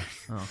 Double Oh. Dragon.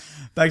 Oh.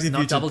 Back to the Not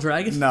Future. Double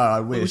Dragon? No, I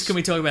wish. Which can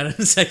we talk about in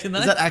a second, though?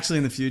 Is that actually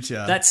in the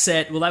future? That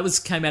set, well, that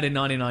came out in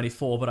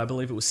 1994, but I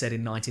believe it was set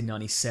in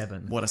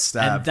 1997. What a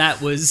stab. And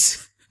that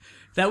was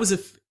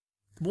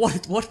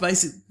what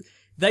basic...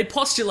 They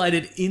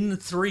postulated in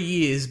 3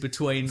 years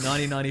between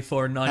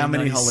 1994 and How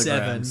many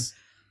 1997... holograms?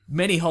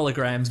 Many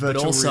holograms, but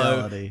Virtual also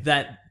reality.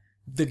 that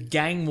the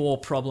gang war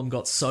problem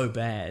got so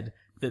bad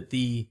that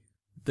the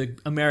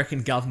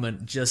American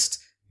government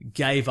just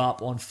gave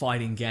up on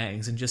fighting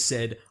gangs and just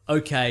said,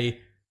 okay,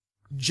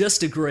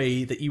 just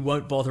agree that you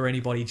won't bother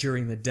anybody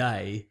during the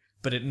day,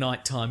 but at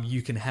nighttime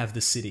you can have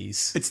the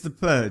cities. It's the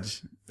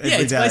Purge. Yeah,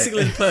 every it's day.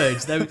 basically the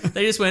Purge.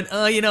 They just went,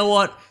 oh, you know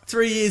what?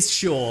 3 years,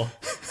 sure.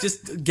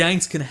 Just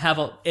gangs can have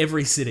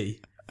every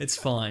city. It's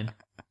fine.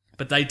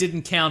 But they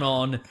didn't count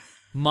on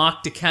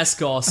Mark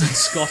Dacascos and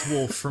Scott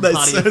Wolf from They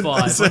Party of certainly- Five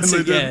they once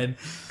certainly did. again,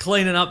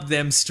 cleaning up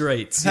them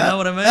streets. You know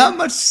what I mean?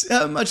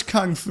 How much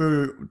kung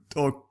fu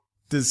or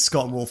does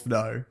Scott Wolf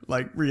know?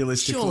 Like,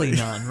 realistically. Surely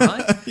none,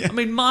 right? I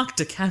mean, Mark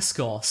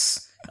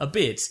Dacascos, a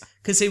bit,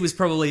 because he was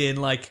probably in,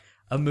 like,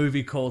 a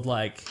movie called,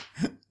 like,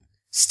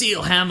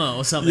 Steel Hammer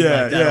or something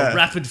Yeah, like that, yeah. or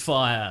Rapid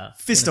Fire.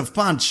 Fist of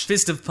Punch.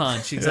 Fist of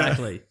Punch,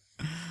 exactly.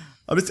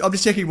 I'm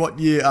just checking what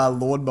year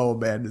Lawnmower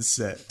Man is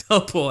set. Oh,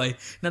 boy.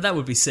 Now, that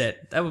would be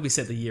set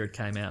the year it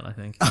came out, I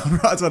think.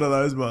 Right, it's one of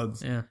those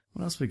ones. Yeah.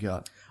 What else we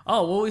got?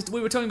 Oh, well,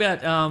 we were talking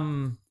about,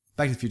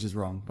 Back to the Future's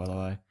wrong, by the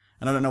way.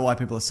 And I don't know why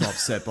people are so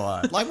upset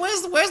by it. Like,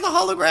 where's the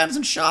holograms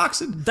and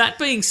sharks and... That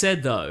being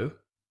said, though,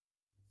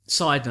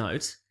 side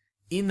note,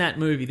 in that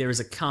movie there is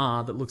a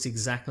car that looks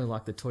exactly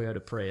like the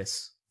Toyota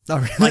Prius. Oh,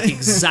 really? Like,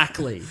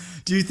 exactly.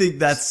 Do you think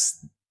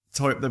that's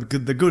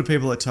the good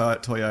people at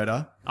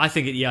Toyota? I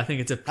think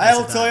it's a...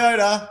 Hail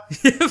Toyota!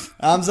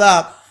 Thumbs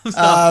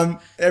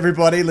up.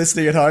 Everybody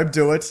listening at home,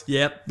 do it.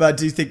 Yep. But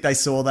do you think they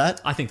saw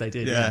that? I think they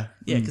did, Yeah. yeah.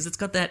 Yeah, because it's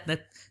got that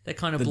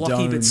kind of The blocky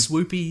dome. but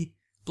swoopy...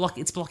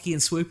 It's blocky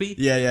and swoopy.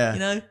 Yeah, yeah. You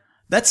know?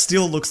 That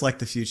still looks like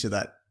the future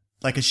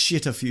like a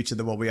shitter future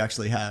than what we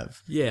actually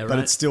have. Yeah, But right.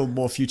 it's still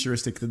more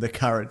futuristic than the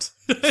current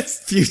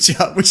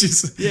future, which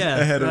is Yeah,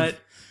 ahead right. of...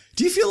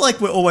 Do you feel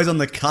like we're always on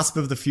the cusp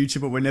of the future,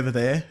 but we're never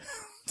there?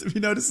 Have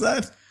you noticed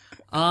that?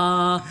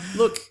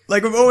 Look...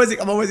 Like I'm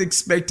always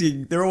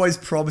expecting, they're always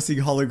promising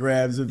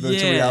holograms and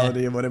virtual Yeah.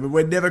 reality and whatever.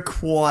 We're never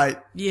quite...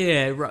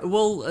 Yeah, right.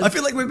 Well... I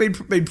feel like we've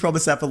been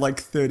promised that for like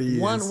 30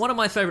 years. One of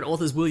my favourite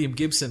authors, William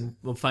Gibson,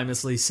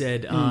 famously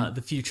said,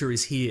 the future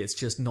is here, it's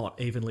just not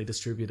evenly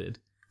distributed.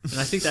 And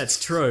I think that's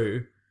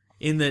true,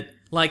 in that,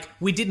 like,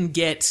 we didn't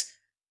get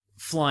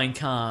flying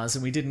cars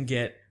and we didn't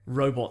get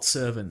robot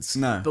servants.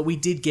 No. But we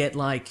did get,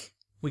 like,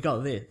 we got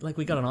an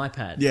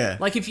iPad. Yeah.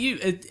 Like, if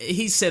you,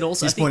 he said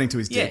also... He's I think- pointing to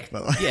his dick, by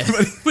the way. Yeah,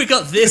 we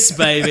got this,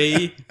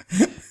 baby.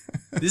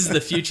 This is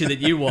the future that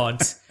you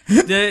want. He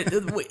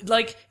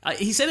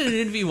said in an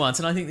interview once,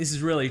 and I think this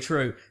is really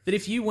true, that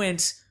if you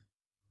went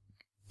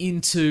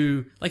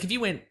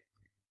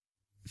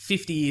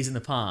 50 years in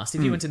the past,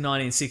 if you went to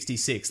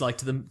 1966, like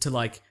to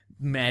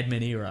Mad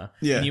Men era,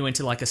 Yeah. and you went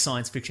to like a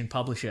science fiction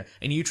publisher,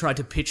 and you tried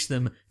to pitch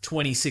them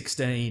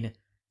 2016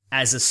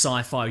 as a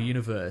sci-fi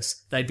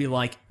universe, they'd be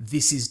like,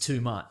 this is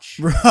too much.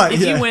 Right, If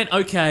yeah. you went,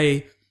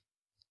 okay,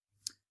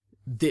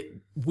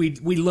 we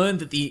learned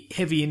that the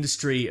heavy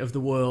industry of the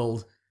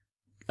world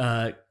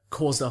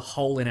caused a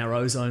hole in our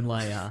ozone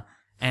layer,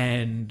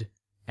 and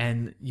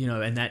and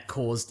and that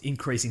caused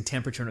increasing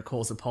temperature, and it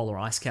caused the polar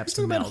ice caps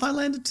to Talking about melt.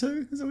 Highlander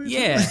 2? Is that what you're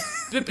Yeah,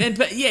 talking about?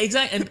 but yeah,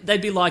 exactly. And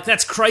they'd be like,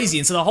 "That's crazy,"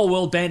 and so the whole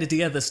world banded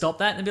together to stop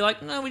that, and be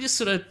like, "No, we just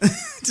sort of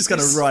Just got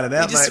to write it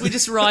out, mate. we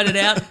just write it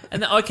out."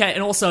 And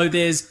and also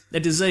there's a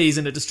disease,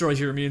 and it destroys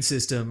your immune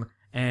system,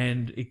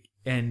 and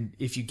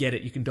if you get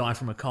it, you can die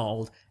from a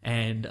cold,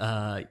 and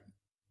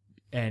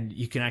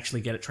you can actually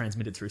get it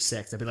transmitted through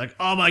sex. They'd be like,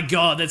 "Oh my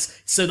god,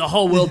 so the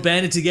whole world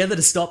banded together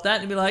to stop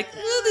that," and be like,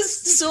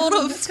 "This sort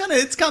of."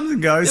 It comes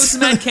and goes. There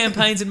were some ad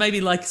campaigns and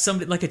maybe like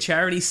a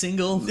charity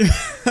single,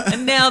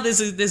 and now there's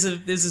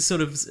a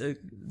sort of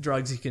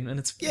drugs you can, and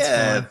it's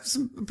Yeah, fine.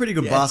 some pretty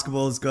good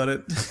basketball's got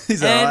it.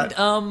 He's alright.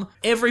 And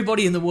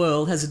everybody in the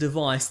world has a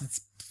device that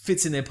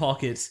fits in their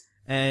pocket,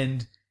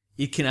 and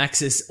it can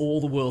access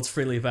all the world's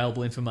freely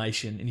available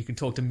information, and you can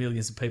talk to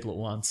millions of people at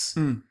once.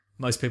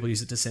 Most people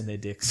use it to send their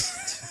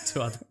dicks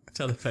to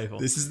other people.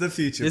 This is the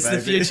future, This baby.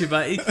 is the future,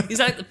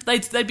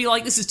 but they'd be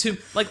like, "This is too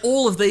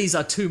all of these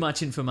are too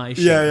much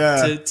information."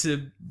 Yeah.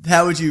 To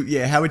How would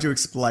you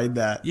explain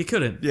that? you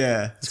couldn't.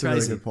 Yeah, it's a really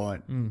crazy. good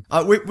point.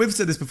 We've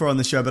said this before on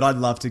the show, but I'd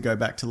love to go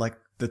back to like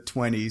the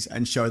 20s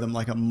and show them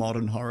like a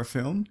modern horror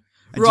film.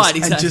 And Right, just,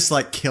 exactly. And just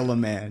like kill a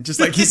man.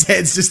 Just like his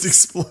heads just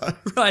explode.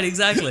 Right,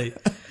 exactly.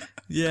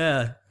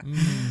 Yeah.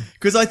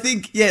 Because I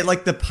think,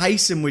 like the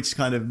pace in which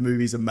kind of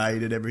movies are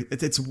made and everything,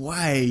 it's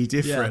way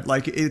different. Yeah.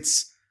 Like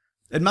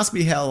it must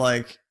be how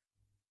like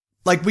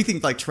we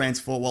think like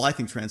I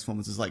think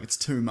Transformers is like, it's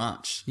too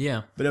much.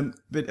 Yeah. But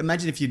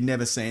imagine if you'd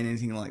never seen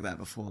anything like that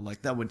before.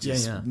 Like that would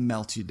just Yeah.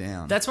 melt you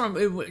down. That's what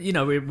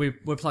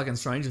we're plugging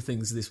Stranger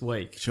Things this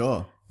week.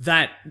 Sure.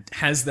 That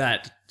has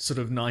that sort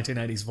of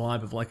 1980s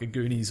vibe of like a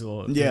Goonies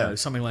or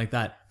something like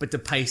that. But the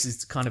pace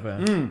is kind of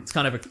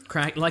a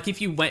crack. Like if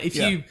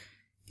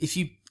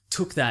you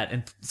took that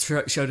and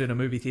showed it in a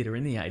movie theater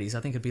in the 80s, I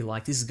think it'd be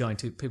like,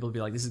 people would be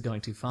like, this is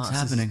going too fast.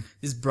 What's happening?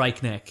 This is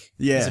breakneck.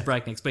 Yeah. This is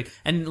breakneck speed.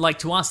 And like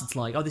to us, it's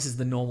like, oh, this is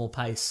the normal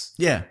pace.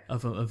 Yeah.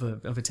 Of a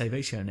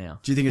TV show now.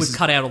 Do you think we've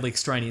cut out all the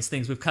extraneous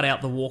things? We've cut out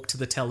the walk to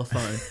the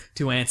telephone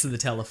to answer the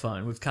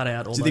telephone. We've cut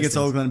out all. Do you think it's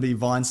all things. going to be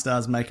Vine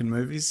stars making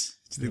movies?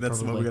 Do you think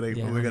that's probably.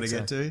 what we're going to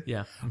I get think to? so.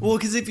 Yeah. Well,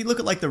 because if you look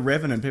at like The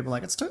Revenant, people are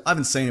like, it's too. I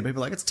haven't seen it.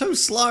 People are like, it's too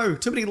slow.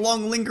 Too many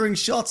long lingering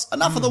shots.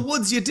 Enough of the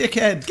woods, you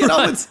dickhead. Get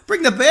on with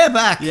bring the bear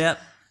back. Yeah.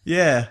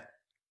 Yeah.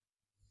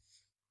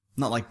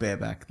 Not like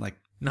bareback. Like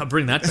No,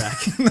 bring that back.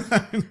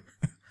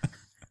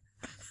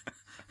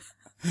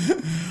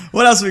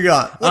 what else we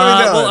got? What are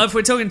we doing? Well, if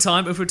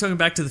we're talking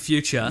Back to the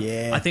Future,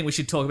 Yeah. I think we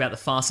should talk about the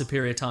far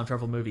superior time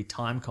travel movie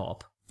Time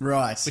Cop,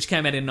 right. which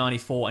came out in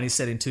 '94 and is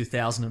set in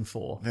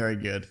 2004. Very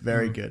good.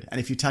 Very good. And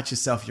if you touch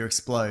yourself, you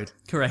explode.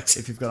 Correct.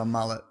 If you've got a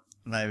mullet,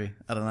 maybe.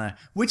 I don't know.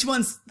 Which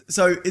one's...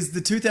 So is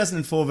the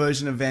 2004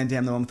 version of Van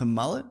Damme the one with the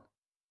mullet?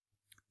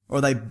 Or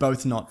are they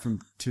both not from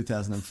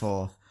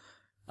 2004?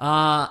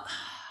 I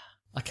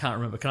can't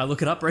remember. Can I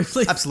look it up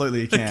briefly?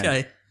 Absolutely you can.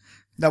 Okay.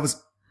 That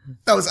was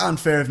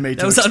unfair of me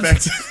to was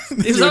expect.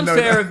 It was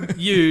unfair of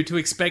you to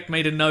expect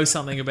me to know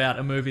something about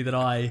a movie that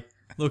I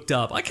looked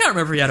up. I can't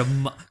remember if he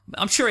had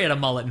I'm sure he had a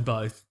mullet in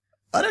both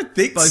I don't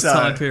think both so.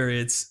 time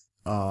periods.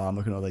 Oh, I'm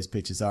looking at all these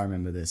pictures. I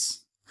remember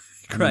this.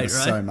 I Great, remember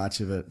right? so much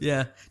of it.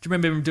 Yeah. Do you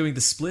remember him doing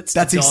the splits? to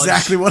That's dodge?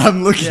 exactly what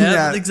I'm looking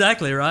Yeah, at.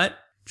 exactly, right?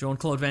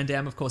 Jean-Claude Van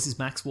Damme, of course, is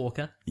Max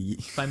Walker, Yeah.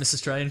 famous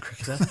Australian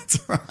cricketer. That's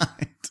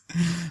right.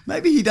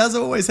 Maybe he does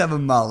always have a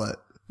mullet.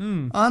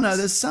 Oh no,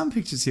 there's some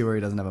pictures here where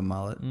he doesn't have a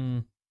mullet.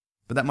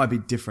 But that might be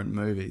different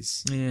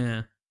movies.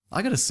 Yeah.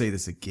 I gotta see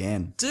this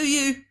again. Do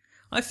you?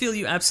 I feel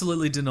you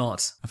absolutely do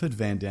not. I've heard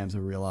Van Damme's a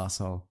real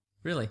asshole.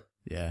 Really?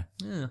 Yeah.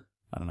 Yeah.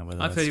 I don't know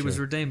whether I've that's heard he was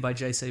true. redeemed by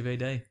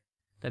JCVD.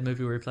 That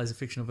movie where he plays a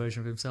fictional version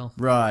of himself.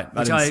 Right.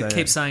 Which didn't I say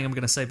keep that. saying I'm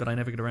going to say, but I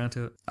never get around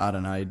to it. I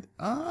don't know.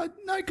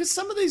 No, because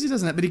some of these he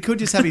doesn't have. But he could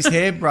just have his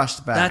hair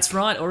brushed back. That's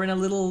right, or in a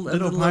little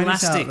ponytail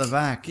elastic. at the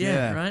back. Yeah,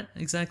 Yeah. right?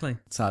 Exactly.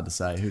 It's hard to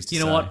say. Who's to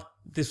You say? know what?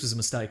 This was a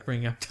mistake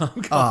bringing up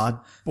Time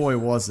Cop. Oh, boy,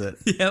 was it.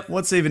 Yep.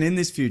 What's even in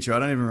this future? I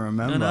don't even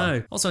remember. I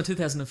know. Also in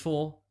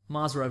 2004,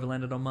 Mars rover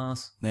landed on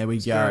Mars. There we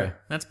go. Great.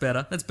 That's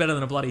better. That's better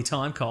than a bloody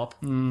Time Cop.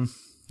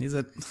 Is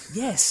it?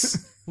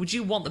 Yes. Would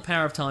you want the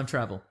power of time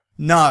travel?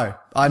 No,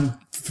 I'm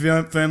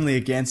firmly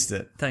against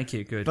it. Thank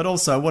you. Good. But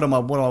also, what do I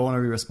want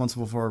to be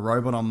responsible for? A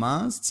robot on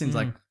Mars? It seems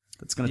like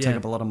that's going to take Yeah.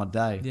 up a lot of my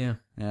day. Yeah.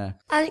 Yeah.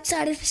 I'm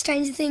excited for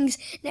Stranger Things,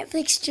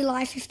 Netflix,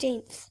 July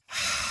 15th.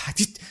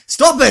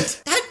 Stop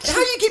it! How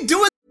you keep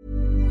doing?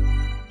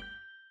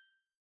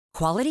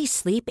 Quality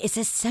sleep is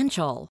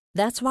essential.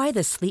 That's why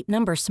the Sleep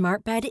Number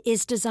Smart Bed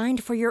is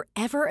designed for your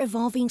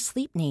ever-evolving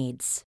sleep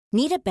needs.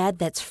 Need a bed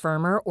that's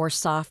firmer or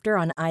softer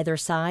on either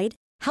side?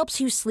 Helps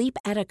you sleep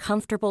at a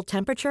comfortable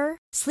temperature?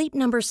 Sleep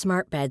Number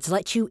Smart Beds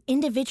let you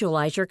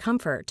individualize your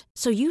comfort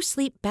so you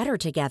sleep better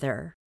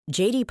together.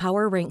 JD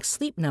Power ranks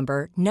Sleep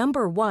Number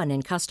number 1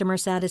 in customer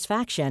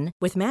satisfaction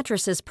with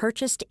mattresses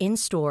purchased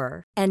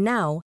in-store. And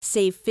now,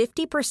 save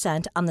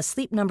 50% on the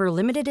Sleep Number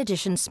Limited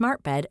Edition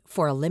Smart Bed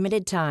for a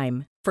limited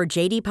time. For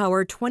JD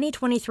Power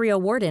 2023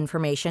 award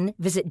information,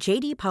 visit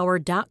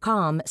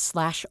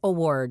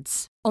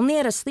jdpower.com/awards. Only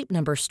at a Sleep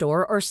Number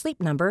store or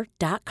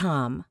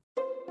sleepnumber.com.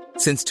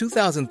 Since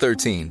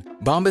 2013,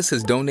 Bombas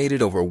has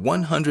donated over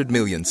 100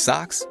 million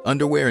socks,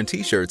 underwear, and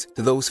T-shirts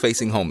to those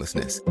facing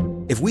homelessness.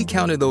 If we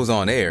counted those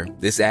on air,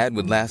 this ad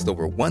would last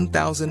over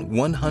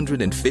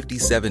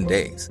 1,157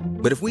 days.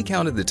 But if we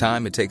counted the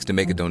time it takes to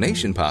make a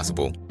donation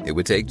possible, it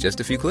would take just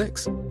a few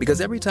clicks.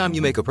 Because every time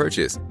you make a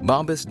purchase,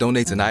 Bombas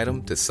donates an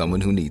item to someone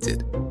who needs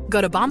it.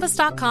 Go to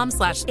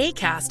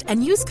bombas.com/ACAST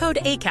and use code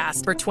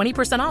ACAST for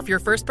 20% off your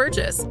first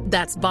purchase.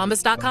 That's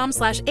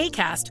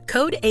bombas.com/ACAST,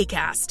 code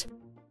ACAST.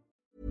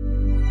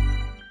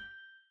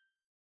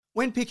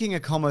 When picking a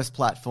commerce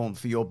platform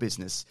for your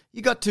business,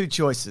 you got two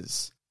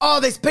choices. Oh,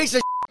 this piece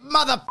of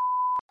mother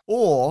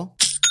or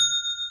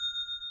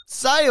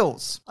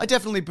sales. I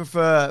definitely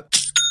prefer,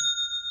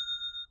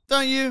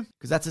 don't you?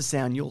 Because that's a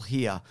sound you'll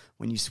hear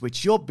when you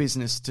switch your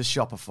business to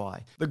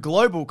Shopify, the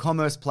global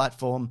commerce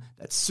platform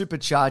that's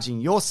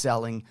supercharging your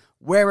selling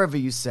wherever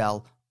you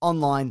sell,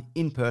 online,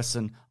 in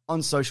person,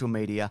 on social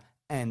media,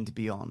 and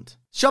beyond.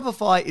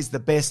 Shopify is the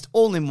best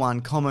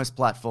all-in-one commerce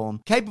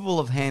platform capable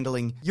of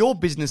handling your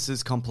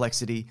business's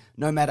complexity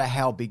no matter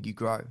how big you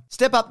grow.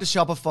 Step up to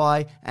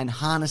Shopify and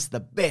harness the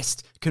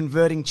best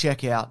converting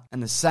checkout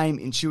and the same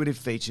intuitive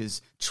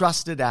features,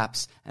 trusted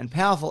apps, and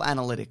powerful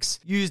analytics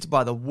used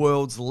by the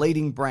world's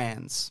leading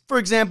brands. For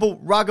example,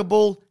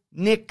 Ruggable,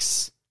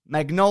 NYX,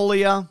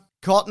 Magnolia,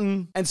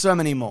 Cotton, and so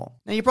many more.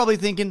 Now you're probably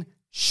thinking,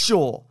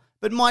 sure,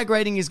 but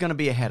migrating is going to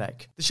be a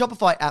headache. The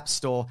Shopify App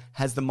Store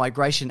has the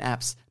migration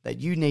apps that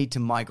you need to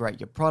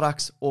migrate your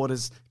products,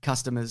 orders,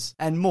 customers,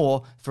 and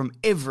more from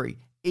every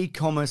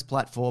e-commerce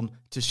platform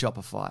to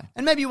Shopify.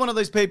 And maybe you're one of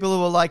those people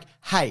who are like,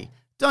 hey,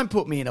 don't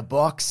put me in a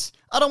box.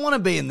 I don't want to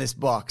be in this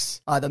box,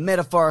 either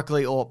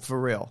metaphorically or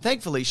for real.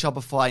 Thankfully,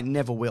 Shopify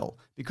never will,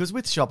 because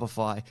with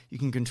Shopify, you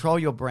can control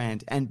your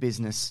brand and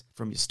business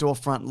from your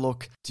storefront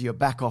look to your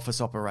back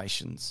office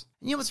operations.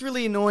 And you know what's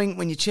really annoying?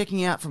 When you're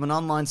checking out from an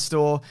online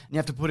store and you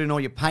have to put in all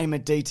your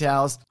payment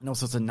details and all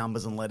sorts of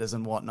numbers and letters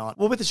and whatnot.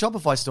 Well, with the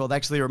Shopify store, they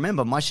actually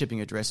remember my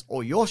shipping address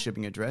or your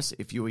shipping address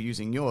if you were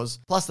using yours,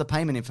 plus the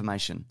payment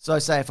information. So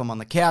say if I'm on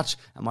the couch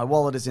and my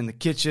wallet is in the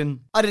kitchen,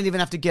 I don't even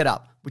have to get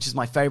up, which is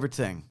my favorite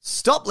thing.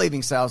 Stop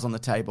leaving sales on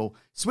the table,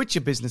 switch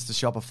your business to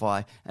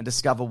Shopify, and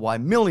discover why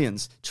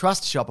millions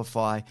trust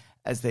Shopify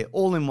as their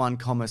all-in-one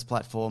commerce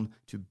platform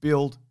to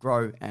build,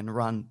 grow, and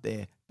run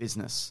their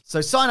business.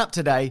 So sign up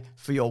today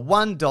for your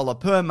 $1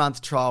 per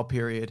month trial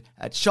period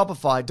at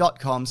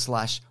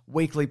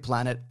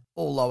shopify.com/weeklyplanet,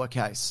 all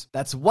lowercase.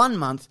 That's 1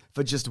 month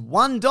for just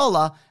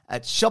 $1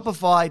 at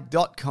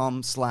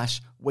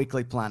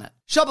shopify.com/weeklyplanet.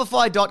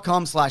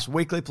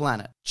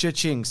 Shopify.com/weeklyplanet.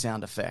 Cha-ching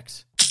sound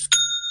effect.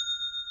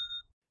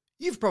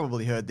 You've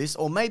probably heard this,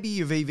 or maybe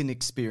you've even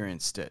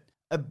experienced it.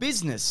 A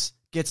business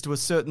gets to a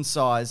certain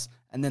size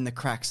and then the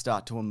cracks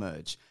start to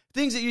emerge.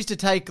 Things that used to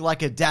take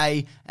like a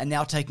day and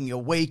now taking a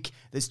week.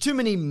 There's too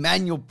many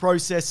manual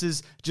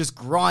processes just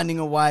grinding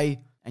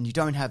away, and you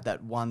don't have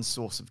that one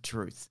source of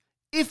truth.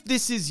 If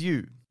this is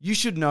you, you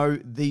should know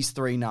these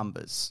three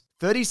numbers.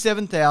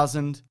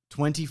 37,000,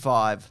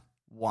 25,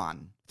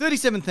 1.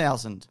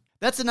 37,000.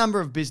 That's the number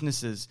of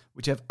businesses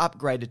which have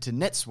upgraded to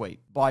NetSuite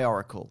by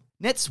Oracle.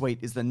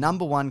 NetSuite is the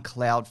 #1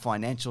 cloud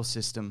financial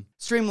system,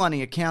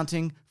 streamlining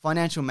accounting,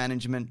 financial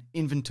management,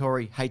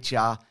 inventory,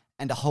 HR,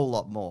 and a whole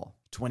lot more.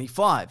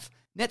 25.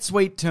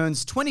 NetSuite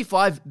turns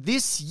 25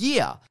 this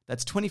year.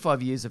 That's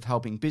 25 years of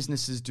helping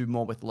businesses do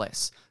more with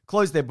less,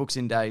 close their books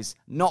in days,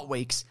 not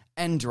weeks,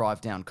 and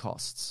drive down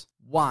costs.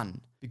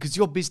 1. Because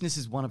your business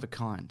is one of a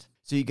kind.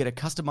 So you get a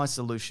customized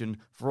solution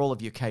for all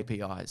of your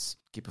KPIs,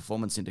 key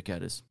performance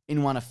indicators,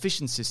 in one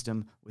efficient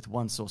system with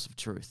one source of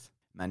truth.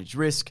 Manage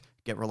risk,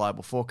 get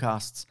reliable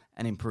forecasts,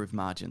 and improve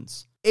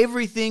margins.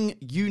 Everything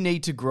you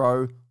need to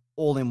grow,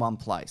 all in one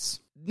place.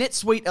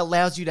 NetSuite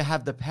allows you to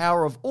have the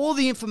power of all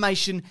the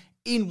information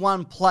in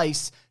one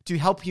place to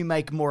help you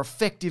make more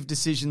effective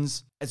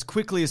decisions as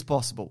quickly as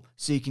possible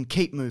so you can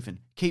keep moving,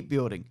 keep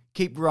building,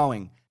 keep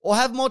growing, or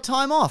have more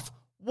time off,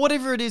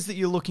 whatever it is that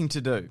you're looking to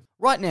do.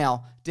 Right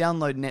now,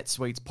 download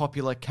NetSuite's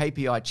popular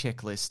KPI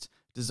checklist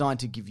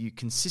designed to give you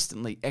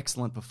consistently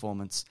excellent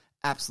performance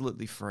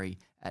absolutely free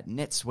at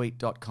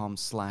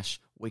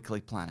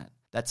netsuite.com/weeklyplanet.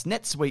 That's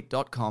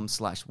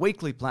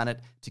netsuite.com/weeklyplanet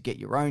to get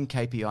your own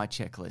KPI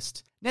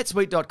checklist.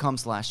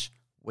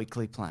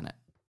 netsuite.com/weeklyplanet.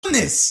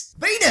 This!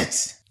 Beat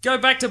it! Go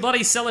back to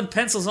bloody selling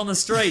pencils on the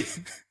street.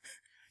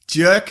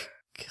 Jerk.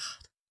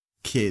 God.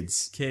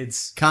 Kids.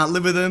 Kids. Can't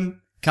live with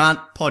them. Can't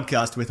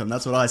podcast with them.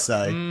 That's what I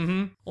say.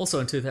 Mm-hmm. Also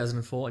in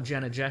 2004,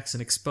 Janet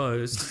Jackson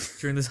exposed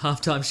during this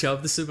halftime show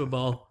of the Super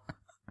Bowl.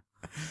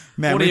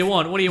 Man, what do you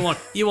want? What do you want?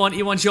 You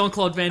want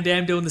Jean-Claude Van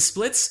Damme doing the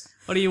splits?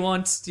 What do you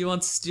want? Do you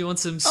want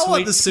some sweet I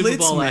want the Super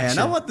splits, Bowl man. action?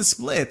 I want the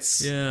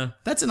splits. Yeah.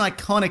 That's an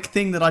iconic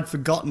thing that I'd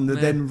forgotten that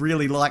Yeah. then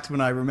really liked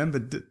when I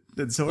remembered it.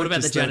 And so What it about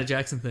the just, Janet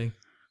Jackson thing?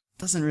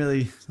 Doesn't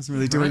really do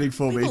Right? anything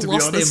for me, People to be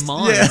lost honest. their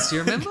minds. Yeah. Do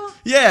you remember?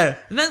 Yeah.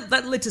 And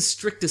that led to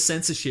stricter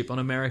censorship on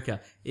America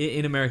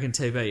in American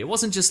TV. It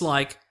wasn't just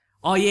like,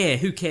 oh yeah,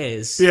 who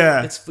cares?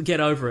 Yeah. Let's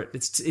get over it.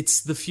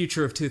 It's the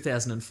future of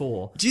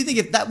 2004. Do you think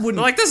if that wouldn't...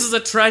 They're like, this is a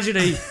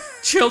tragedy.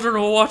 Children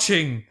are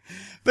watching.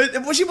 But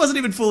well, she wasn't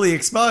even fully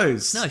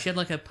exposed. No, she had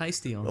like a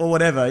pasty on. Or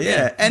whatever, yeah.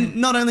 Yeah. And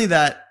not only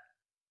that,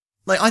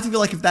 like, I feel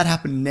like if that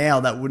happened now,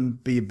 that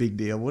wouldn't be a big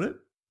deal, would it?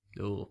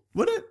 Ooh.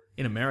 Would it?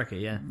 In America,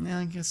 yeah. Yeah,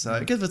 I guess so.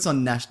 I guess if it's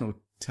on national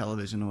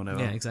television or whatever.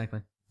 Yeah,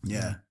 exactly.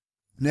 Yeah.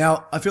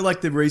 Now, I feel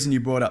like the reason you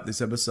brought up this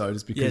episode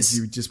is because Yes.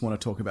 you just want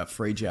to talk about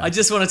Free Jack. I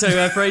just want to tell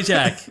you about Free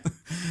Jack.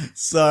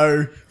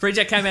 So... Free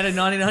Jack came out in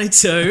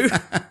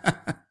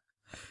 1992.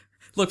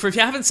 Look, if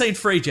you haven't seen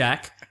Free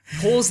Jack,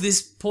 pause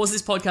this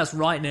podcast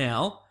right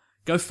now.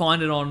 Go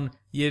find it on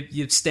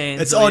your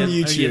stands. It's or on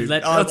your- or your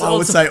YouTube. it's I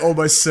would say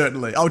almost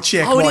certainly. I'll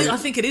check Oh, while it is, you... I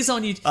think it is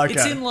on YouTube.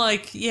 It's Okay. in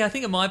like, yeah, I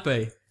think it might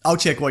be. I'll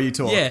check while you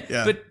talk.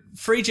 Yeah, but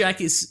Free Jack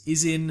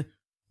is in.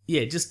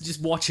 Yeah,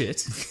 just watch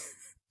it.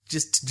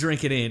 Just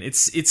drink it in.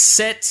 It's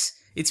set.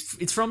 It's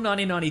from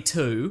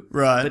 1992.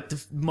 Right.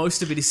 But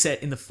most of it is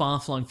set in the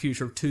far-flung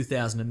future of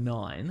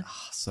 2009.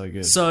 So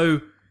good.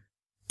 So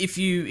if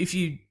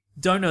you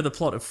don't know the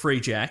plot of Free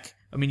Jack,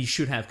 I mean you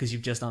should have because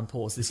you've just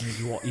unpaused this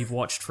and you've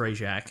watched Free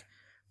Jack.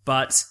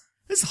 But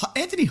there's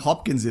Anthony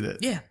Hopkins in it.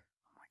 yeah.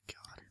 Oh my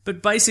god.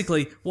 But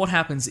basically, what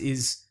happens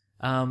is,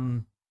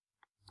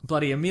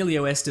 bloody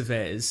Emilio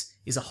Estevez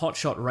is a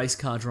hotshot race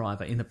car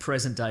driver in the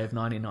present day of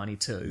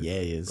 1992. Yeah,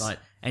 he is. Right,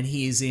 and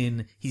he's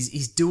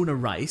doing a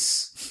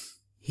race.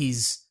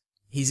 He's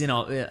in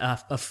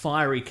a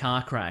fiery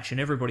car crash, and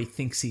everybody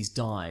thinks he's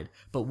died.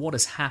 But what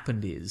has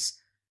happened is,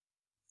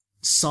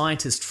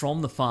 scientists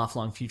from the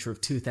far-flung future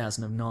of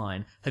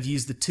 2009 have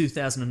used the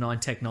 2009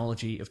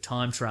 technology of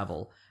time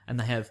travel, and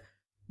they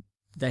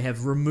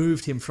have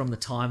removed him from the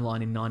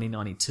timeline in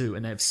 1992,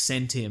 and they have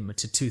sent him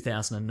to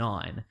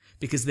 2009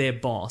 because their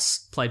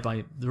boss, played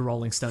by the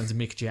Rolling Stones'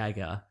 Mick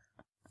Jagger,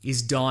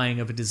 is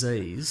dying of a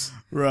disease.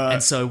 Right.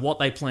 And so what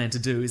they plan to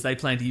do is they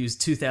plan to use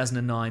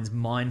 2009's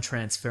mind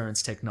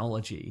transference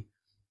technology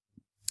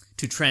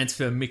to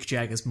transfer Mick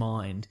Jagger's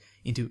mind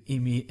into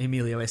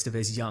Emilio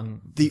Estevez's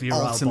young, The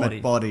virile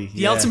ultimate body, The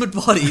yeah. ultimate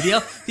body.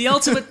 The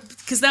ultimate...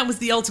 Because that was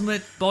the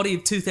ultimate body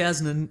of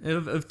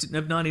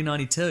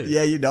 1992.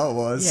 Yeah, you know it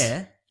was.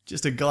 Yeah.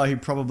 Just a guy who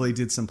probably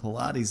did some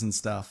Pilates and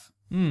stuff.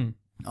 Mm.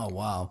 Oh,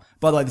 wow.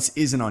 By the way, this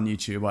isn't on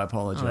YouTube. I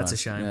apologize. Oh, that's a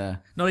shame. Yeah.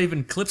 Not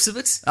even clips of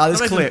it? Oh, there's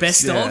Not clips. even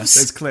best yeah. ofs?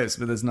 There's clips,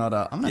 but there's not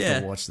I'm going to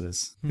have to watch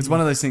this. It's one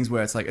of those things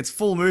where it's like, it's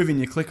full movie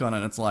and you click on it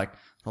and it's like,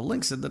 the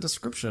link's in the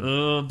description.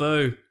 Oh,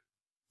 boo.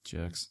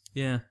 Jerks.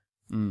 Yeah.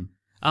 Mm.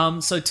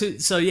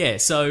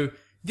 So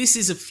this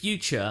is a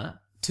future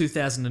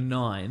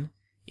 2009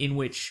 in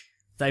which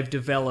they've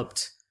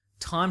developed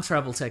time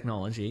travel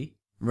technology,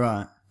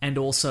 Right. and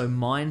also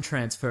mind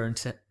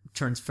transference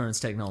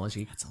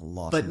technology. That's a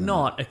lot. But isn't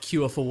not a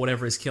cure for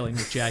whatever is killing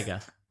Mick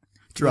Jagger.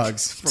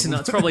 Drugs.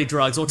 It's probably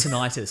drugs or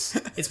tinnitus.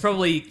 It's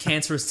probably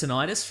cancerous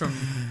tinnitus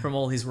from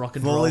all his rock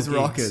and roll. All his gigs.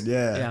 rocking,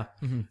 yeah. Yeah.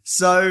 Mhm.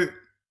 So,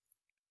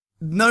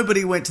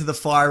 nobody went to the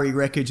fiery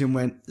wreckage and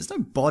went, there's no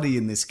body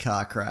in this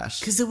car crash.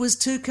 Because it was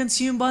too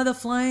consumed by the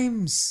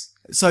flames.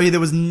 So there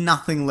was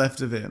nothing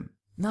left of him.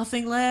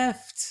 Nothing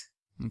left.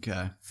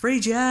 Okay. Free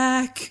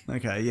Jack.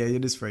 Okay, yeah,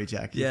 it is Free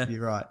Jack. Yeah.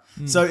 You're right.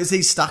 Mm. So is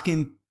he stuck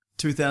in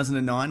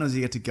 2009 or does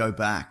he get to go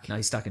back? No,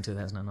 he's stuck in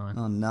 2009.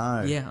 Oh,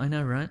 no. Yeah, I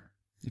know, right?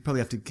 You'd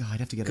probably have to, God, I'd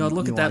have to get God, a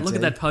look new at that! Look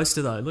at ID. that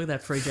poster, though. Look at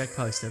that Free Jack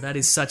poster. That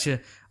is such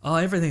a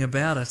everything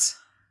about it.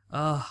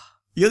 Oh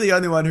You're the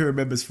only one who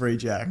remembers Free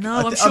Jack. no,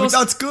 I I'm sure. mean,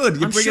 that's good.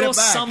 You're I'm bringing sure it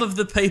back. some of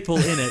the people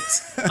in it.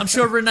 I'm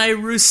sure Rene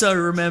Russo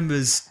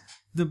remembers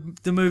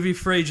the movie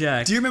Free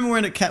Jack. Do you remember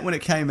when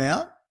it came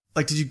out?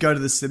 Like, did you go to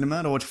the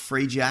cinema to watch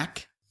Free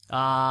Jack?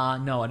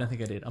 No, I don't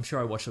think I did. I'm sure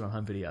I watched it on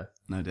home video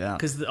No doubt.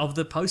 because of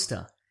the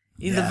poster.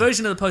 In Yeah. the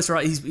version of the poster,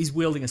 right, he's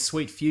wielding a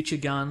sweet future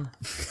gun.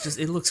 Just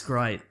it looks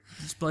great.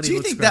 Just bloody Do you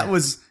looks think great. that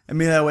was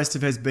Emilio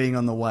Estevez being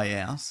on the way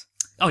out?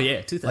 Oh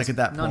yeah, 2000. Like at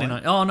that point?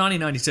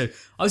 1992.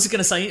 I was just going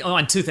to say, in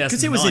 2009.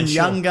 Because he was in sure.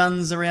 Young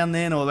Guns around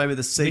then, or maybe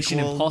the sequel. Mission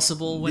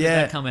Impossible. When did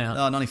that come out?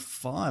 Oh,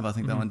 95, I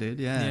think that one did,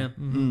 yeah. Yeah.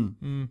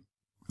 Mm-hmm.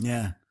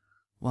 Yeah.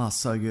 Wow,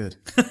 so good.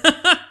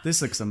 This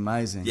looks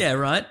amazing. Yeah,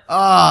 right?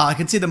 Ah, I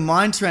can see the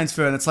mind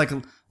transfer, and it's like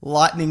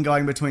lightning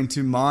going between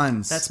two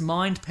minds. That's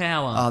mind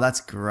power. Oh,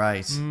 that's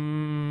great.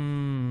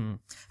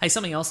 Hey,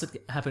 something else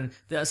that happened.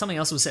 Something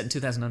else was set in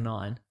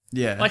 2009.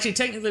 Yeah. Well, actually,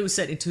 technically it was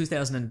set in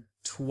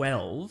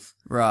 2012,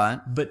 Right.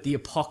 but the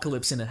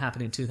apocalypse in it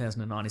happened in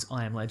 2009 is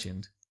I Am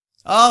Legend,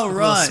 Oh, Will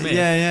right. Smith.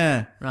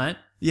 Yeah. right?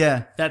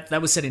 Yeah.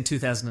 That was set in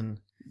 2000.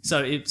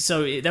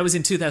 That was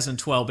in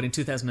 2012, but in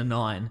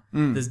 2009,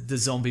 the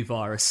zombie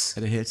virus.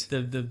 Had a hit.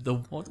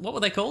 The what were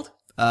they called?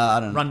 I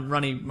don't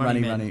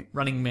know.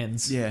 Running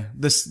men's. Yeah.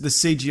 The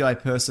CGI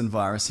person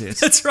virus hit.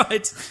 That's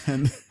right.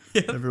 And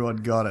everyone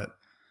got it.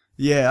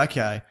 Yeah,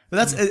 okay. But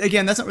that's,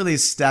 again, that's not really a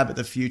stab at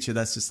the future.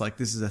 That's just like,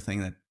 this is a thing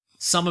that...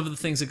 Some of the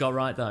things it got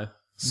right, though.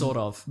 Sort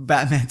of.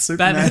 Batman,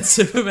 Superman. Batman,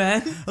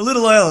 Superman. A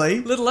little early.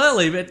 A little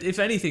early, but if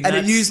anything, And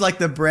that's... it used like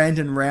the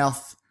Brandon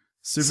Routh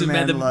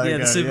Superman logo. Yeah,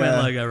 the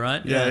Superman logo,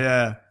 right?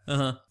 Yeah.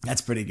 Uh-huh.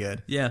 That's pretty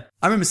good. Yeah.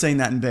 I remember seeing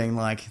that and being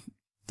like,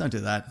 don't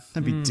do that.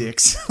 Don't be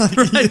dicks.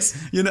 Like,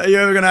 you know, are you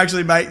ever going to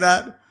actually make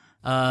that?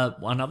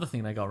 Another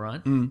thing they got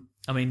right.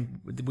 I mean,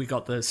 we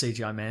got the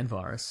CGI man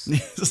virus.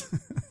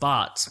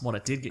 But what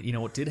it did get, you know,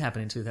 what did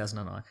happen in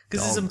 2009?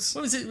 Because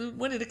what was it?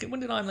 When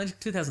did Iron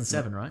Legend?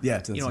 2007, right? Yeah,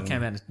 2007. You know what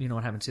came out? You know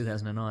what happened in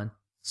 2009?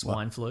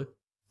 Swine flu.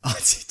 I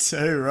did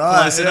too,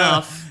 right? Close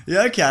enough.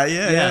 Yeah, okay,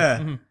 yeah.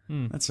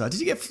 Mm-hmm. That's right. Did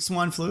you get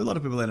swine flu? A lot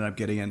of people ended up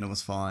getting it and it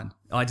was fine.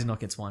 I did not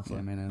get swine flu.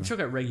 Yeah, me neither. I'm sure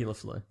I got regular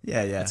flu.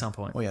 Yeah. At some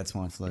point. Oh yeah,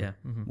 swine flu. Yeah.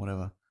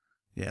 Whatever.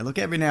 Yeah, look,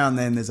 every now and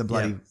then there's a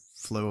bloody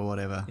flu or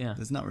whatever. Yeah.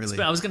 There's not really...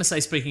 I was going to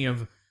say, speaking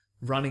of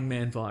Running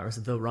Man virus,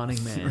 the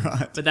Running Man.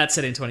 Right. But that's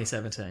set in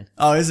 2017.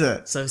 Oh, is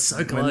it? So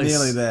close. We're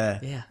nearly there.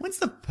 Yeah. When's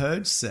the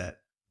Purge set?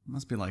 It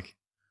must be like...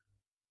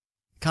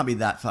 Can't be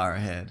that far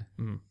ahead.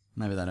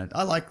 Maybe they don't...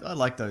 I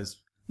like those...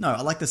 No,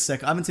 I like the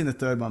second... I haven't seen the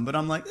third one, but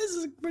I'm like, this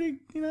is pretty...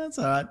 You know, it's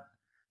alright.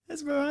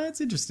 It's alright.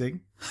 It's interesting.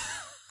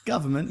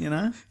 Government, you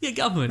know? Yeah,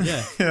 government,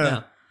 yeah.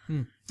 Yeah.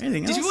 Did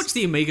Anything else? you watch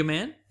The Omega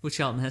Man with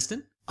Charlton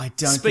Heston? I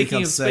don't think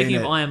I've seen Speaking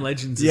it. of I Am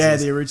Legends. Yeah,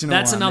 the original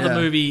That's one, another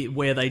yeah. movie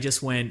where they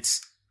just went...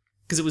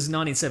 Because it was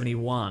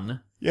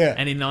 1971. Yeah.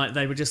 And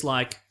they were just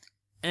like,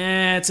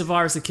 it's a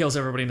virus that kills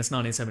everybody and it's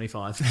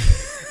 1975.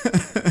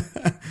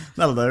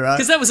 That'll do, right?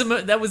 Because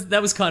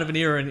that was kind of an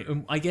era,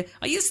 and I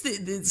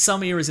guess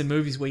some eras in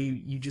movies where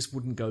you just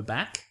wouldn't go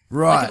back.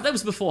 Right. Like, that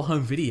was before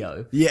home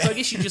video. Yeah. So I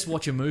guess you just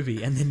watch a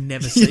movie and then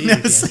never see You it never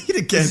again. see it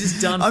again. It's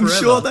just done I'm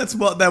forever. sure that's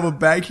what they were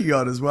banking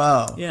on as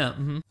well. Yeah.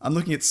 I'm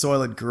looking at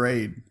Soylent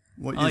Green.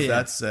 What year is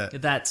that set?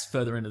 That's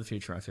further into the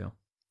future, I feel.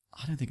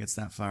 I don't think it's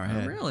that far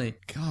ahead. Oh, really?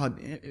 God,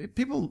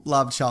 people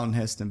love Charlton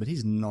Heston, but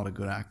he's not a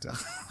good actor.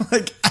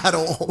 Like, at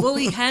all. Well,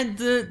 he had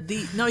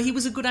no, he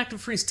was a good actor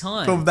for his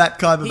time. For that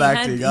kind of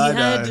acting, I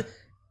know.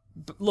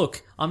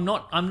 Look, I'm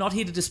not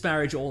here to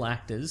disparage all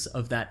actors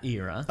of that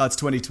era. Oh, it's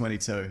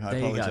 2022. I There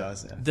you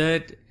apologise. go. Yeah.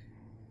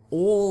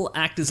 All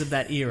actors of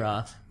that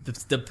era,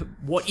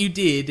 what you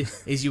did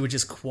is you were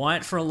just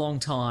quiet for a long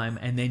time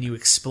and then you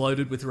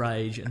exploded with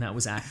rage, and that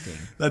was acting.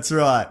 That's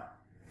right.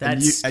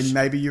 That's and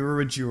maybe you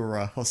were a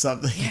juror or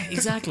something. Yeah,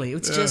 exactly.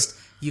 It's just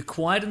you're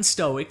quiet and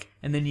stoic,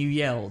 and then you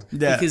yelled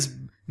because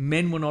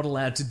men were not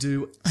allowed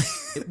to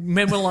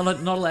not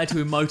allowed to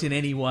emote in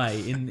any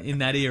way in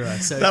that era.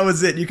 So that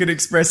was it. You could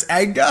express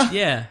anger.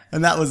 Yeah,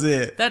 and that was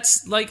it.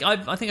 That's like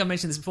I think I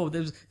mentioned this before.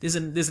 There's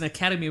an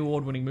Academy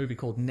Award winning movie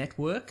called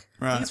Network.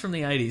 Right. I think it's from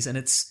the 80s, and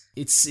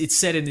it's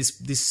set in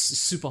this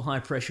super high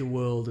pressure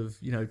world of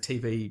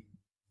TV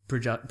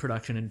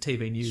production and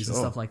TV news and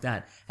stuff like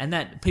that. And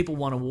that people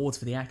won awards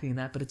for the acting in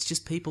that, but it's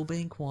just people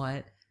being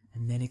quiet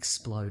and then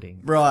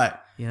exploding. Right.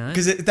 You know?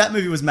 Because if that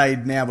movie was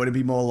made now, would it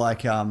be more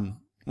like, what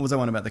was that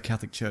one about the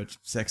Catholic Church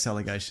sex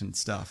allegation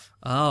stuff?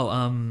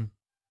 Oh,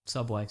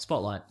 Subway.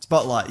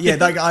 Spotlight. Yeah,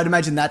 I'd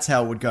imagine that's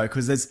how it would go,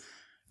 because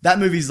that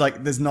movie's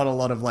like, there's not a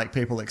lot of like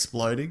people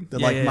exploding.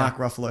 Mark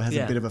Ruffalo has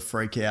a bit of a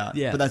freak out.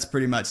 Yeah. But that's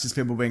pretty much just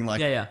people being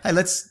like, Yeah. hey,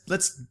 let's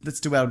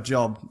do our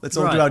job. Let's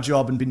all do our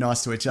job and be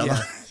nice to each other.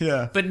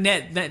 Yeah. But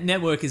that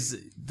Network is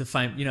the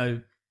fame, you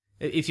know,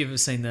 if you've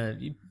seen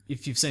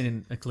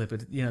in a clip,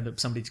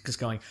 somebody just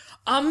going,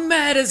 I'm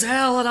mad as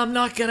hell and I'm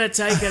not going to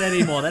take it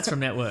anymore. That's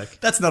from Network.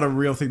 That's not a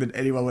real thing that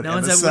anyone would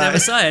ever say. No one would ever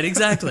say it,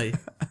 exactly.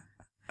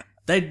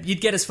 You'd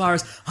get as far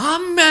as,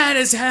 I'm mad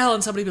as hell,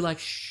 and somebody would be like,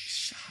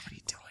 shh,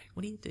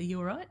 what are you doing? Are you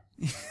all right?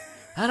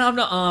 And I'm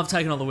not, I've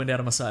taken all the wind out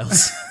of my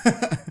sails.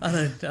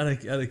 I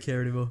don't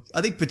care anymore.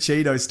 I think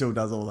Pacino still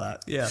does all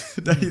that. Yeah.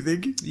 Don't you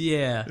think?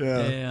 Yeah.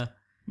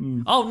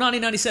 Oh,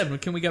 1997.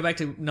 Can we go back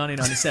to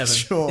 1997?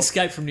 Sure.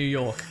 Escape from New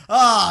York.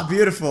 Ah,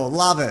 beautiful.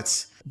 Love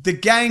it. The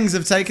gangs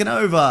have taken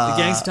over. The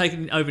gangs have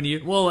taken over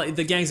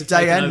the gangs have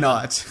taken Day and over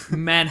night.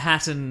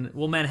 Manhattan.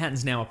 Well,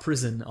 Manhattan's now a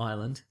prison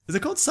island. Is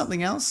it called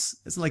something else?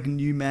 Is it like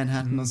New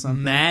Manhattan or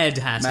something? Mad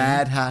Hatton.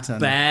 Mad Hatton.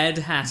 Bad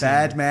Hatton.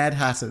 Bad Mad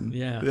Hatton.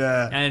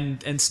 Yeah.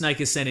 And Snake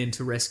is sent in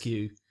to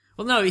rescue.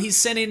 Well, no, he's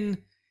sent in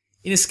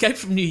Escape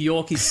from New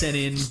York. He's sent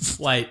in.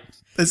 Wait.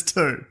 There's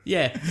two.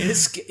 Yeah. In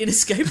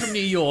Escape from New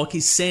York,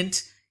 he's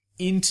sent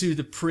into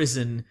the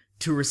prison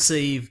to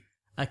receive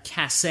a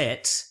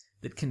cassette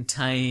that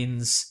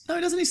contains...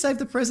 No, doesn't he save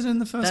the president in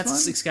the first one?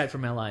 That's Escape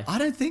from LA. I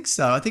don't think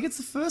so. I think it's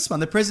the first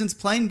one. The president's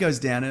plane goes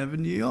down over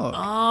New York.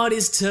 Oh, it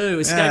is too.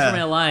 Escape from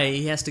LA,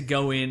 he has to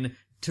go in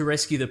to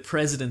rescue the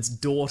president's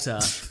daughter,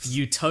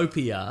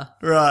 Utopia.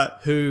 Right.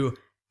 Who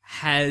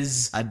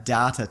has... a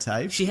data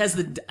tape. She has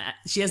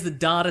the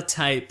data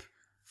tape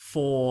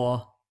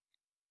for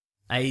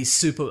an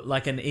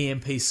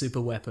EMP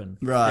super weapon.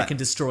 Right. That can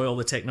destroy all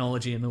the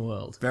technology in the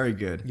world. Very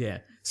good.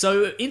 Yeah.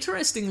 So,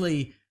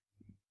 interestingly...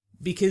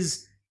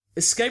 Because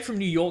Escape from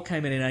New York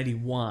came in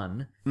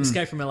 81.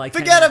 Escape from LA came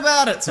Forget in...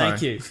 about it!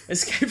 Thank you.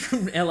 Escape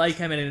from LA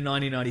came in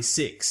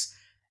 1996.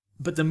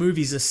 but the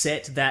movies are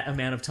set that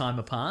amount of time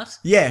apart.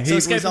 Yeah, so he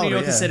Escape was from New older,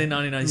 York is yeah. set in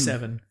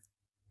 1997.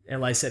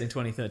 LA set in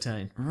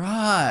 2013.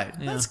 Right.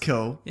 Yeah. That's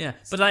cool. Yeah,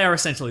 but they are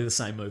essentially the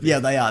same movie. Yeah,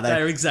 they are. They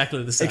are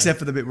exactly the same. Except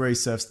for the bit where he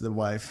surfs the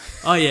wave.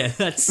 Oh yeah,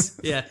 that's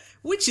yeah.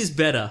 Which is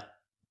better?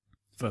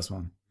 First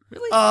one.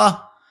 Really?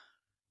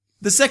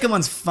 The second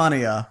one's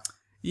funnier.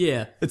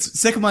 Yeah.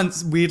 Second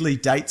one's weirdly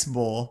dates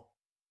more.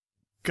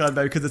 God,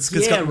 because it's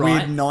Yeah, got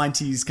right. weird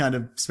 90s kind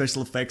of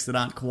special effects that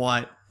aren't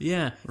quite.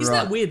 Yeah. Isn't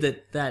Right. that weird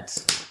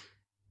that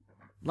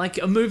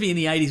like a movie in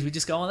the 80s we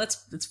just go, oh,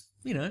 that's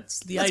you know, it's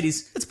the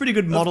 80s. It's pretty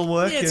good model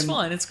work. Yeah, it's and-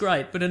 fine, it's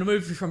great. But in a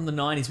movie from the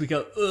 90s we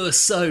go, ugh,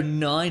 so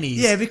 90s.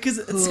 Yeah, because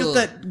it's got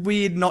that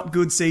weird, not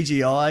good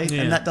CGI,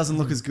 Yeah. and that doesn't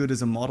look as good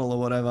as a model or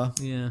whatever.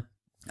 Yeah.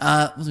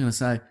 What was I going to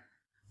say?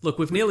 Look,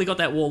 we've nearly got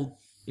that wall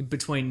in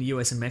between the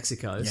US and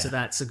Mexico, so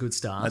that's a good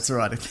start. That's all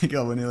right. I think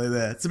we're nearly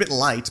there. It's a bit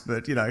late,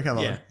 but, you know, come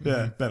on. Yeah.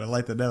 Yeah, better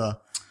late than never.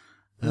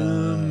 Do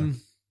you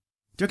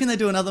reckon they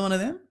do another one of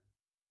them?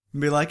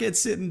 And be like,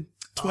 it's sitting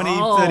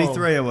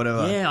 2033 or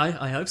whatever. Yeah,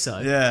 I hope so.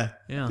 Yeah.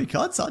 Yeah.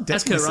 Because I How's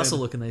definitely Kurt Russell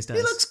said- looking these days?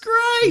 He looks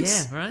great.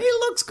 Yeah, right? He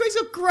looks great.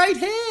 He's got great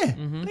hair.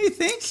 What do you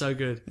think? So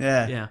good.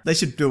 Yeah. Yeah. They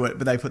should do it,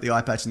 but they put the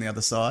eye patch on the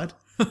other side.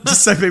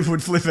 Just so people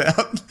would flip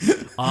out.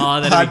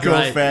 Oh, that'd be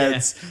Hardcore great.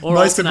 fans. Yeah. Or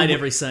Most alternate people-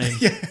 every scene.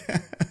 Yeah.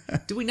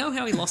 Do we know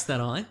how he lost that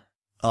eye?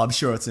 Oh, I'm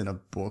sure it's in a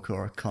book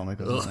or a comic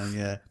or something,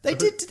 yeah. Did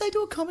they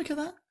do a comic of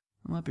that?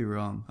 I might be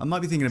wrong. I might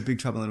be thinking of Big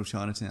Trouble in Little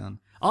Chinatown.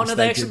 Oh, which no,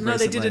 they did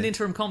recently. an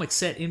interim comic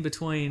set in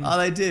between Oh,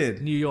 they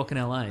did? New York and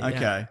LA. yeah.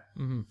 Okay.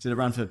 Did it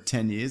run for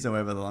 10 years,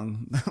 however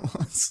long that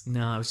was?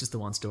 No, it was just the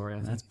one story, I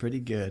think. That's pretty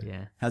good.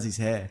 Yeah. How's his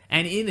hair?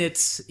 And in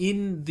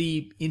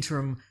the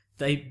interim,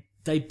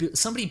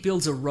 somebody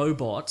builds a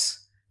robot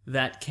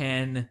that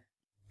can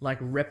like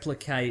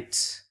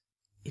replicate.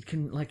 It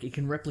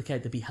can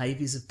replicate the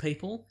behaviors of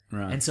people,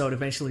 Right. and so it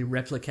eventually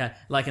replicate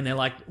and they're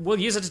like, we'll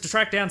use it to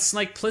track down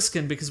Snake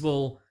Plissken because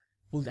we'll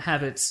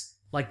have it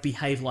like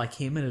behave like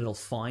him and it'll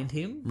find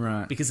him,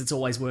 Right. Because it's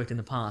always worked in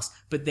the past.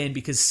 But then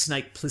because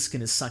Snake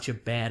Plissken is such a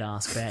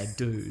badass bad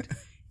dude,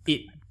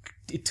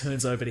 it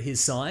turns over to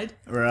his side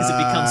because it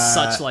becomes Right.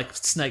 such like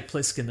Snake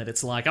Plissken that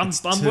it's like I'm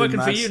Too working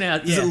for much. you now.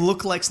 Does Yeah. it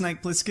look like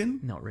Snake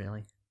Plissken? Not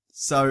really.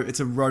 So it's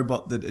a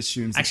robot that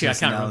assumes Actually, I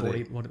can't remember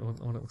personality.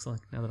 what it looks like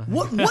now that I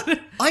What?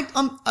 I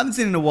haven't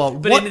seen it in a while.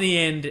 But what? in the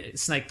end,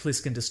 Snake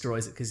Plissken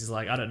destroys it because he's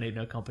like, I don't need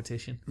no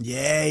competition.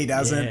 Yeah, he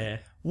doesn't. Yeah.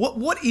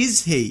 What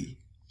is he?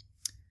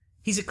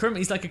 He's a criminal.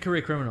 He's like a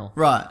career criminal.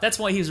 Right. That's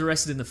why he was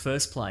arrested in the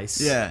first place.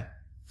 Yeah.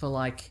 For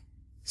like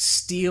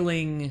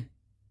stealing.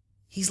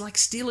 He's like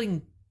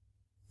stealing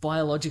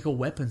biological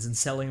weapons and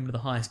selling them to the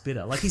highest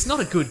bidder. Like he's not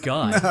a good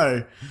guy.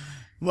 No.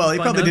 Well, he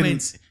By probably no didn't.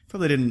 means.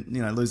 Probably didn't,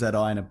 lose that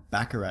eye in a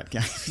Baccarat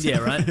game. Yeah,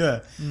 right?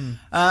 yeah.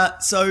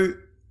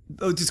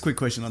 Just a quick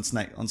question on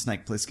Snake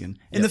Plissken.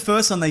 In the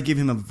first one, they give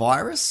him a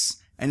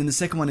virus, and in the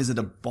second one, is it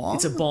a bomb?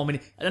 It's a bomb.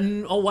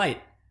 Oh wait,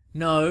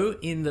 no.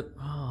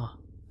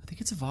 I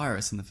think it's a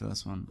virus in the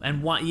first one.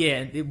 And one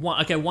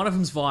of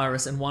them's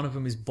virus, and one of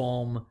them is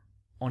bomb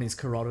on his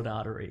carotid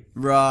artery.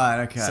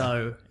 Right. Okay.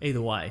 So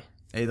either way.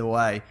 Either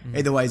way,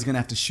 he's going to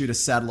have to shoot a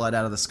satellite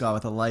out of the sky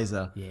with a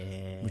laser.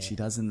 Yeah. Which he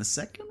does in the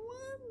second one.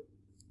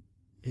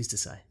 Who's to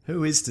say?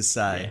 Who is to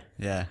say?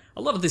 Yeah.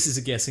 A lot of this is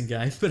a guessing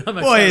game, but I'm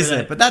okay Boy, with is that.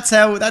 it? But that's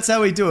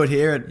how we do it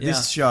here at Yeah.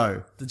 this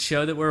show. The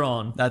show that we're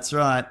on. That's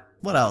right.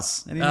 What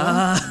else? Any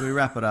more? We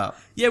wrap it up.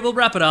 Yeah, we'll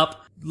wrap it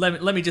up.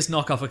 Let me just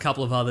knock off a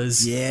couple of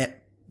others. Yeah.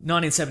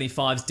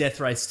 1975's Death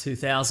Race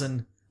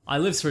 2000. I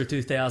lived through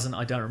 2000.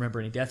 I don't remember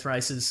any death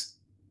races.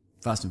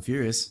 Fast and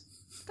Furious.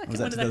 Or was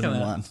When that did that come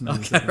out? 2001?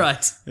 Okay,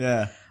 right.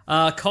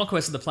 Yeah.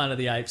 Conquest of the Planet of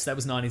the Apes. That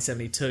was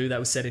 1972. That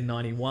was set in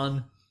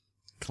 91.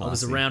 I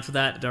was Classy. around for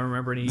that. Don't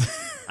remember any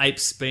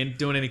apes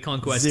doing any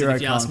conquest. Zero and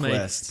if you ask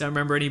conquest. me, don't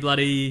remember any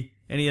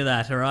of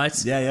that. All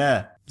right.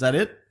 Yeah. Is that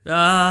it?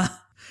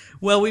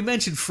 Well, we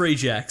mentioned Free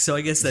Jack, so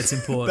I guess that's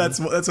important.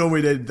 That's all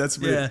we did. That's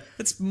Yeah,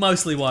 that's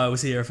mostly why I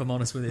was here, if I'm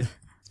honest with you.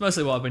 It's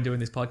mostly why I've been doing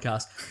this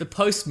podcast. The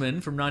Postman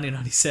from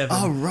 1997.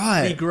 Oh,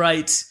 right. The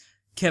great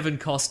Kevin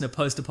Costner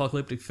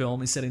post-apocalyptic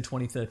film is set in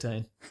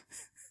 2013.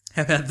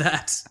 How about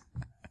that?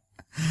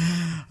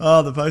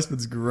 Oh, The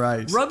Postman's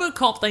great.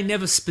 RoboCop, they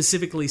never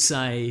specifically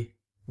say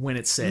when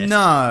it's set.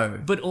 No.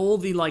 But all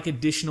the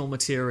additional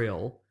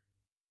material,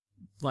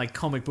 like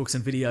comic books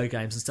and video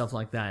games and stuff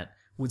like that,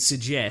 would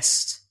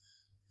suggest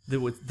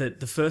that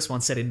the first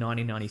one set in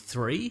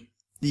 1993.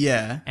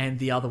 Yeah. And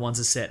the other ones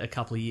are set a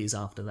couple of years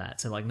after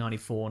that. So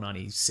 94,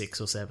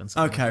 96 or 7.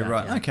 Something Okay, like that,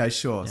 right. yeah. Okay,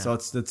 sure. Yeah. So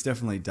it's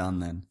definitely done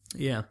then.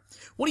 Yeah.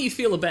 What do you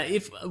feel about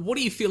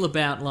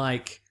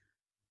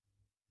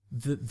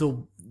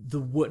the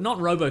not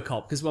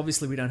RoboCop, because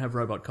obviously we don't have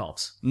robot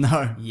cops.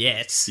 No.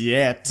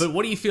 Yet. But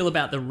what do you feel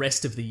about the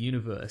rest of the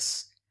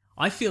universe?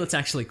 I feel it's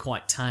actually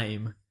quite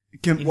tame.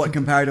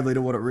 Comparatively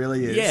to what it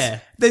really is? Yeah.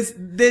 There's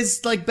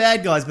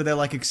bad guys, but they're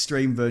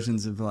extreme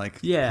versions of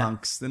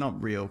punks. They're not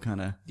real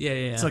kind of. Yeah.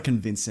 It's not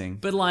convincing.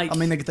 But I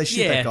mean, they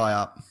shoot that guy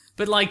up.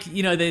 But like,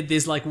 you know,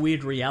 there's like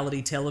weird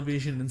reality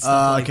television and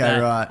stuff like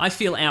that. Right. I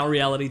feel our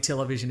reality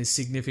television is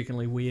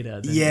significantly weirder.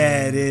 Than,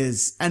 it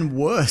is. And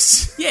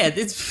worse. Yeah,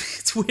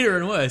 it's weirder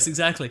and worse,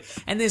 exactly.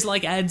 And there's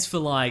like ads for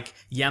like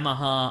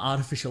Yamaha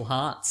artificial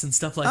hearts and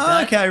stuff like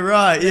that. Okay,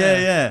 right.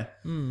 Yeah.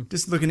 Mm.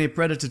 Just looking here,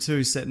 Predator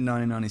 2 set in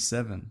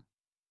 1997.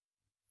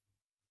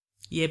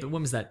 Yeah, but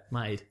when was that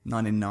made?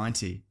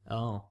 1990.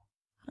 Oh.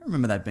 I don't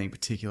remember that being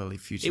particularly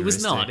futuristic. It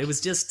was not. It was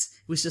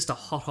just a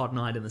hot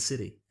night in the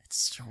city. It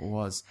sure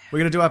was. We're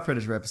going to do our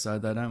Predator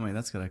episode though, don't we?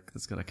 That's got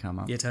to come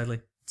up. Yeah, totally.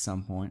 At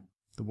some point.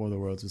 The War of the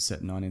Worlds was set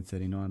in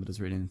 1939, but it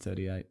was written in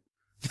 38.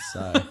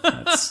 So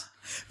that's...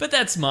 But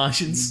that's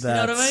Martians, you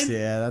know what I mean?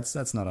 Yeah,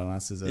 that's not on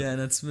us, is it? Yeah,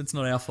 it's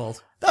not our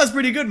fault. That was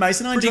pretty good,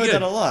 Mason. I enjoyed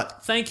that a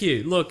lot. Thank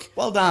you. Look.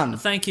 Well done.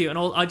 Thank you. And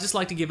I'd just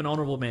like to give an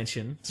honourable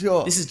mention.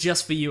 Sure. This is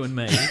just for you and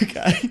me.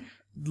 Okay.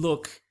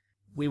 Look,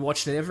 we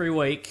watched it every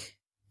week.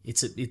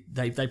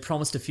 They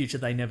promised a future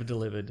they never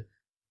delivered.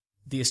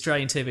 The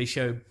Australian TV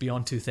show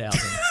Beyond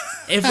 2000.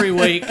 Every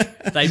week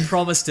they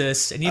promised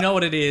us, and you know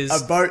what it is?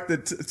 A boat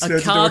that turns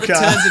a car into a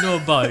car. that turns into a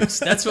boat.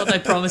 That's what they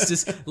promised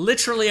us.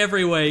 Literally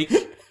every week.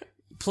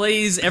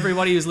 Please,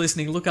 everybody who's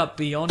listening, look up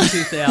Beyond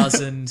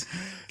 2000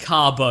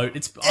 car boat.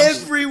 It's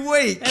every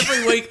week.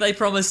 Every week they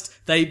promised.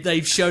 They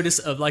showed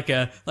us like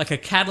a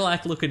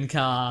Cadillac looking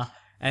car,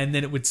 and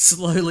then it would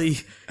slowly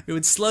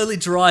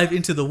drive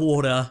into the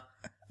water.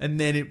 And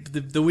then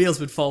the wheels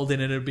would fold in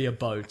and it'd be a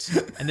boat.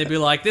 And they'd be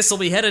like, this will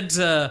be headed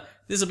to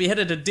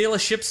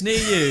dealerships near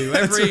you.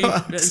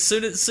 As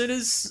soon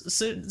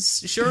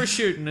as sure as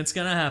shooting, it's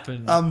going to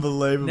happen.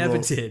 Unbelievable. Never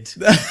did.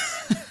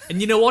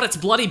 And you know what? It's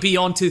bloody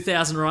Beyond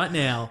 2000 right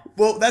now.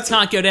 Well,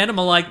 Can't go down to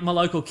my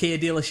local Kia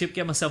dealership,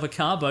 get myself a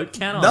car boat,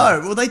 can I?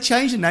 No, well, they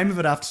changed the name of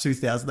it after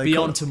 2000. They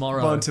Beyond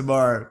Tomorrow. Beyond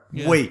Tomorrow.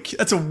 Yeah. Week.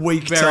 That's a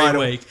week Very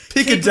title. weak.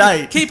 Pick a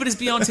date. Keep it as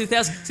Beyond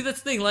 2000. See,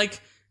 that's the thing, like...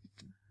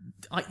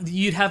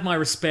 you'd have my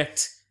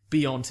respect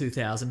Beyond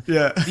 2000.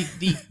 Yeah.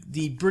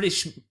 The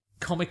British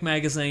comic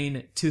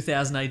magazine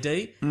 2000 AD.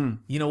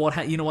 You know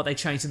what they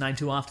changed the name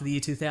to after the year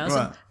 2000?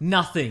 Right.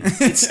 Nothing.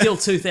 It's still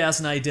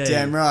 2000 AD.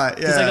 Damn right. Yeah.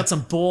 Because they got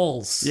some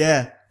balls.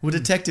 Yeah. Well,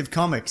 Detective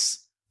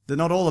Comics. They're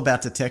not all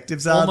about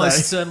detectives, are they?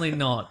 Almost certainly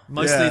not.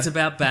 Mostly it's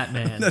about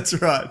Batman. That's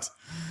right.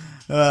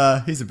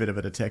 He's a bit of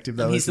a detective,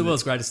 though. And he's the isn't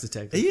world's greatest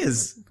detective. He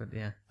is. But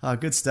yeah. Oh,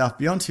 good stuff.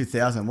 Beyond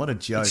 2000. What a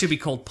joke. It should be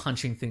called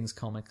Punching Things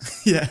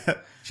Comics. Yeah.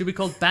 Should be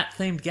called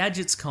Bat-themed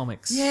Gadgets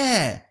Comics.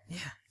 Yeah.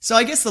 So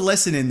I guess the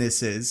lesson in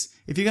this is,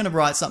 if you're going to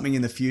write something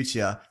in the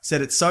future,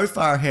 set it so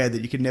far ahead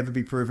that you can never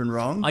be proven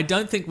wrong. I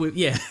don't think we...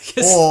 Yeah.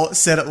 Or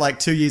set it like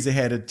 2 years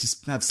ahead and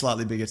just have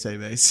slightly bigger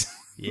TVs.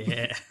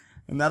 Yeah.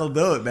 And that'll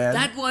do it, man.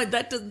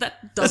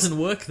 That doesn't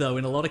work, though,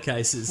 in a lot of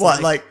cases.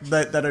 What? Like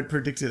they don't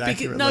predict it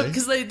accurately? No,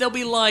 because they'll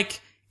be like...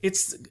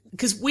 It's...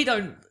 Because we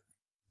don't...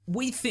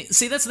 We think...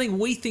 See, that's the thing.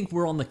 We think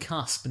we're on the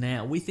cusp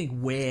now. We think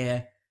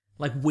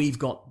we've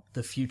got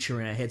the future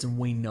in our heads and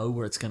we know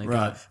where it's going to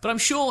go. But I'm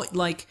sure,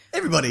 like...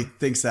 Everybody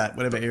thinks that,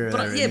 whatever era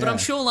they're in. But I'm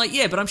sure, like,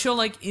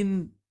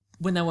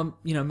 when they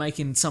were,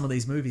 making some of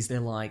these movies, they're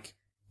like,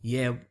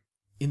 yeah,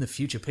 in the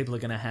future, people are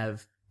going to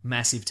have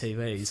massive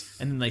TVs.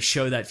 And then they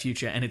show that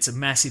future, and it's a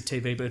massive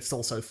TV, but it's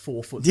also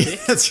 4 foot thick.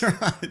 Yeah, that's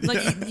right.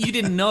 Like, you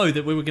didn't know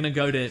that we were going to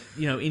go to,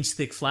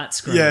 inch-thick flat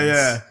screens.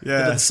 Yeah.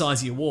 That are the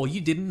size of your wall.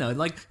 You didn't know.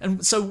 Like,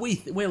 and so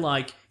we're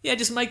like... Yeah,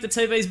 just make the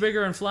TVs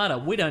bigger and flatter.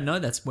 We don't know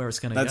that's where it's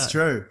going to go. That's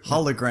true.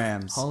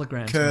 Holograms.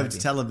 Curved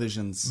maybe.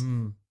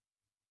 televisions.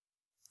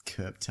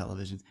 Curved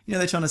televisions. You know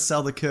they're trying to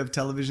sell the curved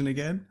television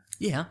again?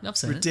 Yeah, I've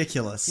seen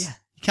Ridiculous. it. Yeah.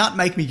 You can't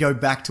make me go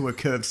back to a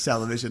curved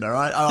television, all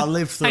right? I'll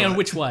live through Hang on, it.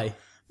 which way?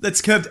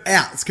 That's curved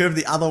out. It's curved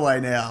the other way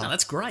now. No,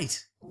 that's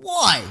great.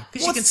 Why?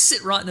 Because you can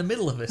sit right in the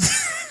middle of it.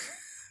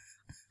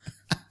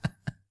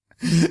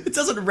 It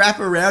doesn't wrap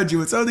around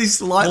you. It's only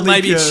slightly Well,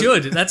 maybe curved. it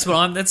should. That's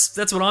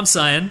what I'm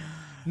saying.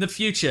 In the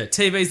future,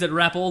 TVs that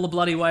wrap all the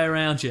bloody way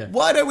around you.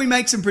 Why don't we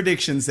make some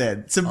predictions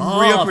then? Some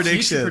real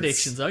predictions. Future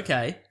predictions,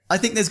 okay. I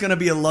think there's going to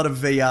be a lot of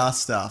VR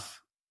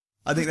stuff.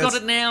 I think You've got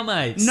it now,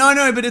 mate.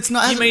 No, but it's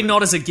not. You mean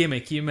not as a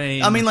gimmick? You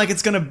mean? I mean, like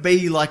it's going to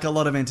be like a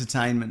lot of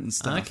entertainment and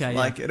stuff. Okay.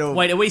 Like yeah. it'll.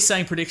 Wait, are we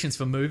saying predictions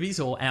for movies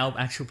or our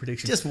actual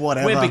predictions? Just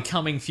whatever. We're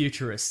becoming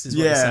futurists, is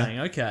what we're saying.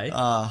 Okay.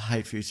 I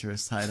hate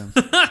futurists. Hate them.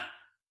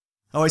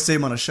 I always see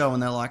them on a show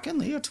and they're like, in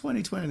the year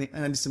 2020,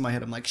 and then just in my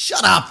head I'm like,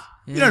 shut up!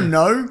 Yeah. You don't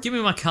know. Give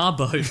me my car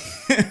boat.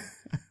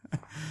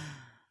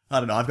 I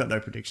don't know. I've got no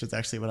predictions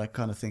actually when I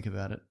kind of think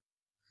about it.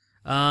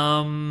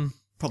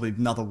 Probably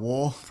another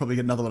war. Probably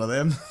get another one of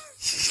them.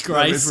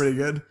 Great. That'd be pretty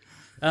good.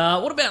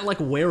 What about like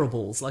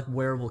wearables, like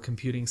wearable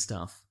computing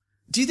stuff?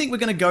 Do you think we're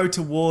going to go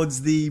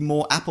towards the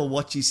more Apple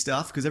Watchy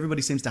stuff? Because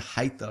everybody seems to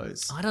hate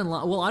those. I don't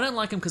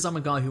like them because I'm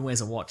a guy who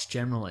wears a watch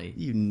generally.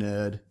 You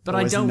nerd. But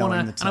Always I don't knowing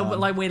want the to. I time.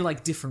 like wear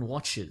like different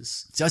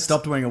watches. See, I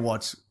stopped wearing a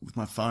watch with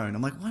my phone.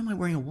 I'm like, why am I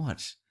wearing a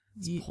watch?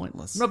 It's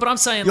pointless. No, but I'm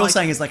saying You're like,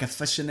 saying it's like a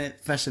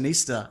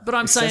fashionista. But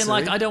I'm saying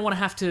like accessory. I don't want to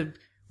have to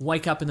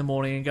wake up in the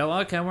morning and go,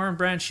 okay, I'm wearing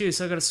brown shoes,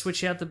 so I've got to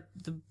switch out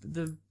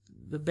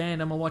the the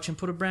band I'm watching,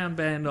 put a brown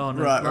band on.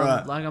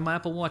 Right. Like on my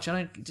Apple Watch,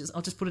 I'll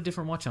just put a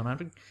different watch on. I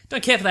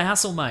don't care for the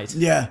hassle, mate.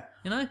 Yeah.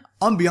 You know?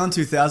 On Beyond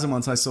 2000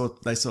 once they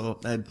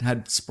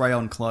had spray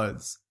on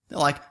clothes. They're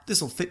like,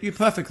 this will fit you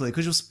perfectly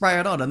because you'll spray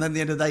it on and then at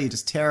the end of the day you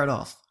just tear it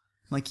off.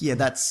 I'm like, yeah,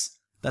 that's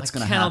going to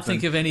happen. I cannot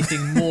think of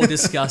anything more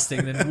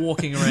disgusting than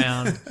walking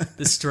around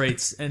the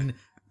streets and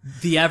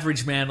the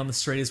average man on the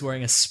street is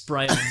wearing a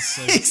spray-on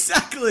suit.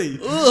 Exactly.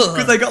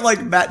 Because they got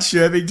like Matt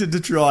Shervington to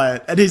try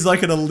it and he's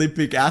like an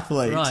Olympic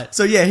athlete. Right.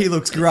 So yeah, he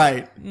looks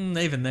great.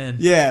 Even then.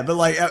 Yeah, but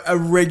like a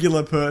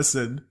regular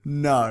person,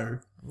 no.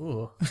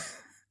 Ooh.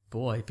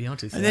 Boy, Beyond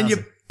 2000. And then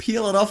you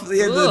peel it off at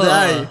the end of the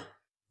day.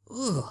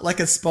 Like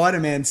a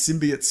Spider-Man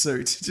symbiote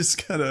suit.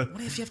 Just kind of...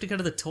 What if you have to go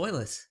to the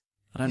toilet?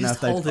 I don't know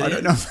if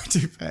they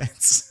do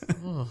pants.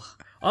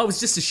 Oh, it was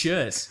just a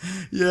shirt.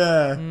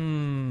 Yeah.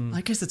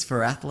 I guess it's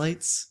for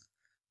athletes.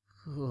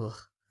 Oh,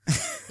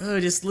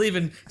 just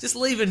leaving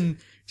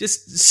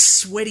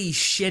sweaty,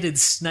 shedded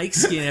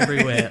snakeskin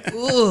everywhere.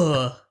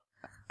 Ugh.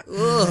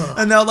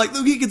 And they're like,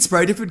 look, you can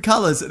spray different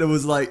colours. And it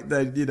was like,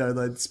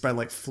 they'd spray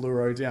like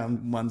fluoro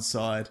down one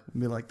side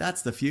and be like,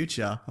 that's the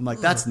future. I'm like,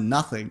 that's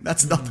nothing.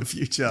 That's not the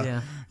future.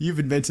 Yeah. You've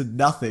invented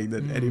nothing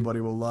that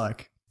anybody will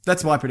like.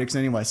 That's my prediction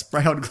anyway.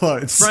 Spray on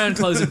clothes. Spray on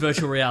clothes in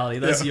virtual reality.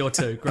 Those are your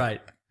two. Great.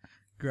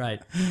 You're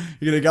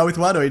going to go with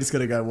one or are you just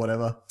going to go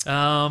whatever?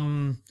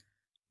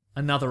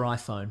 Another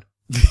iPhone.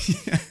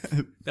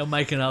 They'll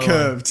make another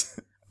Curved.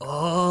 one.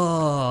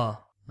 Oh,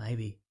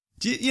 maybe.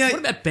 What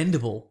about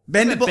bendable?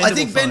 I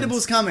think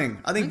bendable's coming.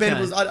 I think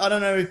bendable's... I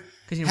don't know...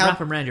 Because you can wrap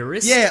them around your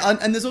wrist? Yeah,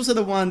 and there's also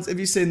the ones... Have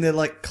you seen the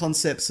like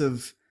concepts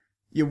of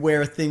you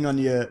wear a thing on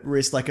your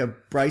wrist like a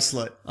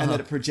bracelet and then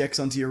it projects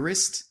onto your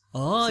wrist?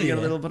 Oh, so you yeah. get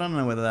a little... But I don't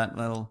know whether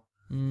that'll...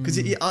 Because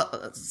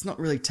it's not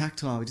really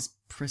tactile. We just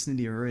press it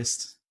into your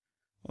wrist.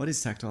 Well, it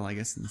is tactile, I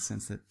guess, in the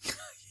sense that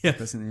you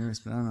press it into your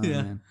wrist, but I don't know,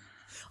 man.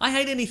 I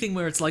hate anything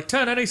where it's like,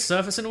 turn any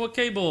surface into a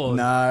keyboard.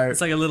 No. It's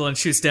like a little and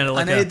shoots down to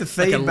like I need the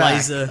feedback. Like a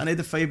laser. I need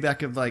the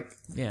feedback of like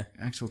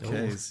actual Ooh,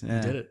 keys. Yeah.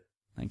 You did it.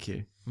 Thank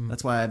you.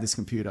 That's why I have this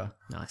computer.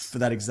 Nice. For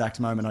that exact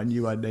moment, I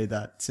knew I'd need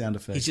that sound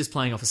effect. He's just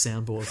playing off a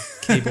soundboard.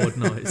 Keyboard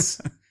noise.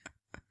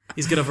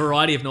 He's got a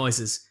variety of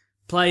noises.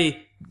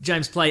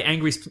 James, play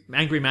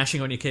angry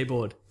mashing on your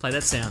keyboard. Play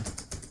that sound.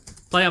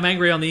 Play I'm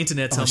angry on the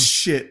internet, Tom. Oh,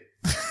 shit.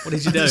 What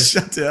did you do? I just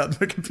shut down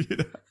my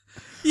computer.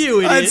 You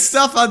idiot. I had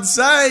stuff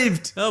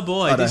unsaved. Oh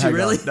boy, did you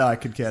really? No, I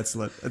could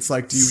cancel it. It's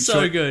like,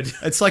 good.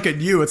 It's like at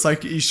you. It's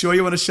like, are you sure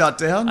you want to shut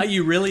down? Are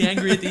you really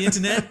angry at the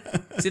internet?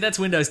 See, that's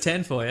Windows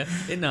 10 for you.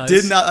 It knows. I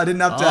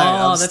didn't update.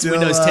 Oh, that's still,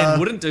 Windows 10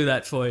 wouldn't do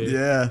that for you.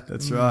 Yeah,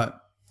 that's right.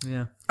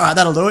 Yeah. All right,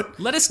 that'll do it.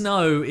 Let us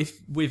know if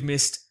we've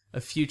missed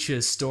a future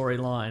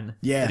storyline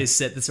that is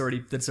set that's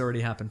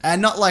already happened.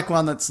 And not like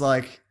one that's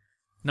like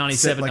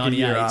 97, like 98.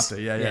 a year after.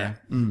 Yeah.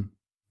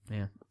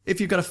 Yeah. If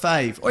you've got a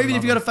fave. Or even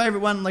if you've got a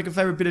favourite one, like a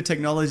favourite bit of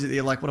technology that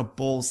you're like, what a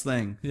balls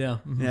thing. Yeah.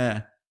 Mm-hmm.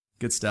 Yeah.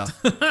 Good stuff.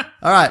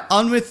 All right,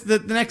 on with the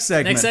next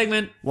segment. Next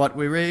segment. What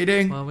we're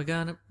reading. Well, we're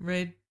going to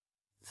read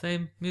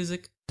theme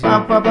music.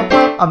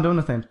 I'm doing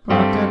the theme.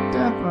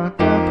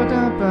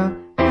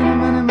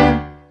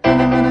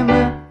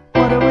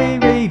 What are we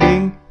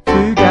reading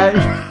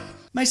today?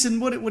 Mason,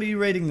 what are you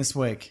reading this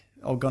week?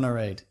 Or gonna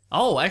read?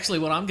 Oh, actually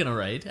what I'm going to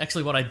read,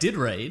 what I did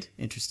read.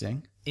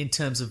 Interesting. In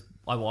terms of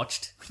I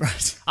watched.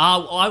 Right.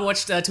 I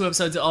watched 2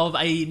 episodes of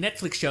a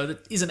Netflix show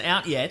that isn't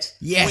out yet.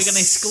 Yes. We got an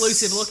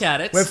exclusive look at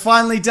it. We've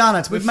finally done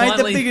it. We've made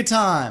the bigger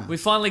time. We've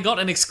finally got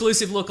an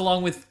exclusive look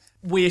along with,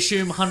 we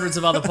assume, hundreds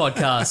of other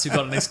podcasts who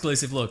got an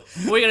exclusive look.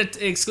 We got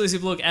an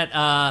exclusive look at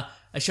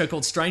a show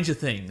called Stranger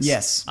Things.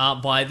 Yes.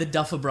 By the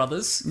Duffer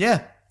Brothers.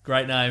 Yeah.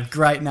 Great name.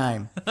 Great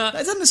name. Is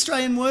that an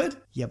Australian word?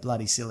 Yeah,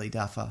 bloody silly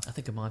Duffer. I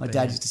think it might be. My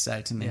dad used to say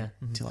it to me. Yeah.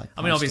 Until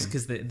I mean, obviously,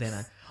 because they're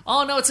no.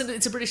 Oh, no, it's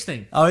a British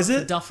thing. Oh, is it?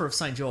 The Duffer of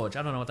St. George.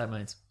 I don't know what that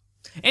means.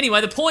 Anyway,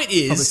 the point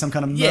is... Probably some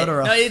kind of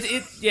murderer.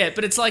 Yeah,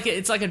 but it's like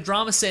a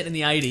drama set in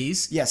the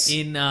 80s. Yes.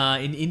 In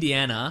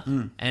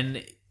Indiana.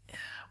 And...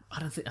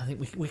 I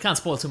think we can't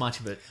spoil too much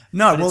of it.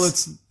 No, well,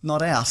 it's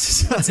not out.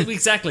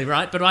 Exactly,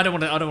 right? But I don't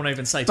want to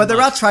even say too much. But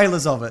there are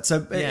trailers of it.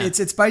 So yeah.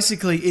 it's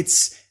basically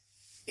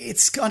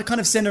it's kind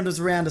of centered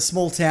around a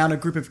small town, a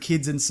group of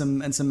kids and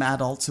some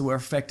adults who were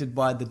affected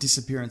by the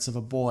disappearance of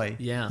a boy.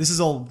 Yeah. This is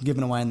all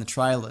given away in the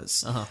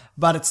trailers. Uh-huh.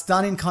 But it's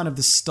done in kind of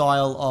the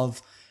style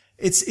of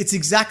it's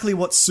exactly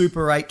what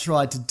Super 8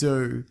 tried to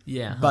do.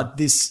 Yeah. But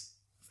this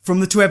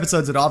from the 2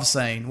 episodes that I've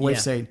seen, we've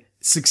seen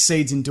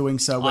succeeds in doing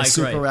so, where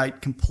Super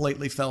 8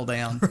 completely fell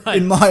down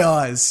in my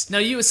eyes. Now,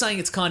 you were saying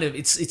it's kind of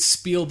it's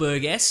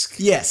Spielberg-esque.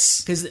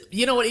 Yes, because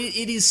you know what,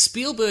 it is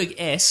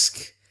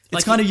Spielberg-esque.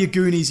 It's kind of your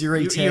Goonies, your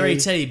E.T. Your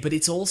E.T., but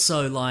it's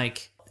also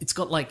like it's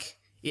got like,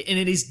 and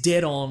it is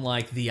dead on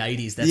like the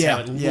 80s. That's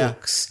how it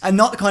looks, and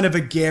not kind of a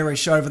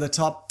garish over the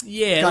top.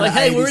 Yeah, like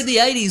hey, 80s. We're in the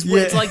 80s.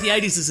 Yeah. It's like the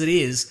 80s as it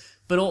is,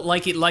 but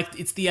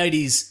it's the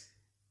 80s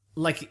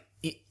like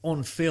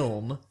on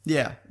film.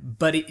 Yeah,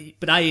 but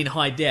A, in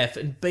high def,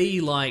 and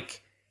B,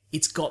 like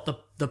it's got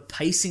the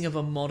pacing of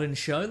a modern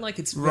show. Like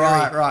it's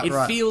very,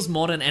 it feels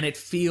modern, and it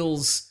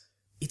feels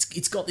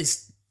it's got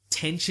this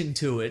tension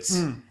to it.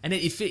 And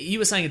if you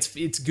were saying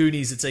it's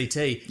Goonies, it's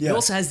E.T. Yeah. It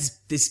also has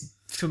this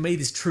for me,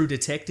 this True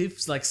Detective,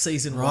 like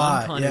season Right,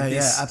 one, kind yeah, of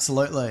this. yeah,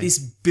 absolutely. This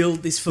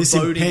build, this This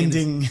foreboding,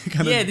 impending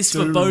kind of this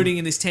doom. foreboding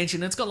and this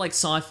tension. And it's got like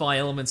sci-fi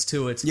elements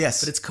to it.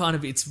 Yes.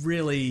 but it's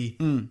really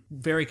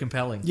very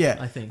compelling. Yeah,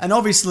 I think. And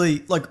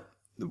obviously, like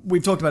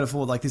we've talked about it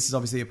before, like this is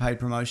obviously a paid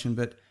promotion,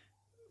 but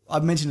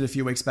I've mentioned it a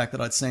few weeks back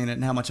that I'd seen it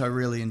and how much I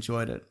really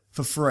enjoyed it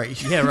for free.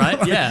 Yeah,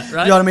 right. Yeah,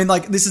 right. You know what I mean?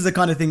 Like this is the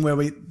kind of thing where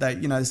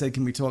they said,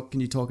 can you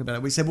talk about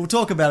it? We said we'll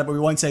talk about it, but we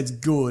won't say it's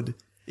good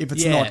if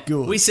it's not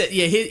good. We said,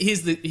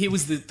 here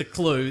was the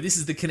clue. This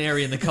is the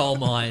canary in the coal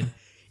mine.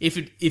 If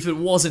it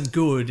wasn't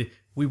good,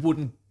 we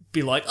wouldn't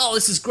be like, oh,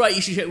 this is great.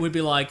 You should check. We'd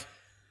be like,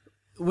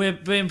 we're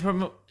being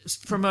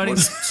promoting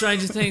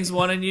Stranger Things.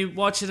 Why don't you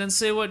watch it and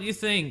see what you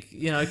think?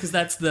 You know, because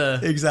that's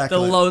Exactly.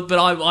 the low. But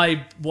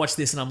I watch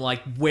this and I'm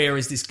like, where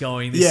is this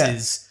going? This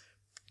is.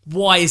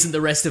 Why isn't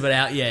the rest of it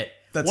out yet?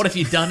 What have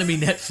you done to me,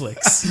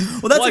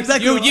 Netflix? Well, that's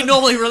exactly you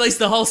normally release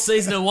the whole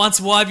season at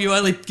once. Why have you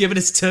only given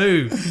us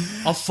 2?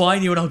 I'll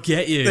find you and I'll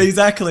get you.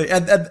 Exactly.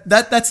 And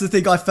that's the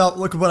thing I felt,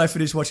 look, when I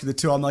finished watching the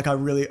 2, I'm like, I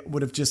really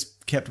would have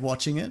just kept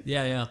watching it.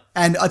 Yeah, yeah.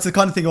 And it's the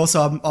kind of thing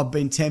also I've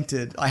been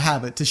tempted, I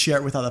have it, to share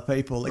it with other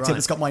people, except Right.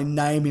 it's got my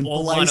name in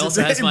Well, mine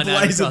also has my name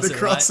emblazoned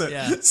across across it, it.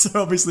 right? Yeah. So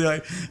obviously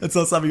it's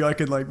not something I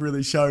can like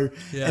really show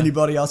Yeah.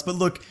 anybody else. But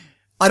look,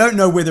 I don't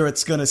know whether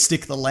it's going to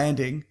stick the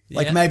landing.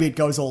 Like Yeah. maybe it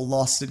goes all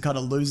lost and kind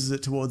of loses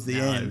it towards the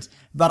end.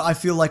 But I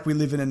feel like we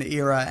live in an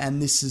era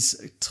and this is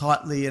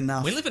tightly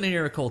enough. We live in an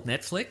era called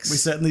Netflix. We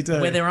certainly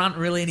do. Where there aren't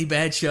really any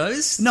bad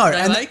shows No, they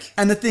and, make.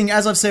 and the thing,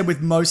 as I've said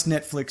with most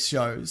Netflix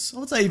shows, I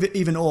would say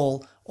even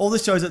all the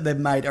shows that they've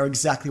made are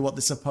exactly what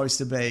they're supposed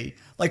to be.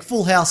 Like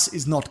Full House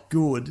is not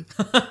good,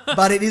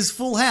 but it is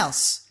Full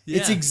House. Yeah.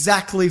 It's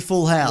exactly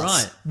Full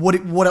House. Right.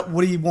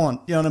 What do you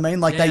want? You know what I mean?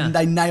 Like Yeah.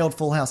 they nailed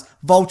Full House.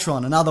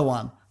 Voltron, another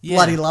one. Yeah.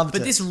 Bloody loved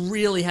but it. this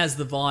really has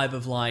the vibe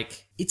of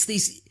like, it's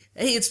these,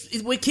 hey,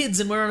 we're kids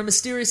and we're on a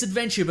mysterious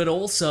adventure, but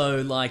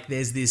also like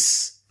there's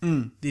this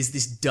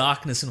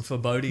darkness and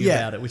foreboding Yeah.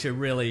 about it, which are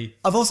really...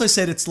 I've also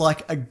said it's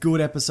like a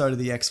good episode of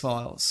the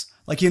X-Files.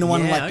 Like, you know,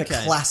 one Yeah, like the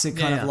okay. classic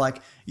kind Yeah. of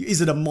like,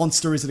 is it a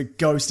monster? Is it a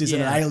ghost? Is it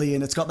Yeah. an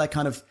alien? It's got that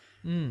kind of...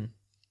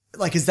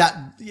 Like,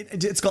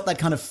 it's got that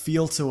kind of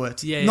feel to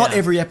it. Yeah, Not yeah.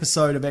 every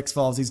episode of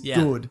X-Files is Yeah,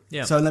 good.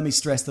 yeah. So let me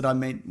stress that I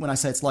mean, when I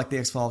say it's like the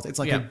X-Files, it's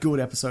like Yeah. a good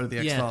episode of the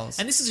Yeah. X-Files.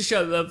 And this is a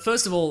show,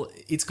 first of all,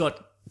 it's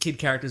got kid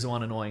characters who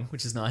aren't annoying,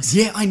 which is nice.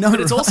 Yeah, I know,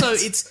 But it's right? also,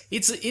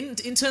 it's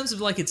in terms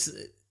of like it's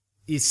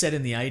set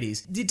in the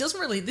 80s. It doesn't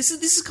really, this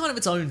is kind of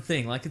its own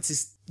thing. Like it's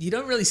this, you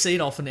don't really see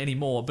it often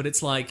anymore, but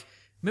it's like,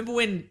 remember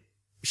when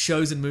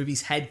shows and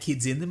movies had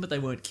kids in them, but they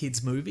weren't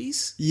kids'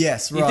 movies?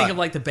 Yes, You right. think of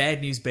like the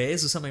Bad News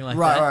Bears or something like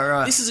Right, that.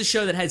 right. This is a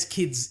show that has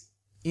kids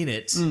in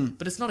it,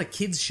 but it's not a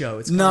kids show.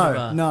 It's kind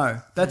of a,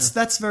 No,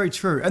 that's very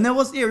true. And there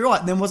was, yeah, you're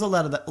right. There was a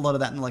lot of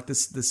that in like the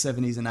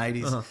 70s and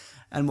 80s Uh-huh.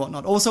 and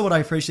whatnot. Also, what I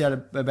appreciate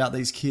about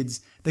these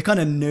kids, they're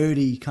kind of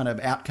nerdy, kind of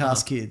Uh-huh.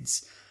 outcast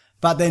kids,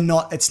 but they're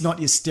not. It's not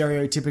your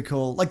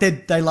stereotypical like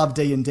they love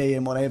D&D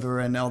and whatever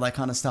and all that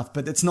kind of stuff.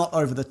 But it's not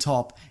over the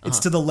top. It's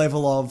to the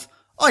level of,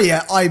 oh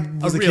yeah, I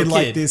was a real kid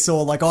like kid. this,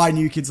 or like I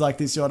knew kids like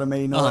this. You know what I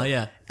mean? Or,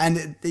 yeah.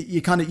 And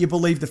you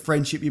believe the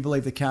friendship, you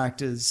believe the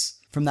characters.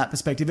 From that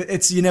perspective,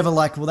 you're never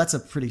like, well, that's a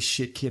pretty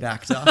shit kid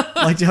actor.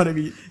 Like, do you know what I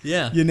mean?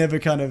 Yeah. You never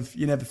kind of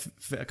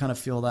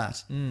feel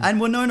that. And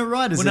Winona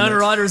Ryder's in it. Winona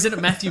Ryder is in it.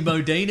 Matthew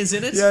Modine is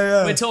in it. Yeah,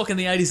 yeah. We're talking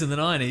the 80s and the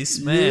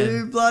 90s, man.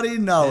 You bloody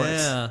know it.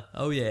 Yeah.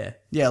 Oh yeah.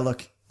 Yeah,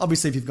 look,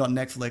 obviously if you've got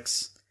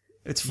Netflix,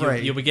 it's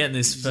free. You'll be getting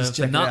this Just for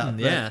check it nothing. out.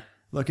 But, Yeah.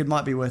 look, it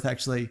might be worth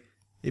actually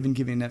even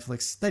giving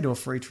Netflix. They do a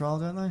free trial,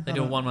 don't they? They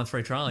do a 1-month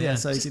free trial. Yeah.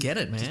 so you just could get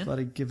it, Just man.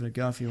 bloody give it a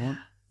go if you want.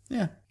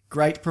 Yeah.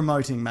 Great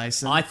promoting,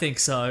 Mason. I think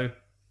so.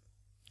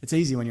 It's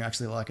easy when you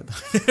actually like it,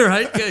 though.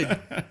 Right. Good.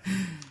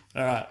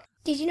 All right.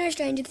 Did you know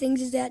Stranger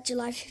Things is out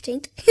July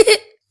 15th?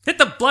 Hit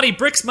the bloody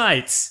bricks,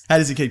 mates. How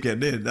does he keep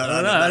getting in?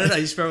 I don't know.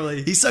 He's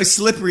probably. He's so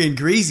slippery and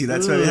greasy.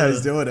 That's how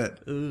he's doing it.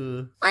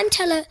 I'm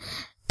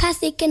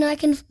telepathic and I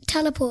can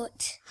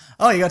teleport.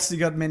 Oh, you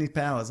got many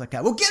powers. Okay.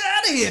 Well, get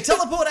out of here.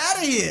 Teleport out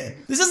of here.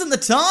 This isn't the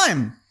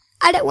time.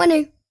 I don't want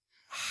to.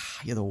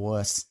 You're the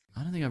worst.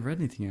 I don't think I've read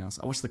anything else.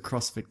 I watched the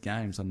CrossFit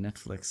Games on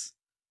Netflix.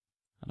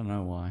 I don't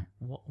know why.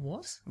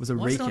 What? It was a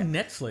Why is it recap. on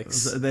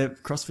Netflix? The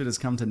CrossFitters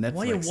come to Netflix.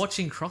 Why are you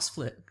watching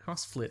CrossFit?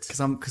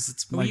 Because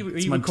it's my. Are you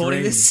it's my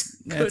recording dream.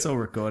 this? Yeah, Good. it's all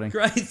recording.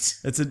 Great.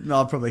 No,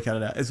 I'll probably cut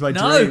it out. It's my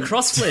No, dream.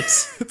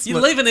 CrossFit.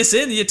 You're leaving this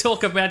in. You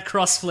talk about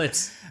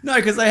CrossFit. No,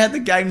 because they had the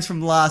games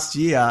from last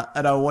year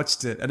and I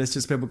watched it and it's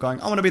just people going,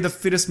 I want to be the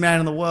fittest man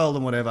in the world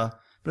and whatever.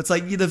 But it's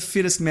like, you're the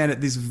fittest man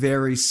at this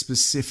very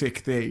specific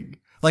thing.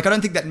 Like, I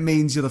don't think that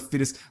means you're the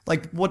fittest.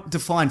 Like, what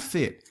define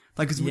fit?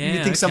 Like, 'cause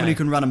you think somebody who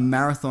can run a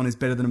marathon is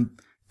better than a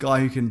guy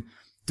who can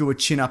do a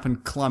chin up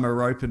and climb a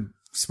rope and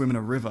swim in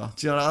a river.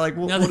 Do you know, like,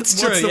 No, that's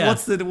true, yeah.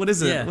 what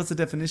is it? Yeah. What's the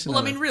definition Well,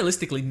 of I mean, it?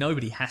 realistically,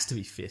 nobody has to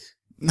be fit.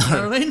 No, You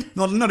know what I mean?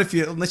 Not unless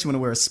you want to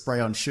wear a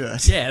spray-on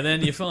shirt. Yeah,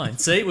 then you're fine.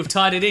 See, we've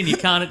tied it in. You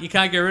can't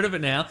get rid of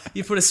it now.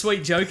 You put a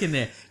sweet joke in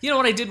there. You know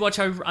what I did watch?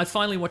 I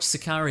finally watched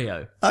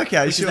Sicario.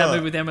 Okay, which sure. is that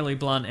movie with Emily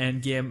Blunt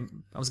and Guillermo.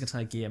 I was going to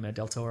say Guillermo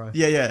del Toro.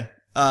 Yeah.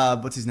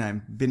 What's his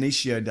name?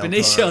 Benicio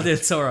del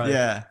Toro.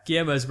 Yeah.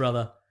 Guillermo's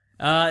brother.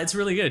 It's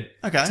really good.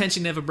 Okay.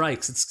 Tension never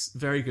breaks. It's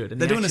very good. And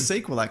They're the doing a action,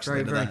 sequel, actually.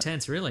 Very, to very that.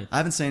 intense, really. I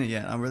haven't seen it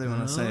yet. I really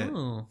want to see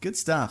Oh. it. Good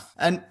stuff.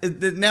 And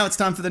now it's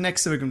time for the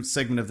next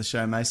segment of the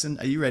show, Mason.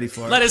 Are you ready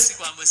for it? Let us.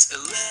 One was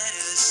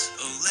letters,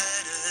 oh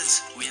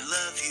letters, we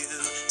love you.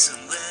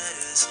 Some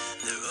letters,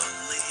 they're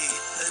only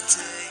a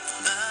day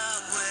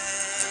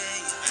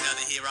away. I know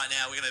they're here right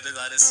now. We're gonna do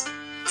letters.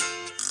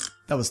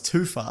 That was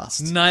too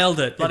fast. Nailed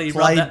it. Bloody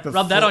played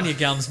rub that before. on your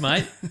gums,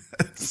 mate.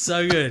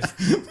 So good.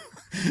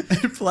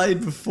 It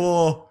played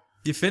before.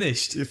 You're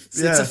finished. Yeah.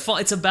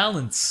 It's a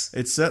balance.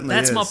 It certainly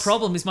That's is. my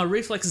problem. Is my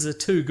reflexes are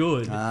too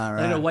good. Ah, I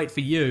gotta right. wait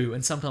for you,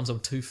 and sometimes I'm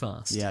too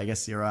fast. Yeah, I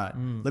guess you're right.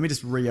 Let me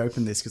just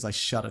reopen this because I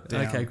shut it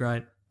down. Okay,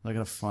 great. I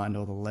gotta find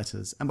all the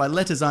letters. And by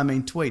letters, I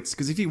mean tweets.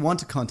 Because if you want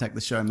to contact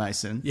the show,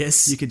 Mason,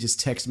 Yes. you could just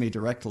text me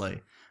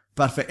directly.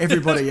 But for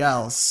everybody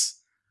else,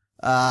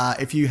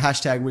 if you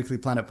hashtag Weekly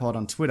Planet Pod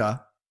on Twitter,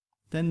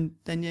 then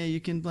yeah,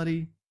 you can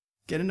bloody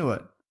get into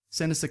it.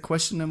 Send us a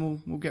question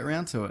and we'll get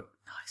around to it.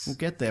 Nice. We'll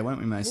get there, won't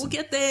we, Mason? We'll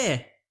get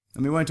there.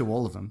 And we won't do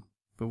all of them,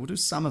 but we'll do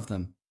some of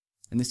them.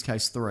 In this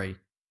case, 3.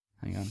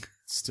 Hang on.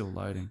 It's still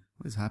loading.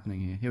 What is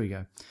happening here? Here we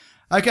go.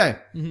 Okay.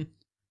 Mm-hmm.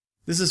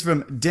 This is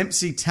from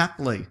Dempsey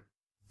Tapley.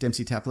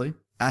 Dempsey Tapley.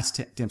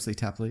 Dempsey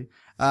Tapley.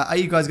 Are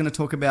you guys going to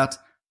talk about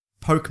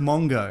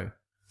Pokemongo?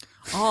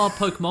 Oh,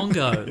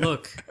 Pokemongo.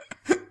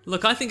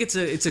 Look, I think it's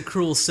a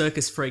cruel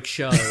circus freak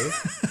show.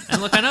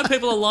 And look, I know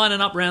people are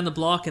lining up around the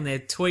block and they're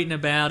tweeting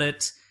about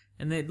it.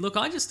 And look,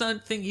 I just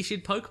don't think you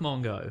should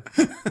Pokemongo.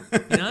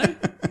 You know?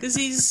 Because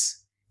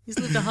he's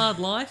lived a hard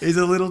life. He's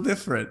a little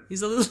different.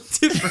 He's a little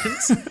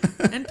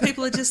different. And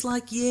people are just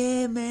like,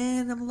 yeah,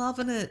 man, I'm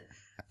loving it.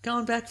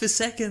 Going back for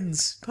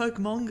seconds.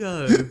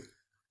 Pokemongo.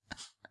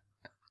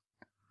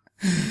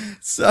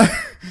 So,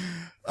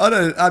 on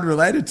an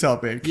unrelated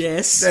topic.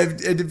 Yes.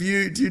 Do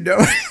you know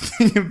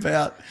anything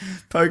about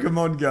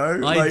Pokemon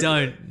Go? I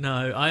don't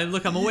know.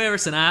 I'm aware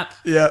it's an app.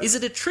 Yeah. Is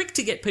it a trick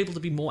to get people to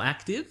be more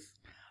active?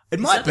 It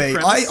Is might that the be.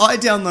 premise? I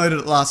downloaded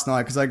it last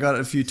night because I got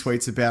a few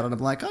tweets about it. I'm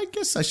like, I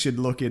guess I should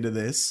look into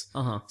this.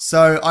 Uh-huh.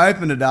 So I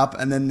opened it up,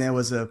 and then there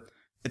was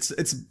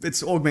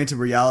it's augmented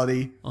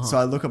reality. So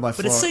I look at my But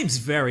phone. it seems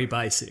very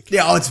basic.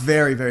 Yeah, it's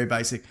very, very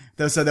basic.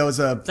 So there was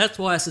a. That's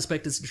why I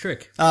suspect it's a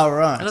trick. Oh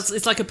right. And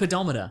it's like a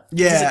pedometer.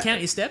 Yeah. Does it count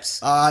your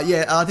steps?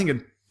 Yeah, I think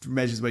it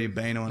measures where you've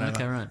been or whatever.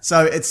 Okay, right.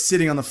 So it's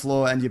sitting on the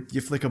floor, and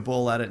you flick a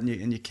ball at it, and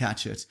you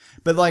catch it.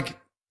 But like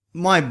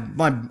my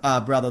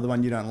brother, the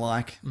one you don't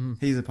like,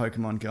 he's a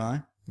Pokemon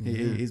guy.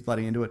 He's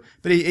bloody into it.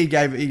 But he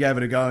gave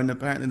it a go, and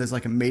apparently there's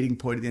like a meeting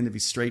point at the end of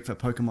his street for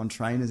Pokemon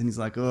trainers, and he's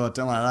like, oh, I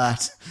don't like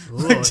that.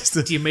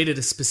 Ooh, do you meet at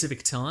a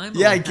specific time?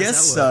 Yeah, Or I how's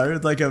guess that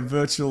work? so. Like a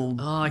virtual.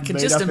 Oh, I can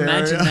just meetup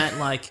imagine area. that,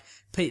 like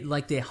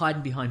they're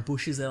hiding behind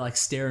bushes. They're like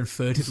staring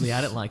furtively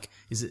at it. Like,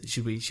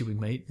 should we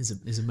meet? Is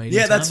it meeting?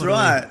 Yeah, time? that's Or do we-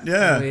 right,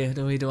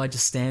 yeah. Do I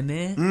just stand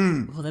there?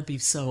 Oh, that'd be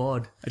so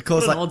odd. It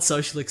caused What an like- odd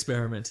social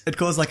experiment. It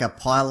caused like a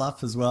pile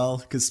up as well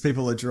because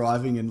people are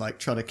driving and like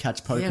trying to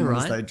catch Pokemon Yeah,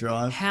 right. as they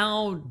drive.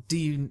 How do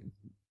you?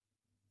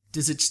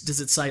 Does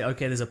it say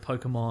okay? There's a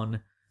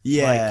Pokemon.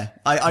 Yeah,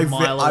 a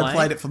mile I away?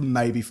 played it for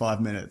maybe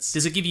 5 minutes.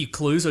 Does it give you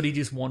clues, or do you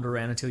just wander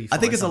around until you I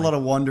find think it's something? a lot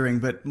of wandering,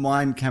 but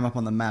mine came up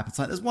on the map. It's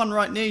like, there's one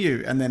right near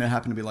you. And then it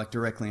happened to be like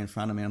directly in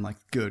front of me. I'm like,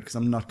 good, because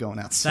I'm not going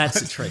outside.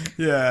 That's a trick.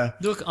 Yeah.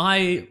 Look,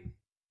 I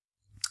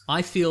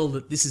feel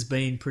that this has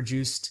been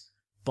produced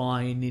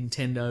by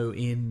Nintendo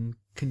in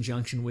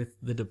conjunction with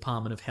the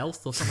Department of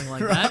Health or something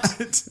like that,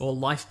 Right. or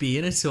Life Be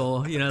In It,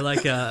 or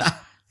like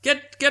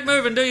get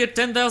moving, do your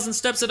 10,000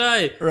 steps a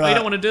day. Oh, Right. you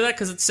don't want to do that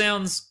because it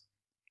sounds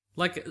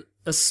like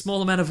a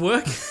small amount of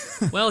work.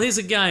 Well, here's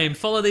a game.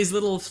 Follow these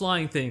little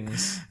flying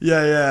things.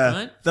 Yeah.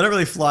 Right? They don't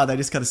really fly. They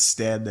just kind of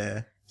stand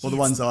there. Well, the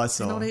ones I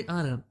saw. I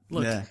don't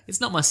look. Yeah. It's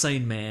not my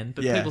scene, man,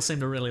 but Yeah. people seem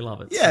to really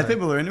love it. Yeah, so-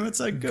 people are into it.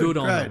 So good. Good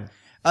on Great.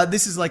 them.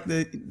 This is like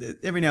the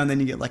every now and then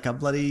you get like a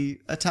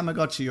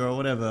Tamagotchi or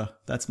whatever.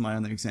 That's my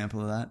only example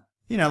of that.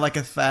 You know, like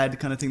a fad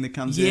kind of thing that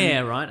comes in. Yeah,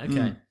 right.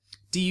 Okay.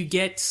 Do you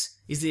get?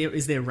 Is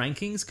there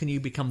rankings? Can you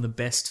become the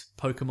best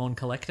Pokemon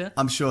collector?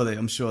 I'm sure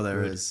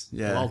there is.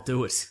 Yeah. Well, I'll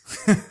do it.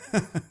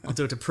 I'll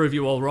do it to prove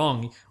you all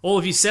wrong. All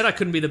of you said I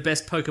couldn't be the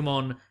best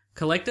Pokemon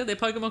collector. They're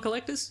Pokemon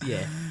collectors?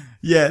 Yeah.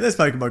 Yeah, there's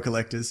Pokemon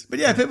collectors. But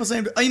yeah, people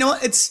seem to, you know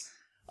what, it's,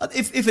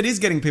 if it is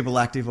getting people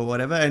active or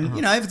whatever, and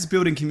you know, if it's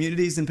building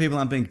communities and people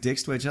aren't being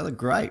dicks to each other,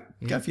 great.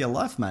 Go for your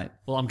life, mate.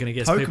 Well, I'm going to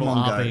guess Pokemon people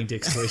are Go. being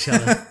dicks to each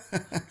other.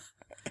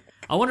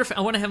 I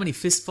wonder how many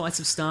fist fights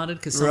have started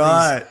because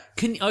Right.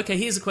 Okay,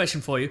 here's a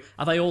question for you: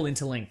 are they all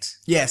interlinked?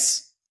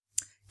 Yes.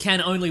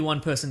 Can only one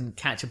person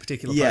catch a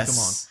particular Yes.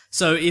 Pokemon?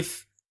 So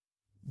if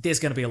there's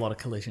going to be a lot of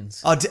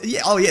collisions. Oh,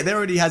 yeah, there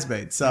already has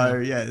been. So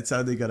yeah, it's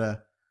only got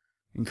to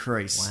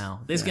increase. Wow,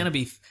 there's Yeah. going to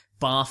be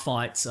bar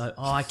fights.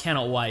 I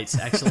cannot wait,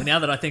 actually. Now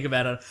that I think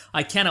about it,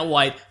 I cannot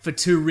wait for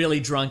two really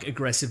drunk,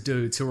 aggressive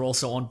dudes who are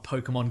also on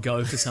Pokemon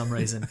Go for some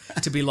reason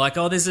to be like,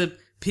 oh, there's a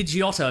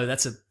Pidgeotto.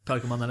 That's a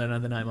Pokemon that I don't know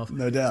the name of.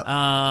 No doubt.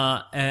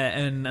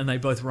 And they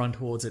both run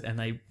towards it and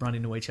they run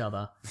into each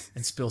other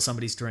and spill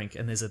somebody's drink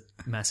and there's a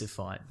massive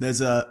fight.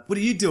 What do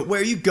you do?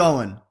 Where are you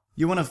going?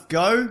 You want to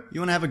go?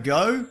 You want to have a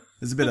go?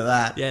 There's a bit of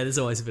that. Yeah, there's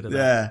always a bit of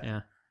that.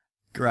 Yeah.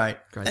 Great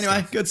anyway,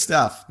 stuff. Good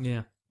stuff.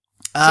 Yeah.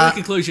 So in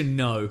conclusion,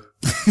 no.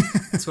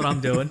 That's what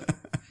I'm doing.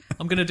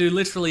 I'm going to do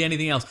literally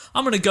anything else.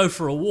 I'm going to go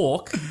for a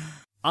walk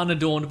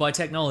unadorned by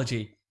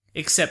technology.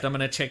 Except I'm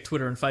going to check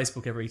Twitter and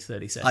Facebook every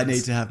 30 seconds. I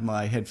need to have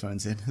my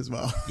headphones in as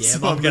well. Yeah,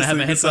 so I'm going to have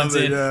my headphones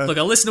in. Yeah. Look,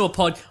 I'll listen to a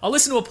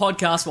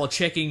podcast while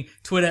checking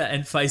Twitter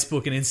and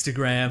Facebook and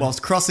Instagram.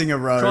 Whilst crossing a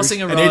road. And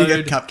eating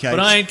a cupcake. But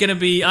I ain't going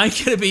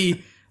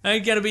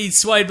to be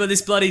swayed by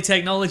this bloody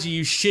technology,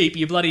 you sheep.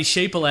 You bloody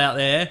sheeple out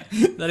there.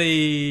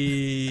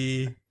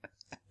 Bloody...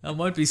 I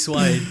won't be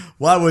swayed.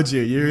 Why would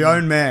you? You're your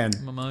own man.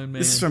 I'm my own man.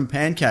 This is from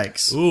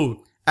Pancakes.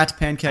 Ooh. At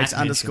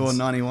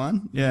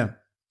pancakes_91. Yeah.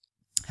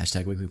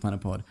 Hashtag Weekly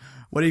Planet Pod.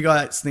 What do you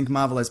guys think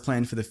Marvel has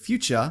planned for the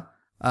future,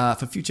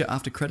 for future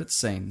after credits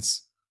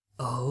scenes?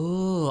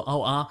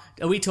 Are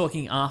we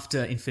talking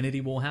after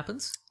Infinity War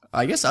happens?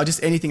 I guess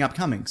just anything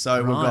upcoming.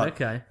 So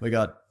we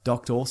got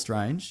Doctor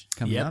Strange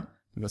coming Yep. up.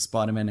 We've got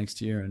Spider-Man next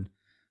year and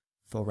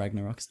Thor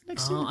Ragnarok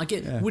next year. I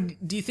get. Yeah.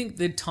 Do you think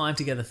they'd time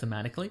together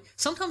thematically?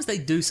 Sometimes they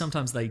do,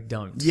 sometimes they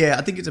don't. Yeah,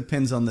 I think it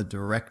depends on the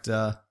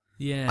director.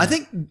 Yeah, I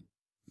think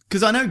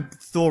because I know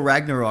Thor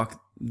Ragnarok.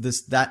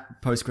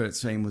 That post-credit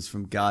scene was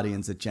from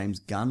Guardians that James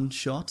Gunn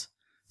shot.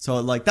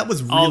 So, like, that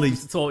was really...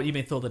 you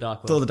mean Thor the Dark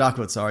World? Thor the Dark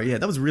World, sorry. Yeah,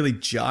 that was really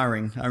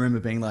jarring. I remember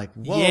being like,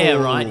 whoa. Yeah,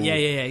 right. Yeah,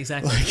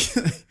 exactly.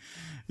 Like,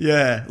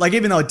 yeah. Like,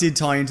 even though it did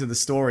tie into the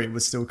story, it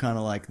was still kind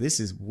of like, this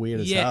is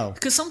weird as hell.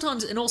 Because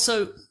sometimes... And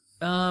also,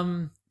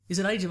 is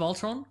it Age of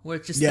Ultron? Where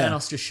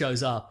Thanos just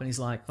shows up and he's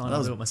like, fine,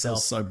 I'll do it myself. That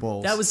was so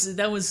balls.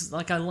 That was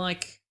like, I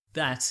like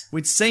that.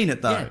 We'd seen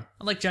it, though. Yeah.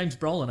 I like James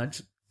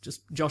Brolin.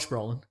 Just Josh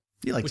Brolin.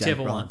 You like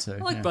whichever James Brolin one. too. I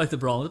like both the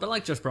Brolins, but I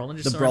like Josh Brolin.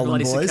 Just the saw Brolin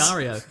bloody boys.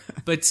 Sicario.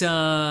 But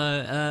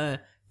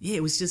yeah,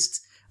 it was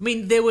just. I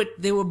mean, there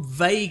were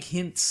vague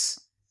hints.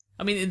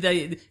 I mean,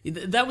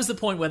 that was the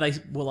point where they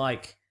were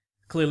like,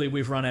 clearly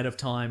we've run out of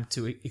time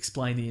to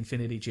explain the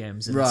Infinity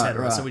Gems and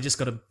etc. Right. So we just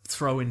got to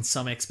throw in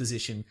some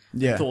exposition.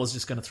 Yeah. Thor's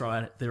just going to throw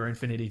out their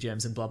Infinity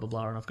Gems and blah blah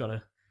blah, and I've got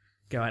to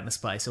go out into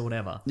space or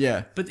whatever.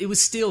 Yeah. But it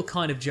was still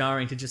kind of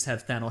jarring to just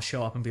have Thanos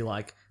show up and be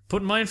like,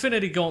 putting my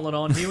Infinity Gauntlet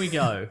on, here we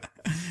go.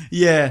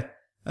 Yeah,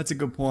 that's a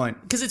good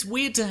point. Because it's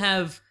weird to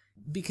have,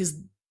 because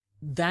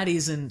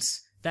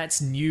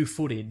that's new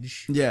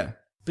footage. Yeah.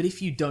 But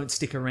if you don't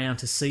stick around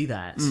to see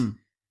that,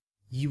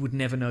 you would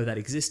never know that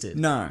existed.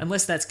 No.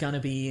 Unless that's going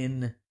to be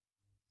in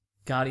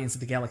Guardians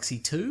of the Galaxy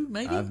 2,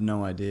 maybe? I have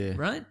no idea.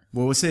 Right?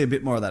 Well, we'll see a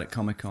bit more of that at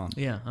Comic-Con.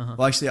 Yeah. Uh-huh.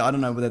 Well, actually, I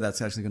don't know whether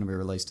that's actually going to be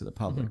released to the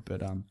public,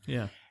 but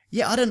yeah.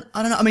 Yeah, I don't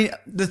know. I mean,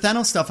 the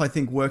Thanos stuff I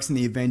think works in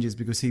the Avengers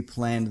because he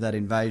planned that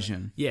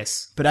invasion.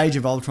 Yes. But Age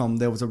of Ultron,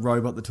 there was a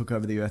robot that took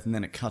over the Earth and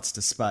then it cuts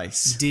to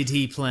space. Did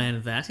he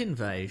plan that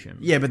invasion?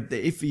 Yeah, but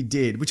if he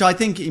did, which I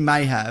think he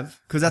may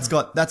have, because that's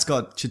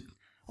got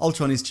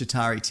Ultron is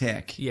Chitauri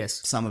tech.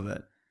 Yes. Some of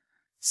it.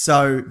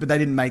 So, but they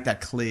didn't make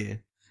that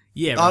clear.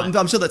 Yeah, right.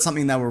 I'm sure that's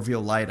something they'll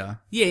reveal later.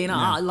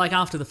 Yeah, like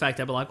after the fact,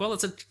 they'll be like, well,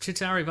 it's a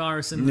Chitauri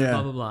virus and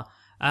blah, blah,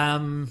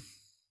 blah.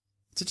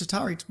 It's a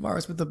Chitauri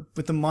virus with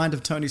the mind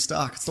of Tony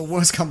Stark. It's the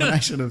worst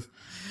combination of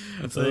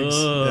things.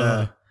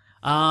 Yeah.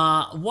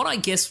 What I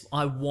guess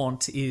I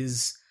want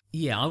is,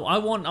 I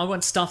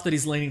want stuff that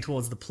is leaning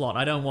towards the plot.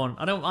 I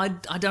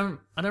don't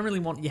really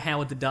want your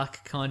Howard the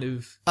Duck kind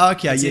of.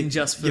 Okay,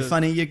 you're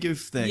funny, you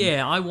goof thing.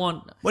 Yeah, I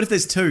want. What if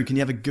there's two? Can you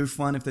have a goof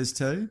one if there's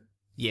two?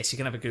 Yes, you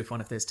can have a goof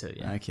one if there's two.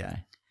 Yeah.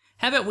 Okay.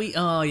 How about we?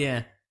 Oh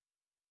yeah.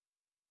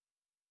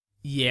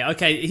 Yeah,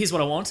 okay, here's what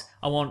I want.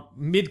 I want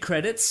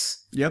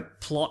mid-credits,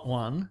 plot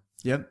one,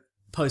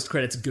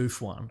 post-credits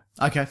goof one.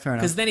 Okay, fair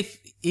enough. Because then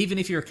even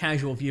if you're a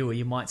casual viewer,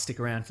 you might stick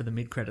around for the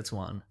mid-credits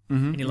one.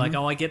 And you're like,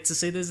 oh, I get to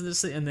see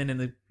this, and then in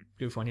the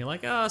goof one, you're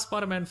like,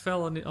 Spider-Man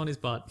fell on his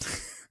butt.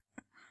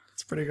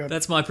 It's pretty good.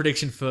 That's my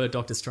prediction for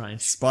Doctor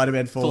Strange.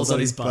 Spider-Man falls on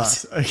his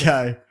butt.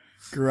 Okay,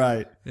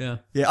 great. Yeah.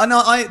 Yeah, I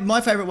know,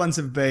 my favourite ones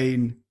have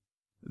been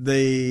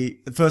the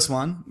first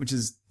one, which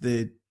is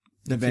the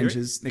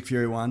Avengers, Nick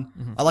Fury one.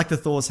 Mm-hmm. I like the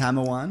Thor's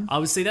hammer one. I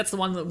would see that's the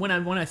one that when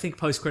I think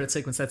post-credit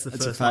sequence, that's the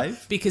first a fave. One.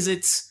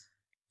 Because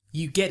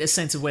you get a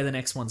sense of where the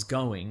next one's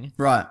going.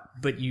 Right.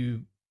 But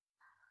and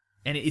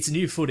it's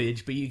new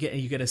footage, but you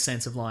get a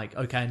sense of like,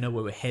 okay, I know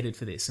where we're headed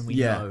for this, and we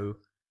know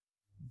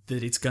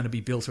that it's going to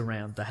be built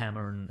around the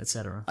hammer and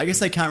etc. I guess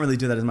they can't really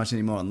do that as much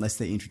anymore unless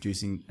they're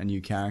introducing a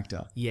new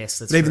character. Yes,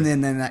 that's But true.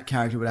 even then that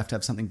character would have to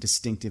have something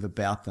distinctive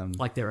about them.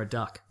 Like they're a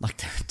duck.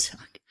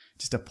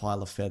 Just a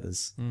pile of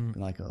feathers.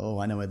 Like, oh,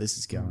 I know where this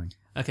is going.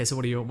 Okay, so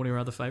what are your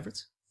other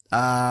favourites?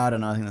 I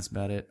don't know. I think that's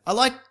about it. I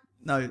like...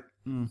 No.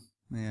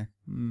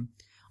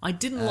 I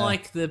didn't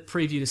like the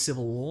preview to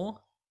Civil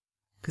War,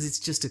 because it's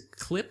just a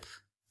clip.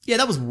 Yeah,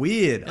 that was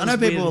weird. I know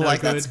was weird people and were no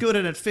like, good. "That's good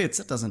and it fits."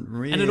 That doesn't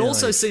really. And it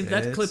also seemed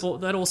fit.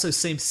 that also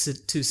seems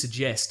to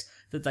suggest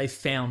that they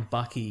found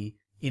Bucky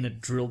in a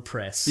drill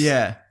press.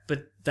 Yeah.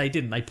 But they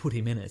didn't. They put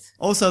him in it.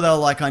 Also, they were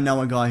like, "I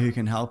know a guy who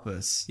can help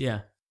us,"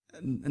 Yeah,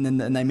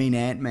 and they mean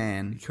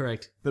Ant-Man.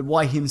 correct. But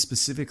why him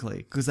specifically?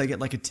 Because they get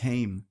like a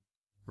team.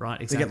 Right,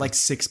 They exactly. get like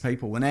 6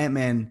 people. When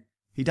Ant-Man,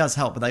 he does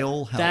help, but they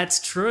all help. That's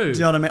true. Do you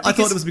know what I mean? I thought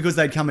Because- it was because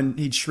they'd come and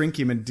he'd shrink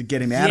him and to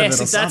get him out of it or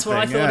Yes, that's what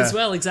I something. thought Yeah. as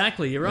well.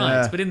 Exactly, you're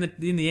right. Yeah. But in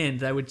the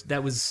end,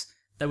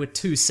 they were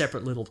 2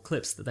 separate little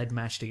clips that they'd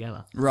mashed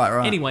together.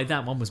 Right. Anyway,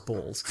 that one was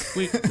balls.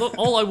 Look,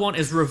 all I want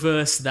is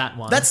reverse that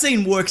one. That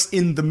scene works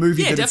in the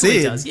movie Yeah, that it's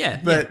definitely in. does, yeah,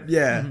 But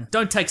yeah.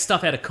 Don't take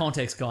stuff out of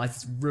context, guys.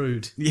 It's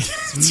rude. Yeah.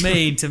 It's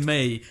mean to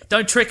me.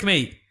 Don't trick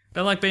me.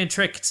 Don't like being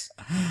tricked.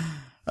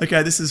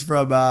 Okay, this is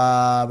from,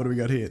 what do we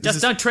got here?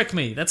 Just don't trick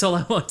me. That's all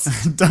I want.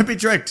 Don't be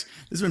tricked.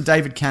 This is from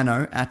David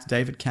Cano, at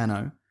David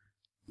Cano.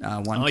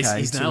 1K,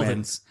 he's 2 nailed it.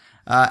 N's.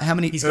 How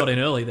many... He's got in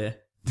early there.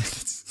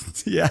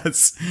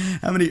 Yes.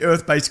 How many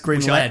Earth-based green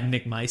Wish I light... had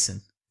Nick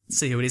Mason.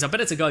 See who it is. I bet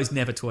it's a guy who's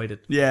never tweeted.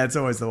 Yeah, it's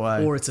always the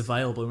way. Or it's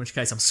available, in which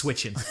case I'm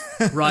switching.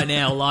 Right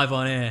now, live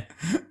on air.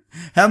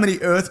 How many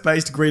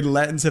Earth-based Green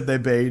Lanterns have there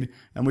been,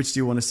 and which do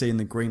you want to see in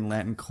the Green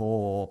Lantern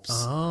Corps?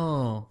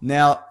 Oh.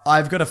 Now,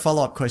 I've got a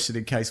follow-up question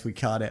in case we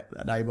can't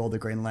name all the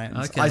Green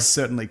Lanterns. Okay. I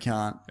certainly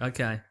can't.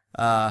 Okay.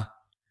 Uh,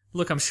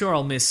 Look, I'm sure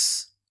I'll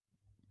miss...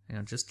 Hang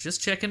on,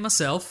 just checking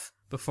myself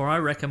before I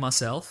wreck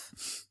myself.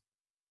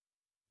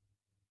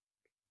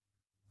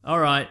 All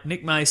right,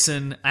 Nick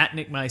Mason, at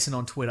Nick Mason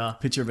on Twitter.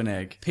 Picture of an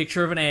egg.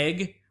 Picture of an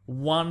egg,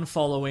 1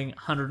 following,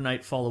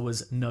 108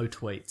 followers, no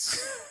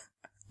tweets.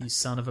 You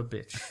son of a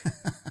bitch.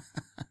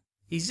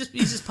 He's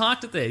just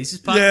parked it there. He's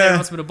just parked it there and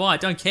wants me to buy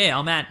it. Don't care.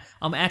 I'm at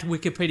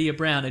Wikipedia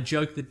Brown, a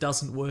joke that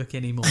doesn't work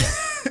anymore.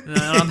 And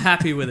I'm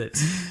happy with it.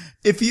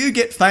 If you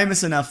get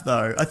famous enough,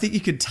 though, I think you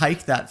could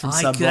take that from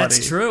somebody.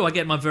 That's true. I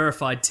get my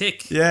verified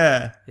tick.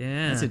 Yeah.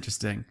 Yeah. That's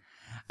interesting.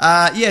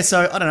 Yeah,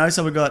 so, I don't know.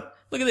 So we've got...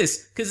 Look at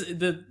this, because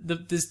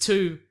there's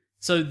 2...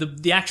 So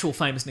the actual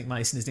famous Nick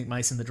Mason is Nick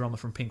Mason, the drummer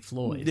from Pink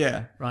Floyd.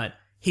 Yeah. Right.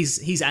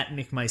 He's at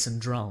Nick Mason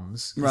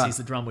drums, because Right. he's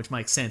the drum, which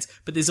makes sense.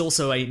 But there's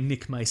also a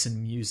Nick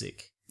Mason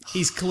music.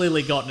 He's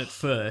clearly gotten it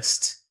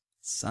first.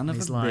 Son of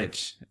He's a like-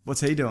 bitch.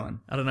 What's he doing?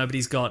 I don't know, but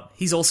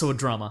he's also a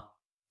drummer.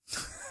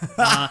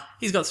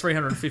 He's got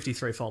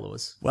 353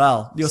 followers.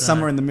 Well, you're So-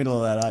 somewhere in the middle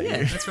of that, aren't Yeah,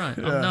 you? that's right.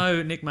 I'm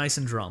no Nick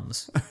Mason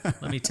drums,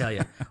 let me tell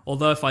you.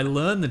 Although if I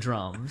learn the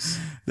drums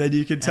Then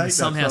you can take and that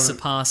somehow from-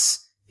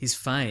 surpass his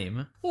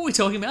fame... What are we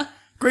talking about?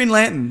 Green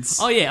Lanterns.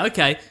 Oh, yeah,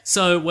 okay.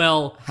 So,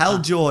 well... Hal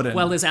Jordan.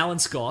 Well, there's Alan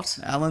Scott.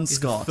 Alan is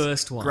Scott. the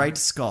first one. Great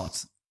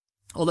Scott.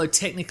 Although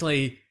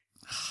technically...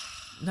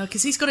 No,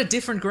 because he's got a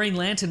different Green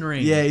Lantern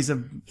ring. Yeah,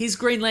 His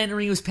Green Lantern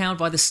ring was powered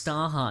by the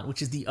Starheart,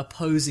 which is the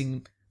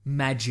opposing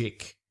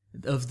magic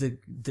of the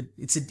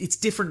it's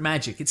different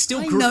magic. It's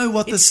still I know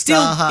what the it's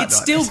still, Starheart It's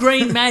is. still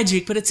green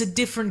magic, but it's a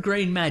different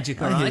green magic,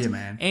 I hear alright? you,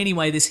 man.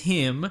 Anyway, there's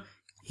him.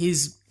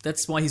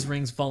 That's why his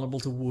ring's vulnerable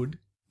to wood,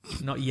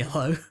 not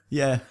yellow.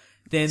 Yeah.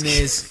 Then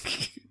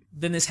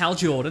there's Hal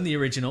Jordan, the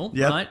original,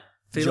 Yep. right?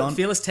 John.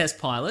 Fearless test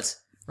pilot,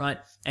 right?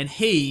 And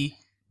he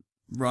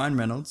Ryan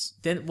Reynolds.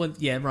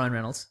 Ryan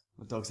Reynolds.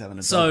 The dog's having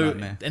a dog So,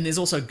 nightmare. and there's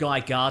also Guy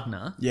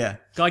Gardner. Yeah.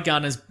 Guy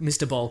Gardner's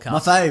Mr. Bowlcut. My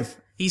fave.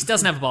 He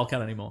doesn't have a bowl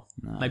cut anymore.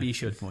 No, Maybe he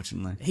should.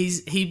 Unfortunately.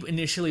 He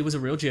initially was a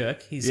real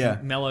jerk. He's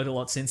mellowed a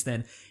lot since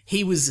then.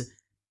 He was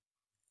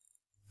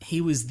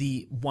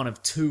the one of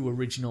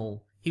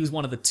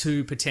the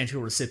 2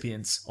 potential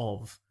recipients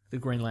of the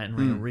Green Lantern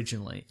ring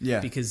originally. Yeah.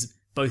 Because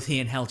both he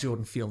and Hal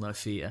Jordan feel no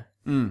fear.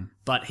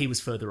 But he was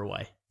further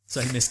away. So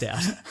he missed out.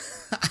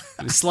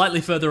 He was slightly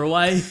further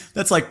away.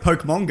 That's like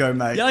Pokemon Go,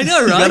 mate. Yeah, I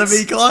know, right? You gotta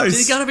be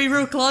close. You gotta be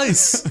real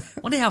close.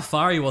 Wonder how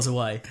far he was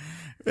away.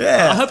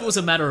 Yeah. I hope it was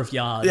a matter of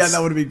yards. Yeah, that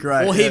would be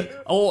great.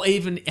 Or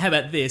even, how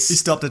about this? He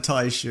stopped to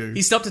tie his shoe.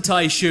 He stopped to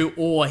tie his shoe,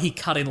 or he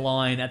cut in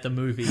line at the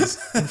movies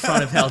in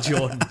front of Hal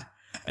Jordan.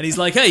 And he's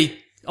like, hey,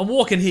 I'm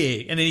walking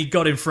here. And then he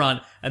got in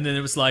front, and then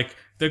it was like,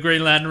 the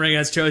Green Lantern ring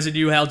has chosen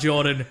you, Hal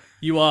Jordan.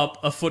 You are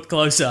a foot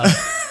closer.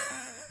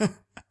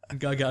 And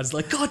Guy Gardner's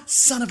like, God,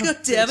 son of a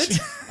damn it.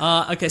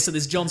 Okay, so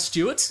there's Jon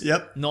Stewart.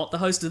 Yep. Not the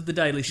host of The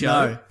Daily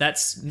Show. No.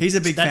 He's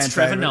a big fan That's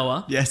Trevor favorite.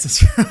 Noah. Yes,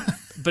 that's right.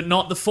 But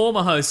not the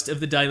former host of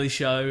The Daily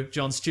Show,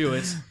 Jon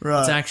Stewart. Right.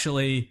 It's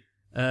actually,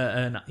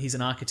 he's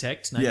an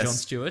architect named Yes. Jon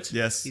Stewart.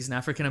 Yes. He's an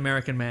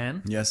African-American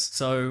man. Yes.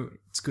 So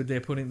it's good they're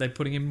putting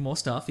him in more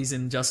stuff. He's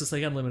in Justice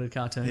League Unlimited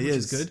cartoon, He which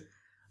is. is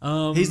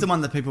good. He's the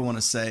one that people want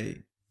to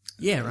see.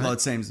 Yeah, right. Well,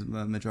 it seems the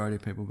majority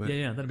of people, but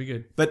Yeah, that'd be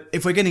good. But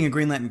if we're getting a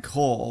Green Lantern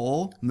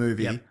Corps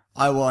movie, Yep.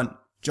 I want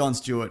Jon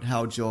Stewart,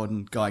 Hal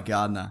Jordan, Guy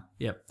Gardner.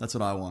 Yep. That's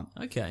what I want.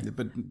 Okay.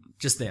 But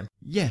Just them.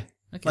 yeah,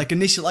 Okay.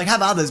 like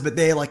have others, but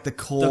they're like the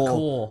core, The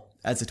core.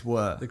 as it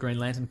were, The Green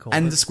Lantern Corps.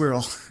 and the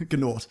squirrel,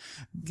 Gnort.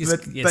 Yes,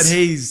 But yes.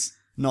 he's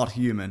not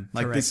human.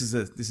 Like Correct. this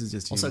is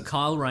just Also, human.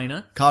 Kyle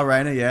Rayner. Kyle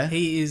Rayner, yeah.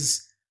 He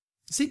is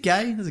Is he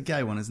gay? There's a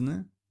gay one, isn't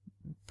there?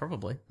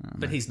 probably,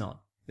 but he's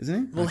not.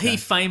 Isn't he? Well, Okay. he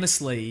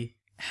famously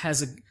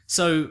has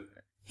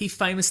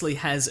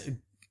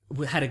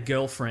had a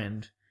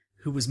girlfriend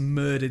who was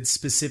murdered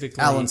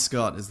specifically. Alan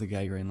Scott is the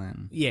gay Green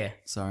Lantern. Yeah.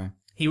 Sorry.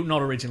 He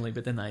not originally,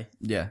 but then they.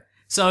 Yeah.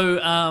 So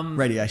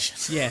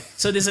radiation. Yeah.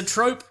 So there's a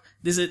trope.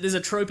 There's a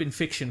trope in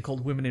fiction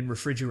called women in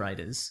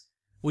refrigerators,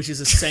 which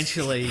is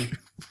essentially.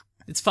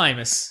 It's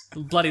famous.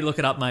 Bloody look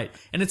it up, mate.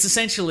 And it's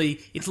essentially,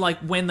 it's like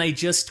when they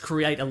just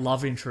create a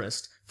love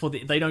interest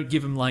they don't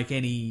give him like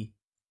any,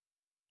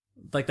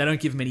 like they don't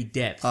give him any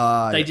depth.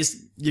 They just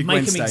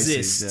make him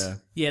exist.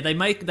 Yeah, they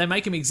make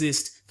him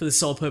exist for the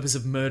sole purpose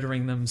of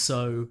murdering them,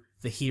 so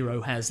the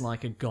hero has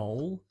like a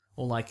goal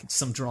or like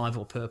some drive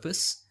or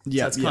purpose.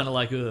 Yeah, so it's kind of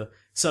like,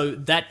 so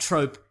that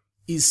trope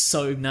is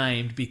so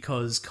named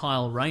because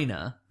Kyle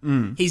Rayner,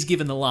 he's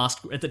given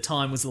at the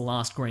time was the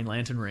last Green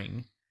Lantern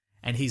ring.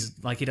 And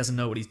he's like, he doesn't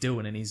know what he's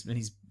doing, and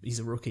he's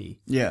a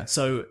rookie. Yeah.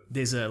 So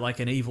there's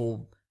an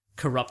evil,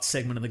 corrupt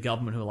segment of the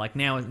government who are like,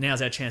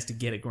 now's our chance to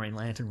get a Green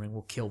Lantern ring.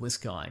 We'll kill this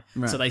guy.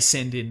 Right. So they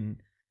send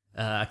in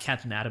a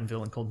Captain Atom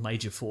villain called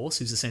Major Force,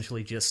 who's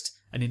essentially just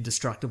an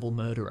indestructible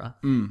murderer,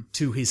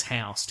 to his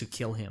house to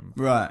kill him.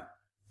 Right.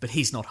 But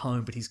he's not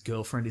home, but his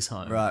girlfriend is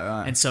home.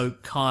 Right. And so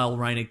Kyle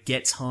Rayner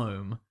gets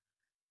home,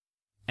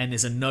 and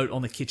there's a note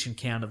on the kitchen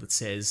counter that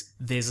says,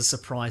 "There's a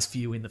surprise for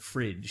you in the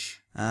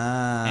fridge."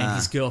 And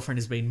his girlfriend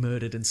has been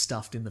murdered and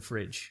stuffed in the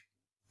fridge.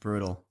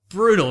 Brutal,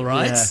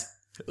 right? Yeah.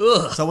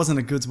 Ugh. So it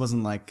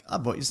wasn't like, I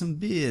bought you some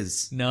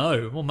beers.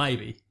 No, well,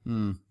 maybe.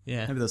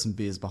 Yeah. Maybe there's some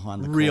beers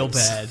behind the Real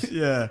corpse. bad.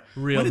 Yeah.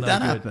 Real When did no that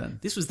good. happen?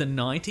 This was the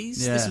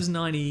 90s? Yeah. This was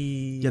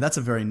 90... Yeah, that's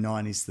a very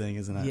 90s thing,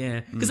 isn't it?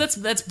 Yeah. Because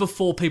that's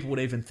before people would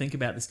even think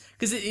about this.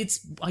 Because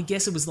it's... I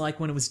guess it was like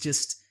when it was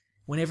just...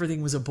 When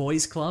everything was a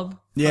boys' club.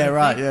 Yeah,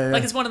 right. Yeah.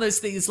 Like, it's one of those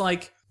things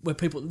like... Where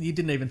people... You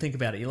didn't even think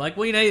about it. You're like,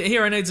 well,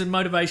 hero needs a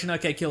motivation.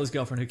 Okay, kill his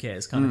girlfriend. Who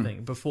cares? Kind of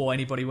thing. Before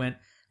anybody went...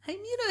 Hey,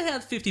 you know how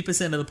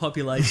 50% of the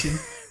population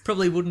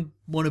probably wouldn't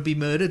want to be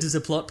murdered as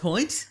a plot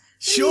point?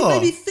 Sure.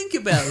 Maybe think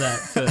about that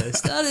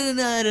first. I don't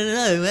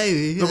know,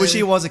 maybe. But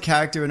she was a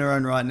character in her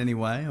own right in any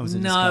way? Or was it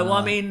just No, kinda well, I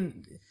like-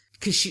 mean,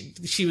 because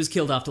she was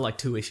killed after like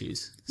 2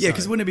 issues. Yeah, so-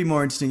 because wouldn't it be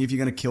more interesting if you're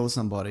going to kill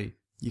somebody,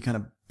 you kind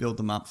of build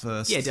them up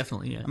first? Yeah,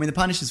 definitely, yeah. I mean, the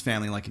Punisher's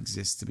family, like,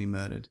 exists to be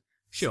murdered.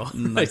 Sure.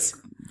 And, like,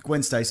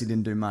 Gwen Stacy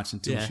didn't do much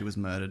until Yeah. she was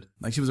murdered.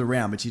 Like, she was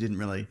around, but she didn't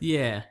really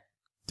Yeah.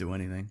 do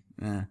anything.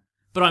 Yeah.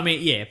 But I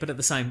mean, yeah, but at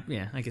the same,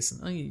 yeah, I guess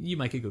you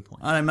make a good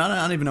point. I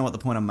don't even know what the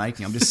point I'm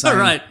making. I'm just saying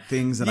Right.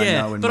 things that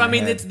yeah, I know in but my I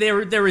mean, head.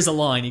 there is a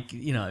line,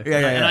 you know. Yeah,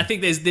 And yeah. I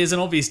think there's an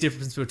obvious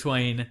difference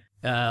between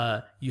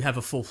you have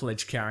a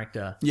full-fledged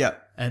character Yeah.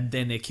 and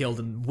then they're killed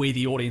and we,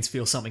 the audience,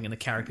 feel something and the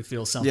character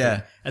feels something.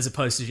 Yeah. As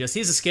opposed to just,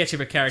 here's a sketch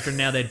of a character and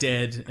now they're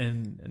dead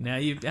and now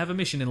you have a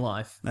mission in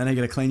life. Then you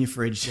got to clean your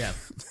fridge. Yeah.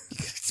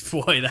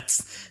 Boy,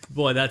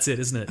 that's it,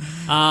 isn't it?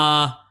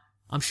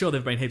 I'm sure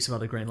there've been heaps of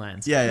other Green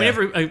Lanterns. Yeah, I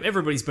mean, yeah.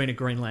 everybody's been a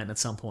Green Lantern at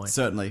some point.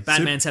 Certainly.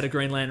 Batman's had a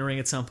Green Lantern ring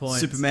at some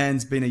point.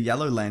 Superman's been a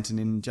Yellow Lantern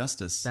in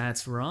Justice.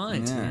 That's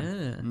right,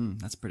 yeah.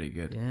 That's pretty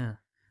good. Yeah.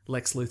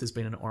 Lex Luthor's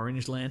been an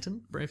Orange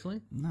Lantern,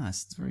 briefly.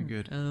 Nice. It's very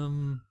good.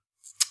 Do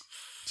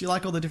you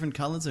like all the different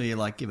colours, or you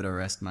like, give it a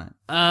rest, mate?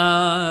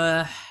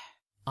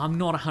 I'm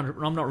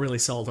not really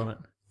sold on it.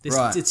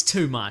 Right. It's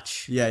too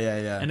much. Yeah.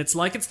 And it's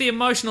like, it's the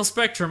emotional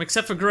spectrum,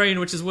 except for green,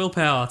 which is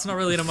willpower. It's not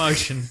really an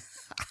emotion.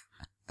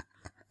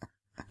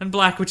 And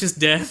black, which is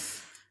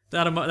death.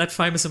 That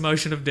famous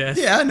emotion of death.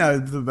 Yeah, I know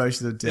the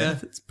emotion of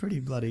death. Yeah. It's pretty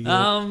bloody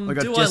good. We've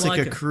got do I Jessica like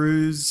it?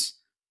 Cruz.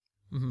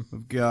 Mm-hmm.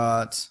 We've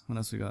got... What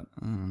else we got?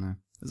 I don't know.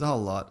 There's a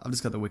whole lot. I've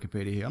just got the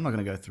Wikipedia here. I'm not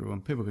going to go through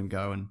them. People can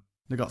go and...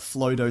 They've got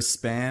Flodo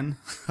Span.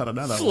 I don't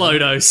know that one.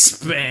 Flodo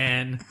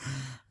Span.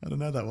 I don't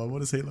know that one. What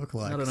does he look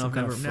like? I don't know. Some I've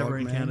kind of never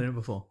frog man? encountered him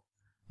before.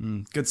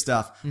 Good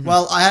stuff.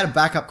 Well, I had a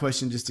backup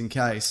question just in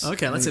case.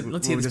 Okay, let's hear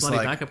this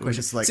bloody backup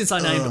question. Since I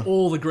named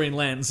all the Green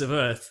Lanterns of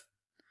Earth.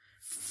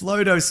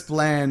 Flodo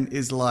Splan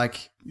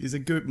is a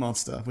goop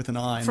monster with an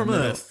eye in From the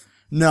middle. Earth?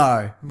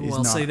 No, he's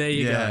Well, not. see, there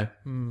you Yeah.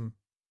 go.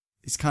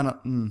 He's kind of... I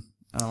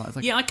don't know. It's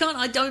like, Yeah,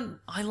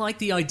 I like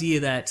the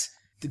idea that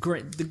the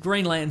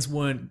Green Lanterns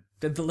weren't...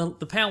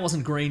 The power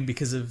wasn't green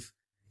because of...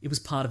 It was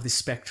part of this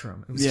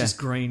spectrum. It was Yeah. just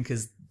green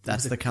because...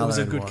 That's the It colour was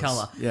a it good was.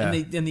 colour. Yeah.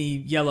 And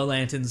the Yellow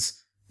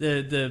Lanterns...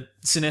 The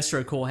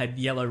Sinestro Corps had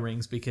yellow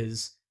rings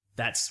because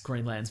that's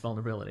Green Lantern's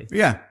vulnerability.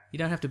 Yeah. You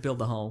don't have to build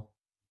the whole...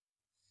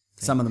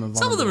 Some of them are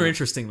Some of them are vulnerable.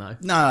 interesting, though.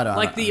 No, I don't.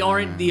 Like the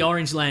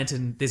Orange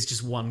Lantern, there's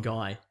just one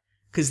guy.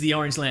 Because the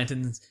Orange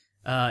Lantern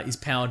is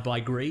powered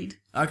by greed.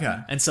 Okay.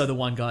 And so the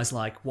one guy's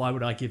like, why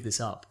would I give this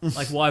up?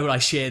 Like, why would I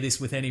share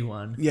this with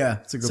anyone? Yeah,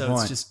 it's a good so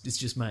point. it's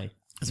just me.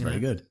 That's you very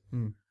know?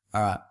 good.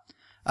 All right.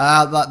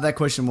 That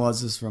question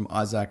is from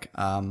Isaac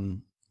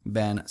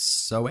Van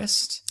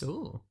Soest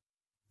Ooh.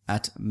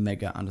 at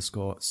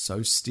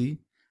mega_Sosty.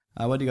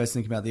 What do you guys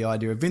think about the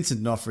idea of Vincent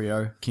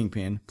D'Onofrio,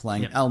 Kingpin,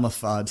 playing Elmer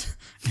Fudd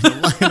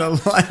in a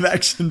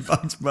live-action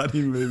Bugs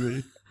Bunny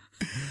movie?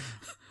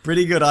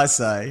 Pretty good, I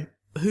say.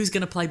 Who's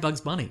going to play Bugs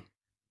Bunny?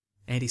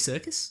 Andy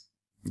Serkis?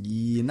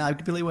 Yeah, no,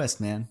 Billy West,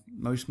 man.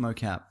 Most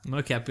mocap.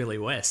 Mocap Billy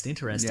West.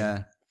 Interesting.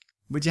 Yeah.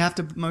 Would you have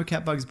to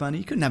mocap Bugs Bunny?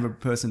 You couldn't have a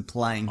person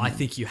playing him. I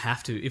think you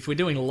have to. If we're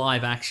doing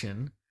live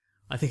action,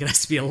 I think it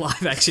has to be a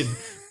live action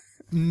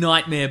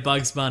nightmare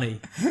Bugs Bunny.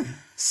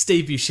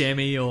 Steve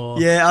Buscemi or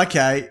Yeah,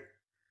 okay.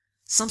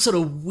 some sort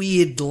of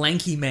weird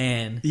lanky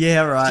man.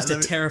 Yeah, right. Just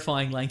a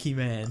terrifying lanky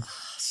man.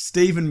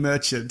 Stephen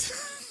Merchant.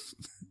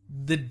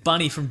 The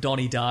bunny from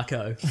Donnie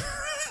Darko.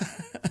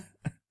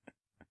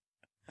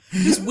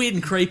 Who's weird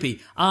and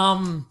creepy.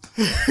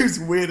 Who's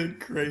weird and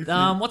creepy.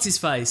 What's his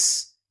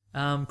face?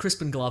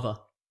 Crispin Glover.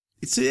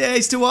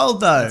 He's too old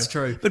though. That's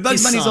true. But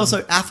Bugs His Bunny's son.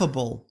 also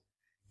affable.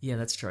 Yeah,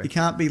 that's true. He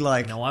can't be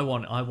like... No, I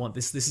want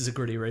this. This is a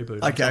gritty reboot.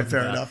 I'm Okay, talking fair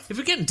about. enough. If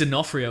we're getting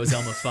D'Onofrio as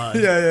Elmer Fudd,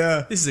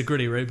 Yeah. this is a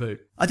gritty reboot.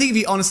 I think if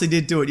you honestly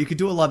did do it, you could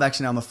do a live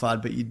action Elmer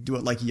Fudd, but you'd do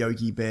it like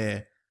Yogi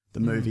Bear, the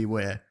movie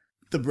where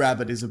the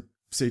rabbit is a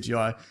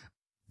CGI,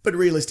 but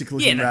realistic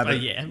looking rabbit.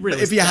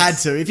 If you had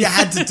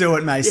to do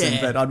it, Mason,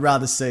 Yeah. but I'd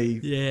rather see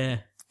Yeah.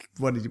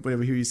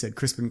 who you said,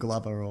 Crispin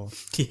Glover or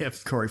Yeah.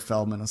 Corey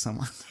Feldman or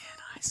someone.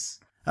 Nice.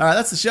 All right,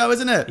 that's the show,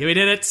 isn't it? Yeah, we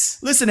did it.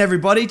 Listen,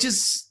 everybody,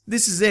 this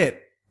is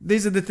it.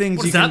 These are the things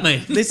What you does can...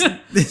 that mean?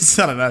 This,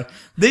 I don't know.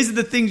 These are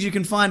the things you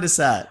can find us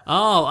at.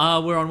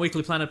 Oh, we're on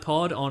Weekly Planet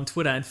Pod on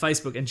Twitter and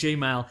Facebook and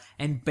Gmail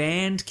and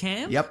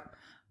Bandcamp. Yep.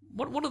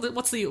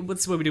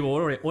 What's where we do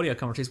audio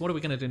commentaries? What are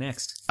we going to do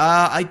next?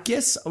 I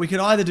guess we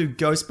could either do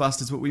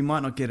Ghostbusters, but we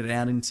might not get it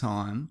out in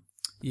time,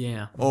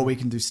 Yeah, or we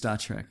can do Star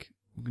Trek.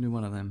 We can do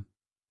one of them.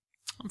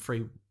 I'm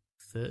free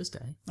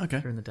Thursday. Okay.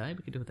 During the day,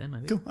 we could do it then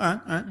maybe. Cool.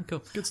 All right.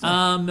 Cool. Good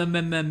stuff.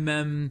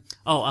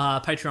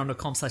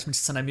 Patreon.com/Mr.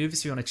 Sunday Movies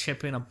if you want to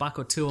chip in $1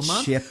 or $2 a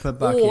month. Chip a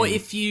buck Or in.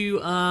 if you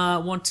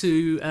want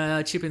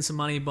to chip in some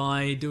money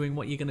by doing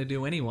what you're going to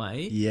do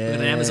anyway. Yeah. We've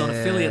got an Amazon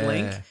affiliate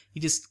link.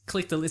 You just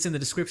click it's in the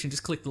description,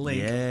 just click the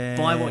link. Yeah.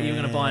 Buy what you're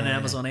going to buy on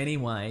Amazon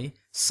anyway.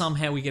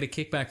 Somehow we get a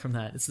kickback from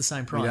that. It's the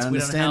same price. don't We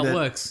don't know how understand it it.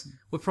 works.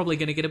 We're probably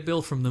going to get a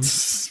bill from them.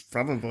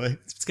 Probably.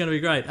 It's going to be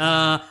great.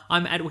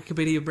 I'm at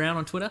Wikipedia Brown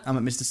on Twitter. I'm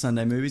at Mr.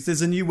 Sunday Movies.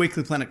 There's a new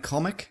Weekly Planet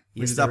comic,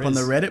 which Yes, is up there on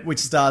the is. Reddit, which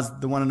stars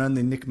the one and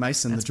only Nick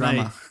Mason, That's the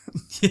drummer. me.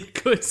 Yeah,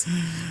 good.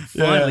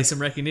 Finally, some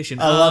recognition.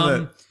 I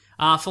love it.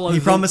 Follow He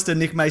the- promised a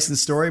Nick Mason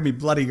story, and he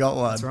bloody got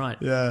one. That's right.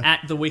 Yeah.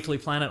 At the Weekly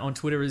Planet on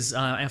Twitter is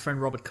our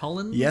friend Robert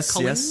Collins. Yes.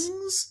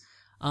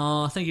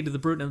 Thank you to the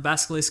Bruton and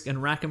Basilisk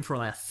and Rackham for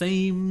all our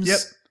themes. Yep.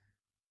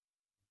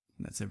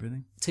 That's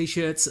everything.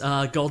 T-shirts,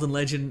 Golden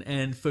Legend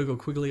and Fergal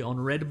Quigley on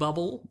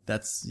Redbubble.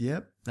 That's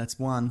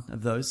one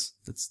of those.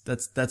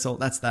 That's all.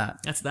 That's that.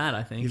 That's that,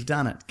 I think. You've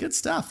done it. Good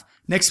stuff.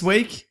 Next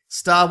week,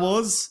 Star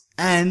Wars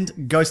and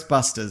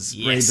Ghostbusters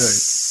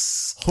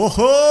Yes. reboot. Ho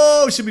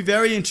ho! Should be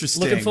very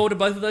interesting. Looking forward to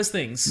both of those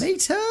things. Me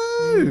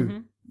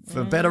too.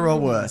 For better or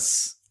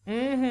worse.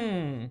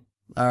 Mm-hmm.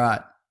 All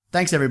right.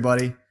 Thanks,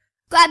 everybody.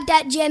 Grab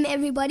that gem,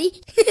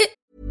 everybody.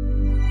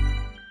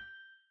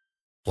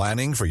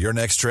 Planning for your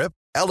next trip?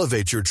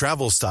 Elevate your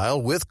travel style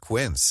with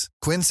Quince.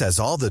 Quince has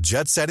all the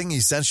jet-setting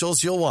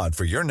essentials you'll want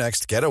for your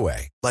next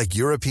getaway, like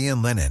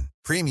European linen,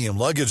 premium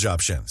luggage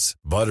options,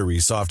 buttery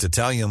soft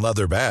Italian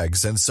leather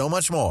bags, and so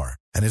much more.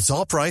 And it's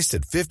all priced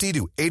at 50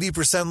 to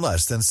 80%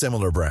 less than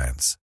similar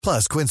brands.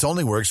 Plus, Quince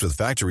only works with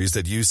factories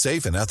that use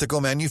safe and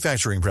ethical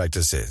manufacturing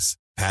practices.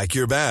 Pack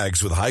your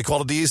bags with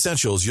high-quality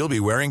essentials you'll be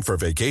wearing for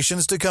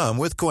vacations to come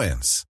with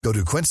Quince. Go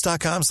to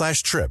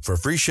quince.com/trip for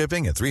free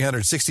shipping and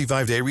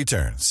 365-day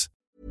returns.